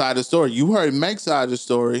another side of the story? You heard Meg's side of the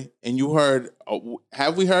story, and you heard.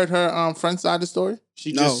 Have we heard her friend's side of the story?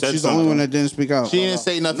 She No, just said she's the something. only one that didn't speak out. She didn't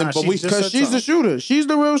say nothing, Nah, but she we. just Because said she's the shooter. She's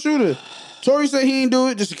the real shooter. Tory said he ain't do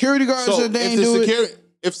it. The security guard So said they if ain't the do it. security,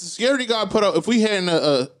 if the security guard put up, if we hearing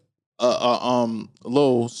a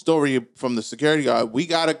little story from the security guard, we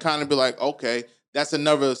gotta kind of be like, okay, that's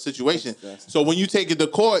another situation. So when you take it to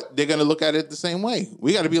court, they're gonna look at it the same way.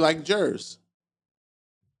 We got to be like jurors.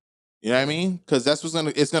 You know what I mean? Because that's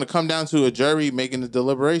it's gonna come down to a jury making the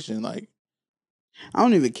deliberation. Like, I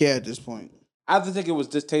don't even care at this point. I just think it was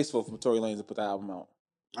distasteful for Tory Lanez to put the album out.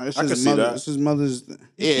 It's I can his see mother. that. It's his mother's. yeah,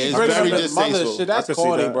 it's Bring very up his mother distasteful. shit. That's I can see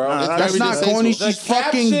corny, that. bro. Nah, That's very not distasteful. corny. The She's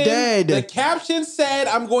fucking dead. The caption said,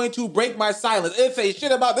 "I'm going to break my silence." It say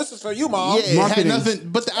shit about this is for you, mom. Yeah, it had Marketing. nothing.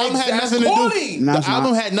 But the album had That's nothing to corny. do. Nah, The it's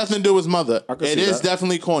album not. had nothing to do with his mother. I can It see is that.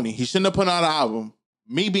 definitely corny. He shouldn't have put out an album.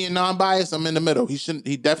 Me being non-biased, I'm in the middle. He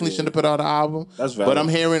definitely shouldn't have put out an album. That's valid. But I'm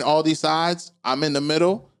hearing all these sides. I'm in the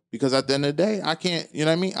middle because at the end of the day, I can't. You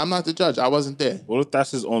know what I mean? I'm not the judge. I wasn't there. What if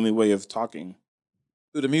that's his only way of talking?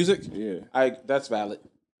 Through the music, Yeah. that's valid.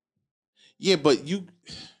 Yeah, but you.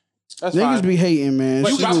 That's Niggas fine. be hating, man. But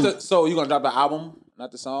She was- so you gonna drop the album,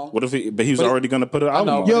 not the song? What if but he was But- already gonna put an I album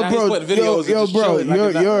know, out. but Yo, now he's bro, putting videos and just bro, chilling like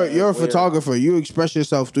it's not- you're a Weird. photographer. You express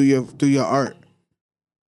yourself through your art.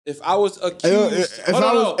 If I was accused,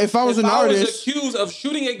 if I was an artist- accused of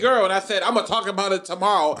shooting a girl, and I said I'm gonna talk about it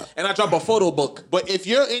tomorrow, and I drop a photo book. But if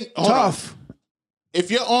you're in hold on. Tough.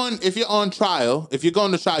 If you're on trial, if you're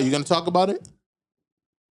going to trial, you gonna talk about it?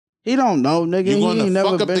 He don't know, nigga. You He gonna ain't never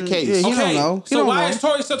fuck up the been. case. Yeah, he Okay, don't know. He so don't why know. is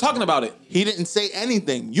Tory still talking about it? He didn't say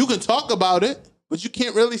anything. You can talk about it, but you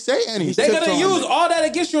can't really say anything. They're Tips gonna on use it. all that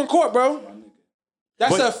against you in court, bro.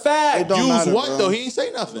 That's But a fact. it don't Use matter, what bro. though? He ain't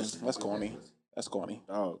say nothing. That's corny. That's corny.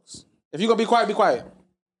 Dogs. If you gonna be quiet, be quiet.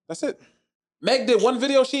 That's it. Meg did one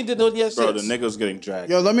video. She did it yet. Bro, the nigga's getting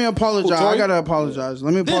dragged. Yo, let me apologize. Who, Tory? I gotta apologize.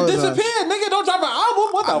 Let me Then apologize. disappear, nigga. Don't drop an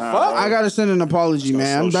album. What the Nah, fuck? I gotta send an apology,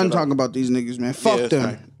 man. I'm slow done shit up. talking about these niggas, man. Fuck it's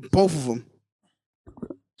them. Both of them.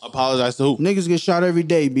 Apologize to who? Niggas get shot every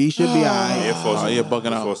day, B. Should be alright. You're forcing Oh, it. you're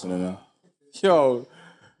bugging out. Forcing it now. Yo,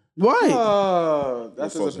 What?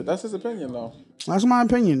 that's his opinion though. That's my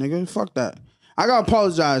opinion, nigga. Fuck that. I gotta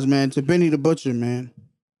apologize, man, to Benny the Butcher, man.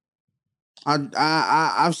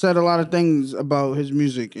 I've said a lot of things about his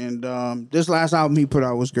music, and this last album he put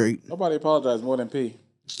out was great. Nobody apologized more than P.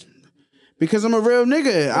 Because I'm a real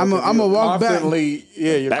nigga. I'm a walk back. Constantly,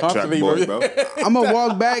 yeah, you're Backtrack, constantly, boy, bro. I'm gonna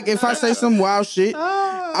walk back. If I say some wild shit,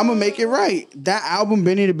 I'm gonna make it right. That album,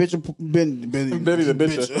 Benny the Bitcher, Benny the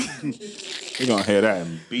Bitcher. You're gonna hear that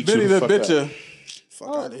and beat Benny you the the fuck up. Bitcher. Fuck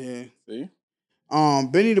out of here. See,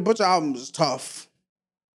 Benny the Butcher album is tough.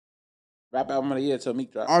 rap album of the year till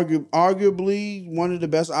Meek drop. Arguably one of the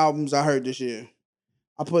best albums I heard this year.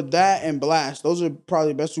 I put that and Blast. Those are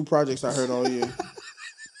probably the best two projects I heard all year.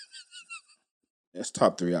 That's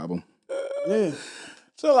top 3 album. Yeah.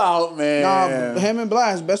 Chill out, man. Nah, him and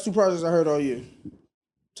Blast, best two projects I heard all year.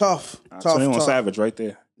 Tough. Tough. 21 Tough. Savage right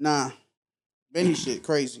there. Nah. Benny shit,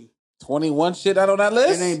 crazy. 21 shit out on that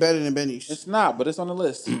list. It ain't better than Benny's. It's not, but it's on the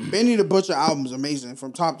list. Benny the Butcher album is amazing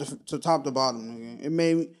from top to bottom. Nigga. It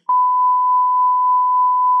made me.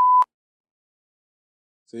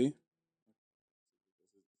 See,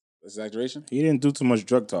 exaggeration. He didn't do too much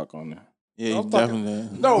drug talk on there. Yeah, I'm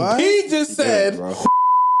definitely. No, What? P just said. bro.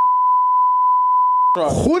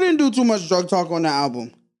 Who didn't do too much drug talk on the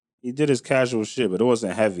album? He did his casual shit, but it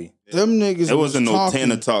wasn't heavy. Them niggas. It wasn't no talking.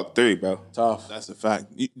 Tana Talk 3, bro. Tough. That's a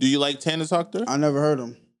fact. Do you like Tana Talk there? I never heard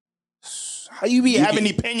them. How you be having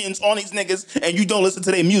opinions on these niggas and you don't listen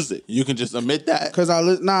to their music? You can just admit that. Cause I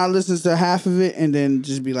listen to half of it and then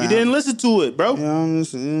just be like, You didn't listen to it, bro. You know,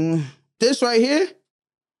 listen. This right here,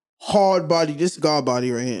 hard body. This God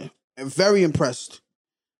body right here. I'm very impressed.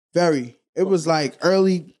 Very. It was like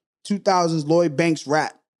early 2000s Lloyd Banks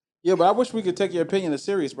rap. Yeah, but I wish we could take your opinion as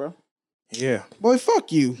serious, bro. Yeah. Boy,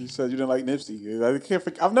 fuck you. You said you didn't like Nipsey. I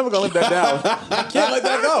can't. I'm never gonna let that down. I can't let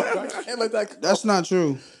that go. I can't let that go. That's not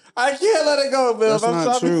true. I can't let it go, man. That's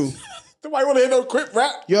not true. Somebody want to hear no Crip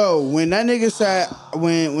rap? Yo, when that nigga said,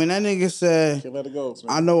 when that nigga said, Can't let it go.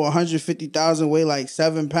 Man. I know 150,000 weigh like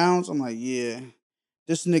 7 pounds. I'm like, yeah,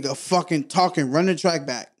 this nigga fucking talking, run the track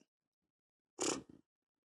back.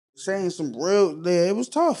 Saying some real, yeah, it was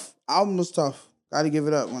tough. Album was tough. Gotta give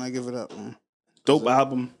it up when I give it up, man. Dope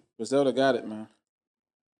album. Griselda got it, man.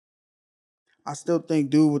 I still think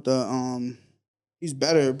dude with the he's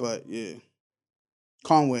better, but yeah.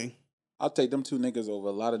 Conway. I'll take them two niggas over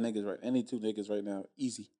a lot of niggas right. Any two niggas right now,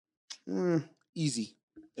 easy, easy.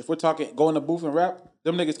 If we're talking go in the booth and rap,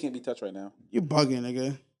 them niggas can't be touched right now. You bugging,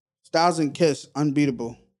 nigga. Styles and Kiss,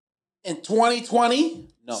 unbeatable. In 2020,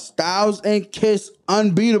 no. Styles and Kiss,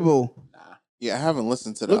 unbeatable. Yeah, I haven't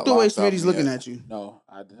listened to that. Look the way Locked Smitty's album looking yet. at you. No,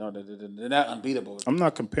 they're not unbeatable. I'm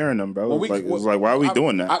not comparing them, bro. When It's like, why are we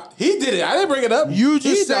doing that? He did it. I didn't bring it up. You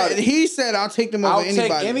just said he said I'll take them over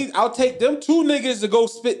anybody. I'll take them two niggas to go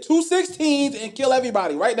spit 216s and kill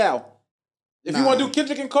everybody right now. If you want to do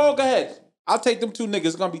Kendrick and Cole, go ahead. I'll take them two niggas.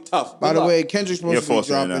 It's gonna be tough. By the way, Kendrick's supposed You're to be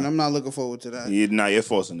forcing it dropping. now. I'm not looking forward to that. You're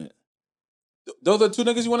forcing it. Those are the two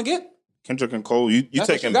niggas you want to get? Kendrick and Cole. You That's what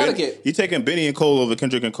taking you gotta Benny? get. You taking Benny and Cole over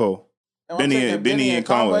Kendrick and Cole? And I'm taking Benny and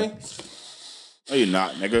Conway. No, you're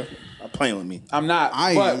not, nigga. Stop playing with me. I'm not.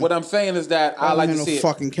 I but am. what I'm saying is that I don't like hear to no see it.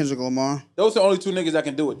 fucking Kendrick Lamar. Those are the only two niggas that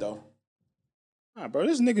can do it though. Nah, bro,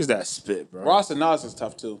 there's niggas that spit, bro. Ross and Nas is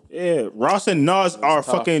tough too. Yeah, Ross and Nas are tough.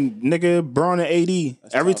 fucking nigga Braun and AD.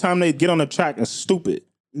 Every tough. time they get on the track, it's stupid.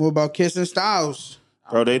 What about Kiss and Styles?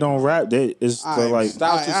 Bro, they don't rap. It's All right, like,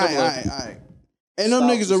 Styles too similar. all right. And them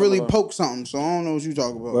Styles niggas too are really similar. poke something, so I don't know what you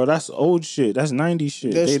talking about. bro, that's old shit. That's 90s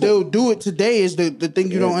shit. They still do it today is the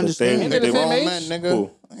thing you don't but understand. Ain't they the They same grown age? men, nigga.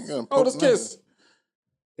 Cool. I ain't gonna Oh, poke this nothing. Kiss.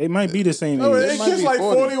 They might be the same Oh, age. they might Kiss be like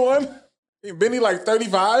 40. 41. Benny like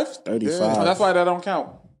 35. 35. Oh, that's why that don't count.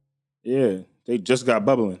 Yeah, they just got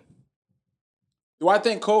bubbling. Do I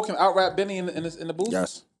think Cole can out rap Benny in the booth?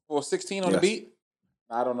 Yes. Or 16 on the Yes. beat?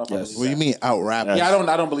 I don't know if I Yes. believe What do you that. mean out rap? Yes. Yeah,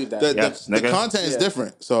 I don't believe that. The nigga. content is Yeah.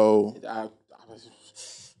 different. So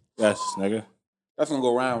Yes, nigga. That's gonna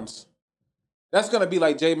go rounds. That's gonna be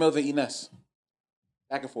like Jay Mills and Ines.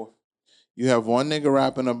 Back and forth. you have one nigga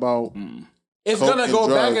rapping about It's Coke gonna and go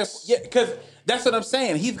back and drugs. yeah, because that's what I'm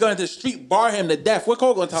saying. He's going to street bar him to death. What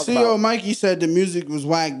Cole gonna talk CEO about? Mikey said the music was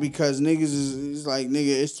whack because niggas is like,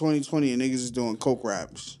 nigga, it's 2020 and niggas is doing coke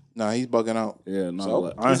raps. Nah, he's bugging out. Yeah, no. So?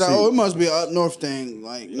 like, He's honestly, like, oh, it must be an up north thing.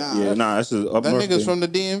 Like, nah. yeah, nah, this is up That north nigga's thing. from the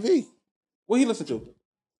DMV. What he listen to?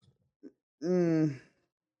 Mm.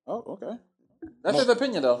 Oh, okay. That's his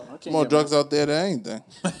opinion though. I can't More get drugs out there than anything.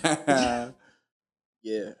 mad.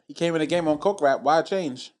 Yeah, he came in the game on coke rap. Why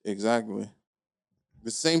change? Exactly. The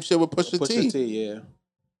same shit with Pusha T. Pusha T, yeah.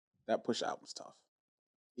 That Push album's tough.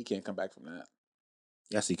 He can't come back from that.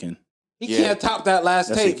 Yes, he can. He Yeah. can't top that last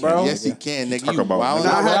Yes, he tape, can. bro. Yes, he can, nigga. Talk You about wildin'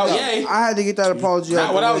 Nah, Not I, out. without had Ye. to, I had to get that apology Not out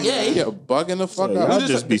the without way, Ye. man. Yeah, bugging the fuck Yeah, out. y'all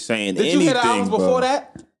just- just be saying Did anything, you hear the albums bro. before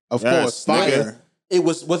that? Of Yes, course, nigga. fire. It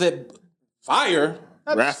was it Fire?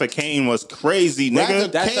 Rafa Kane was crazy, Rafa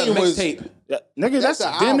nigga. That's a Kane was- mixtape. Nigga, that's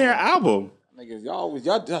That's damn an near album. Niggas,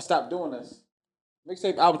 y'all just stop doing this.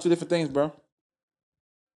 Mixtape album, two different things, bro.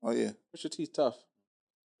 Oh yeah. Pusha T's tough.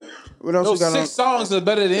 What else Those we got 6 on? songs are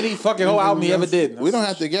better than any fucking whole album he ever did. We don't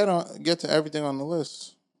have to get to everything on the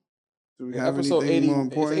list. Do we have Episode anything 80, more is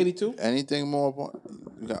important? 82? Anything more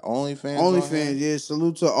important? We got OnlyFans. on OnlyFans, here? yeah.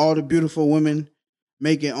 Salute to all the beautiful women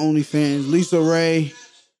making OnlyFans. Lisa Ray,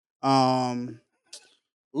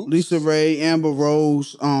 Lisa Ray, Amber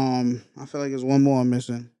Rose. I feel like there's one more I'm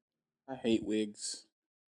missing. I hate wigs.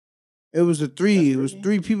 It was three. It was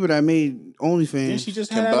 3 people that made OnlyFans. Didn't she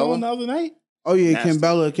just have that Kimbella? on the other night? Oh yeah, Nasty.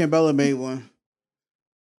 Kimbella made one.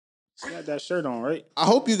 She had that shirt on, right? I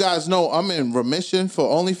hope you guys know I'm in remission for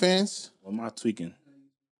OnlyFans. Or am I tweaking?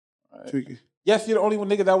 Tweaking. Yes, you're the only one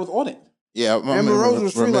nigga that was on it. Yeah, I'm Amber in Rose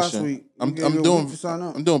was free last remission. week. I'm You gave you a doing week to sign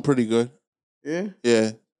up. I'm doing pretty good. Yeah,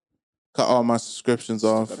 Yeah. Cut all my subscriptions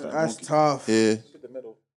off. that's tough. Yeah. The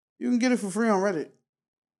middle. You can get it for free on Reddit.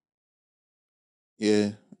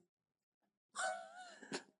 Yeah.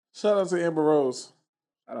 Shout out to Amber Rose.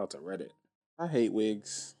 Shout out to Reddit. I hate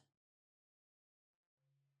wigs.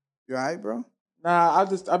 You alright, bro? Nah, I've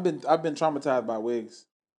been traumatized by wigs.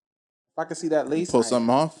 If I could see that lace, Pull something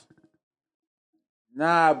off.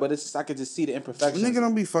 Nah, but it's I could just see the imperfections. Nigga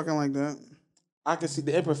don't be fucking like that. I can see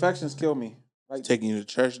the imperfections kill me. Like Taking you to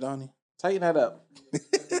church, Donnie. tighten that up.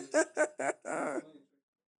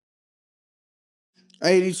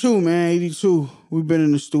 82, man, 82. We've been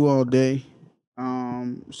in the stew all day.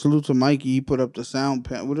 Salute to Mikey. He put up the sound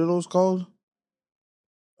pen. What are those called?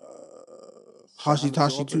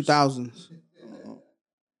 Hashitashi 2000s.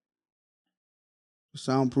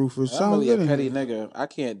 Soundproofers. I'm Sound really good. a in petty here. nigga. I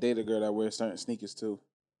can't date a girl that wears certain sneakers too.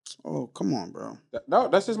 Oh, come on, bro. No,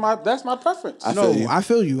 that's my preference. I feel you. I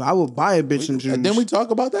feel you. I would buy a bitch some shoes. And then we talk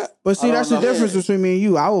about that. But see, I that's the don't know. difference between me and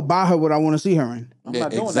you. I will buy her what I want to see her in. I'm Yeah,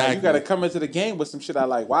 not doing that. exactly. You got to come into the game with some shit I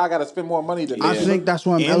like. Why I got to spend more money than I that? think that's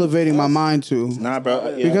what I'm And- elevating my mind to. Nah,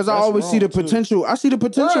 bro. Yeah, Because I that's always see the wrong, too. potential. I see the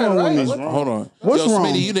potential in Right, women. right. Hold on. What's Yo, wrong?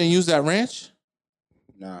 Smitty, you didn't use that ranch?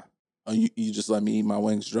 Nah. Oh, you just let me eat my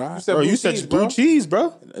wings dry? said Bro, blue you said cheese, blue bro. cheese,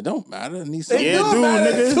 bro. It don't matter. It needs some. They Yeah, do, dude, man.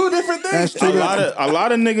 nigga. It's two different things. That's true. A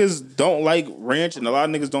lot of niggas don't like ranch, and a lot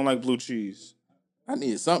of niggas don't like blue cheese. I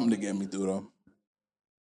need something to get me through though.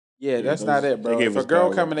 Yeah, that's those- not it, they bro. gave If a us girl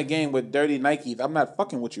bad come luck. in the game with dirty Nikes, I'm not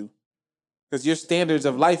fucking with you. Because your standards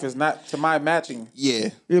of life is not to my matching. Yeah.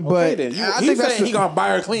 Yeah, Okay, but then. I He think that's saying he gonna buy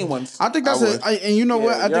her clean ones. I think that's I would. and you know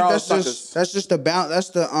what? Yeah, I you're think all that's suckers. just the that's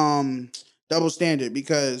the double standard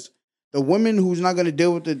because the woman who's not gonna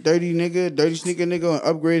deal with the dirty sneaker nigga and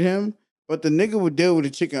upgrade him, but the nigga would deal with the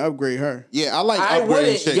chick and upgrade her. Yeah, I like I upgrading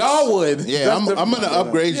wouldn't. chicks. Y'all would. Yeah, That's I'm gonna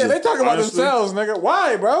upgrade Yeah, you. they talking about Honestly. themselves, nigga.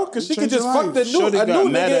 Why, bro? Because she could Change just your fuck life. the Shorty a got new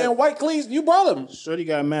mad nigga at- in white cleans. You brought him. Shorty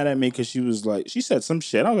got mad at me because she was like, she said some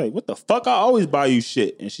shit. I was like, what the fuck? I always buy you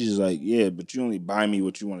shit. And she's like, yeah, but you only buy me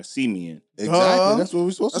what you want to see me in. Exactly. That's what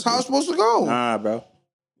we're supposed That's to how do. it's supposed to go. Nah, bro.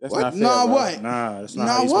 That's What? not fair, Nah, bro. what? Nah, that's not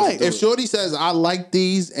Nah, how you supposed what? to do If it. Shorty says I like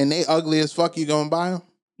these and they ugly as fuck, you gonna buy them?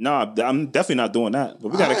 Nah, I'm definitely not doing that.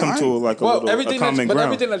 But we got to come Alright. to like a Well, little everything a that, common but ground.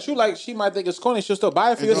 everything that you like, she might think is corny. She'll still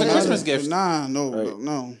buy it for you as a Don't Christmas matter. gift. Nah, no.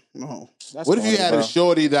 Right. That's What if you corny, had bro. a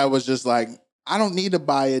shorty that was just like, I don't need to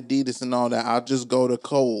buy Adidas and all that. I'll just go to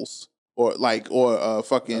Kohl's or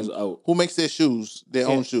fucking That's out. who makes their shoes, their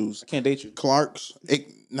own shoes. I can't date you. Clark's.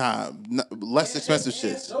 Less expensive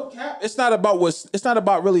shit. No cap. It's not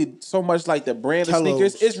about really so much like the brand of Telos.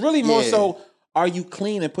 sneakers. It's really more Yeah. so, are you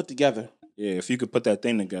clean and put together? Yeah, if you could put that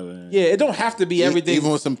thing together. Yeah, it don't have to be everything.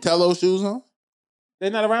 Even with some Tello shoes on. They're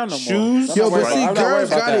not around no more. Shoes? I'm Yo, not worried but see, about- I'm not worried girls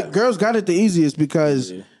about got that. it. Girls got it the easiest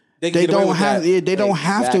because Yeah. they can get away don't with have. that. Yeah, they don't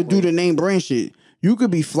have to do Exactly. the name brand shit. You could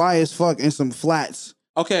be fly as fuck in some flats.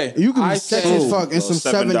 Okay, You could be I sexy said- as fuck in Those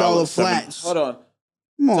some $7 $7 flats. Hold on.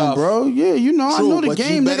 Come on, Tough. bro. Yeah, you know, True, I know the but you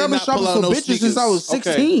game. Nigga, better I've been not shopping pull for out no bitches since I was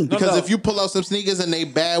sneakers. 16. Okay. Because No. if you pull out some sneakers and they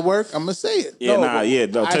bad work, I'm gonna say it. Yeah, No, nah, but yeah,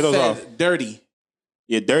 no, I take those said off. dirty.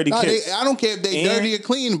 Yeah, dirty Nah, kicks. I don't care if they And- dirty or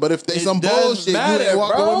clean, but if they It some does bullshit, matter, you ain't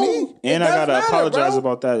walking bro. with me. And It I does gotta matter, apologize bro.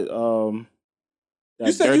 about that You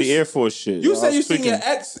that said dirty you- Air Force shit. You yo. I said was you seen tweaking. your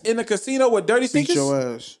ex in the casino with dirty Beat sneakers, your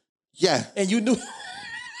ass. Yeah, and you knew.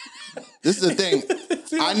 this is the thing.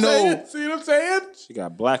 See what I I'm know- saying? See what I'm saying? She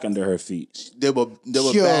got black under her feet. They were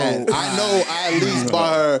Yo. bad. I know I at least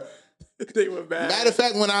bought her. They were bad. Matter of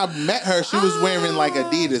fact, when I met her, she was wearing like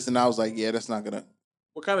Adidas, and I was like, yeah, that's not gonna.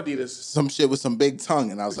 What kind of Adidas? Some shit with some big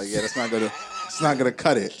tongue, and I was like, yeah, that's not gonna. It's not gonna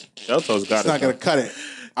cut it. Shelto's got It's it. not gonna cut it.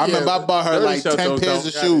 I remember I bought her dirty like 10 Sheltos pairs don't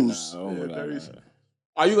of got it. shoes. Oh my God.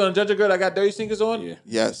 Are you gonna judge a girl that got dirty sneakers on? Yeah.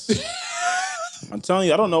 Yes. I'm telling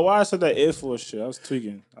you, I don't know why I said that Air Force shit. I was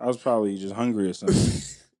tweaking. I was probably just hungry or something.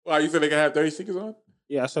 Why you think they can have dirty sneakers on?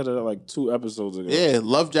 Yeah, I said that like 2 episodes ago. Yeah,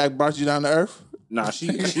 Love Jack brought you down to earth. Nah, she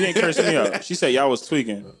didn't curse me out. She said y'all was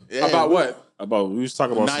tweaking. Yeah. About what? We was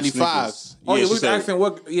talking about some 95s. sneakers. Oh, yeah, she we was said- asking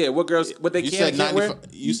what girls what they You can said and can't wear.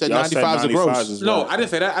 95. You said y'all said 95s are 95s gross. is No, right. I didn't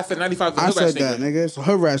say that. I said 95 is a I hood rat said that, sneaker. nigga. It's a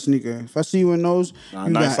hood rat sneaker. If I see you in those, Nah,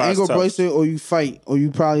 you got 95's ankle tough. bracelet or you fight or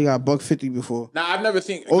you probably got $150 before. Nah, I've never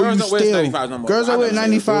seen Or girls you don't wear steal. 95 no more. Girls I that wear never seen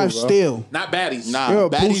it. 95 do, bro. still. Not baddies. Nah, Yo,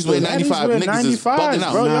 baddies booster. wear Baddies 95. wear Niggas is 95s, bugging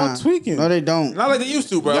out. bro. Nah. Y'all tweaking. No, they don't. Not like they used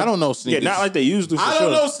to, bro. Y'all don't know Yeah, sneakers. not like they used to. For I sure.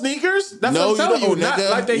 don't know sneakers. That's No, what I'm telling you you. don't, Not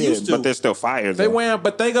nigga. like they Yeah, used to. but they're still fire. They though. wearing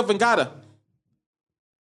Bottega Veneta.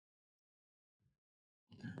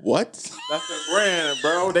 What? That's the brand,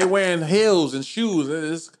 bro. They wearing heels and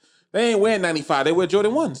shoes. They ain't wearing 95. They wear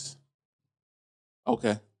Jordan 1s.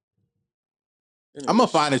 Okay. I'm gonna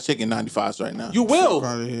find a chick in 95s right now. You will. Fuck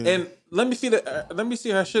outta here. And let me see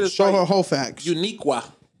her shit is Show her like whole facts. Uniqua.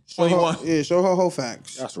 Show her, 21. yeah, show her whole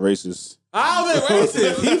facts. That's racist. I'll be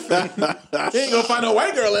racist. He ain't gonna find no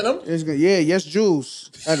white girl in them. It's gonna, yeah, yes, Jules.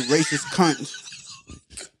 That racist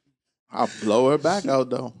cunt. I'll blow her back out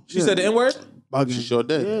though. She said the N word, Bugging. She sure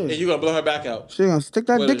did. and Yeah. you gonna blow her back out. She gonna stick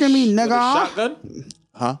that With dick a in me, with a nigga. shotgun.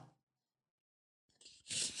 Huh?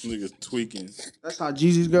 Niggas tweaking. That's how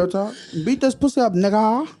Jeezy's girl talk. Beat this pussy up,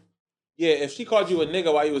 nigga. Yeah, if she called you a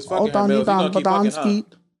nigga while you was fucking her, Otan, Mills, you gonna otan, keep otan, fucking her. skeet.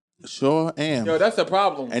 Sure am. Yo, that's a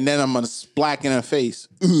problem. And then I'm gonna splack in her face.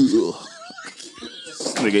 Ugh.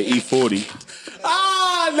 Nigga E40.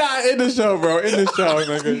 Ah, Nah, in the show, bro. In the show,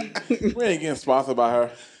 nigga. We ain't getting sponsored by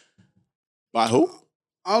her. By who?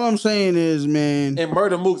 All I'm saying is, man. And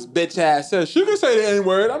Murder Mook's bitch ass says she can say the N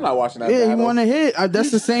word. I'm not watching that. Yeah, he battle. want to hit.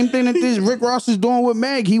 That's the same thing that this Rick Ross is doing with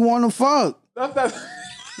Meg. He want to fuck. That's not,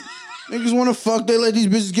 Niggas want to fuck. They let these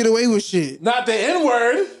bitches get away with shit. not the N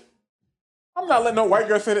word. I'm not letting no white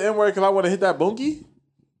girl say the N word because I want to hit that bunkie.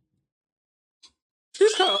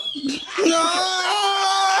 She's kind of.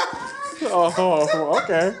 Oh,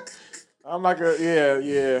 okay. I'm not gonna.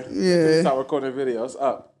 Yeah. Stop recording videos.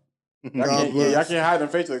 Up. Y'all can't hide them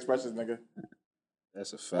facial expressions, nigga.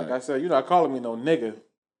 That's a fact. Like I said, you're not calling me no nigga.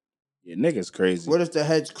 Yeah, nigga's crazy. What if the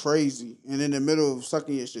head's crazy and in the middle of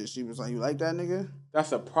sucking your shit, she was like, "You like that, nigga?"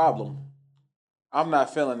 That's a problem. I'm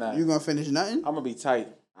not feeling that. You gonna finish nothing? I'm gonna be tight.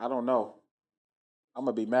 I don't know. I'm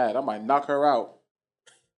gonna be mad. I might knock her out.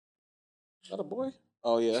 Is that a boy?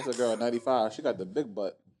 Oh yeah, that's a girl at 95. She got the big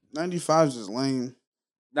butt. 95's just lame.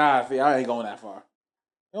 Nah, I ain't going that far.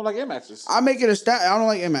 You don't like Air Maxes? I make it a stat. I don't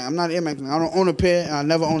like Air Max. I'm not an Air Max. I don't own a pair. And I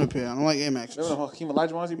never own a pair. I don't like Air Maxes. Remember the Hakeem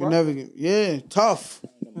Olajuwons he You brought? never get. Yeah, tough.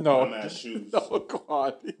 No. No, come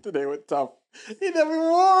on. Today went tough. He never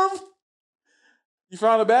warm. You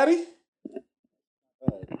found a baddie?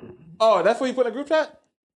 Oh, that's what you put in the group chat?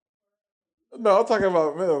 No, I'm talking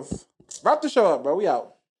about Mills. Wrap the show up, bro. We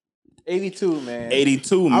out. 82, man.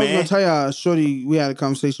 82, man. I was gonna tell y'all, shorty. We had a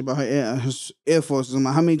conversation about her Air Forces. I'm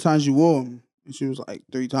like, how many times you wore them? And she was like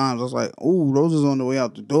 3 times. I was like, "Ooh, those is on the way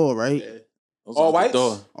out the door, right?" Yeah. Those All out the whites?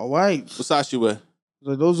 door. All right. What size you wear? I was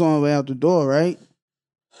like, those on the way out the door, right?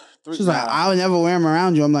 She's like, I'll never wear them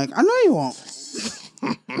around you. I'm like, I know you won't.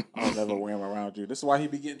 I'll never wear him around you. This is why he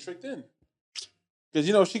be getting tricked in. Because,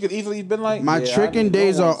 you know, she could easily been like, My yeah, tricking I need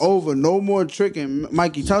days no are ones. over. No more tricking.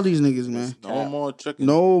 Mikey, tell these niggas, man. No more tricking.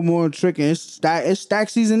 No more tricking. It's stack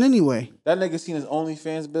season anyway. That nigga seen his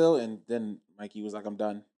OnlyFans bill, and then Mikey was like, I'm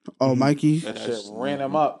done. Oh, Mikey. That shit ran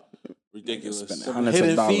him up. Ridiculous. Some Hundreds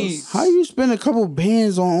hidden of dollars. fees. How you spend a couple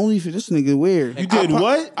bands on OnlyFans? This nigga weird. You did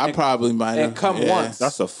what? I probably might have. And come once.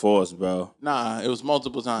 That's a force, bro. Nah, it was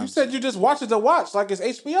multiple You times. said you just watch it to watch, like it's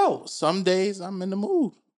HBO. Some days I'm in the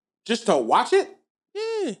mood. Just to watch it?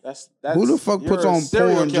 Yeah. That's Who the fuck you're puts a on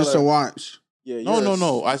serial porn just to killer. watch? Yeah, No, you're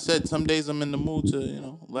no. I said some days I'm in the mood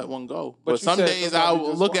to, let one go. But But you some said days sometimes I you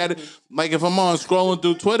just look at want it, like if I'm on scrolling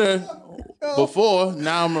through Twitter before,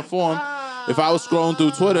 now I'm reformed. If I was scrolling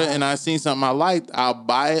through Twitter and I seen something I liked, I'll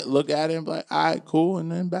buy it, look at it, and be like, all right, cool,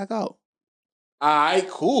 and then back out. Alright,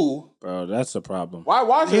 cool. Bro, that's a problem. Why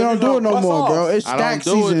watch it? He if don't you do gonna it no bust more, off? bro. It's I don't stack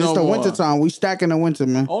do it season. no It's the more. winter time. We stack in the winter,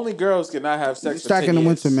 man. Only girls cannot have sex. We for stack 10 in the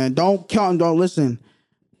years. winter, man. Don't count. Don't listen.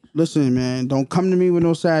 Listen, man. Don't come to me with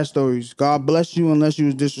no sad stories. God bless you unless you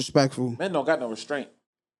was disrespectful. Men don't got no restraint.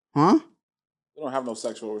 Huh? They don't have no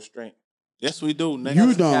sexual restraint. Yes, we do, nigga. You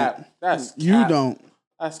That's don't. cap. That's You cap. don't.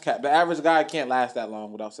 That's cap. The average guy can't last that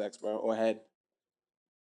long without sex, bro, or head.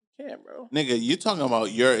 Can't, bro. Nigga, you talking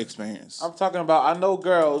about your experience. I'm talking about. I know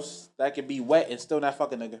girls that can be wet and still not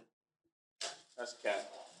fucking nigga. That's cap.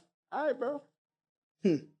 All right, bro.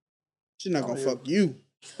 She's not gonna fuck you.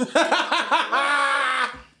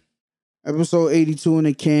 Episode 82 in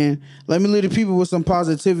the can. Let me leave the people with some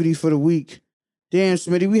positivity for the week. Damn,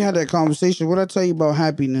 Smitty, we had that conversation. What I tell you about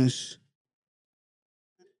happiness?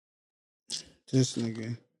 This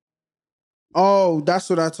nigga. Oh, that's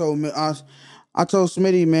what I told me. I told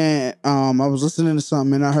Smitty, man, I was listening to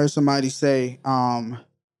something and I heard somebody say, Don't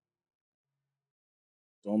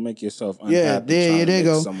make yourself unhappy. yeah, there there you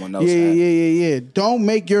go. Someone else Yeah, happy. yeah. Don't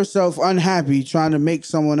make yourself unhappy trying to make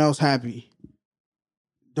someone else happy.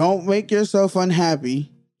 Don't make yourself unhappy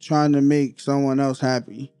trying to make someone else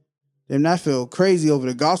happy. Then I feel crazy over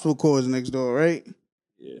the gospel chords next door, right?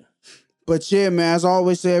 Yeah. But yeah, man, as I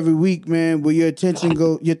always say every week, man, where your attention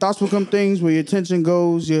goes, your thoughts become things. Where your attention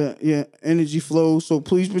goes, your energy flows. So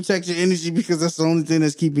please protect your energy because that's the only thing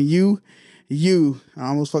that's keeping you. I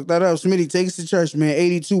almost fucked that up. Smitty, take us to church, man.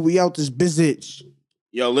 82, we out this bitch.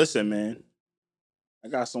 Yo, listen, man. I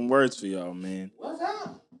got some words for y'all, man. What's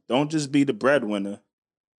up? Don't just be the breadwinner.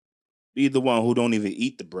 Be the one who don't even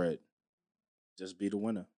eat the bread. Just be the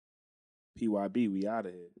winner. PYB, we out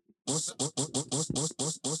of here. This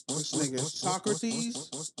nigga Socrates.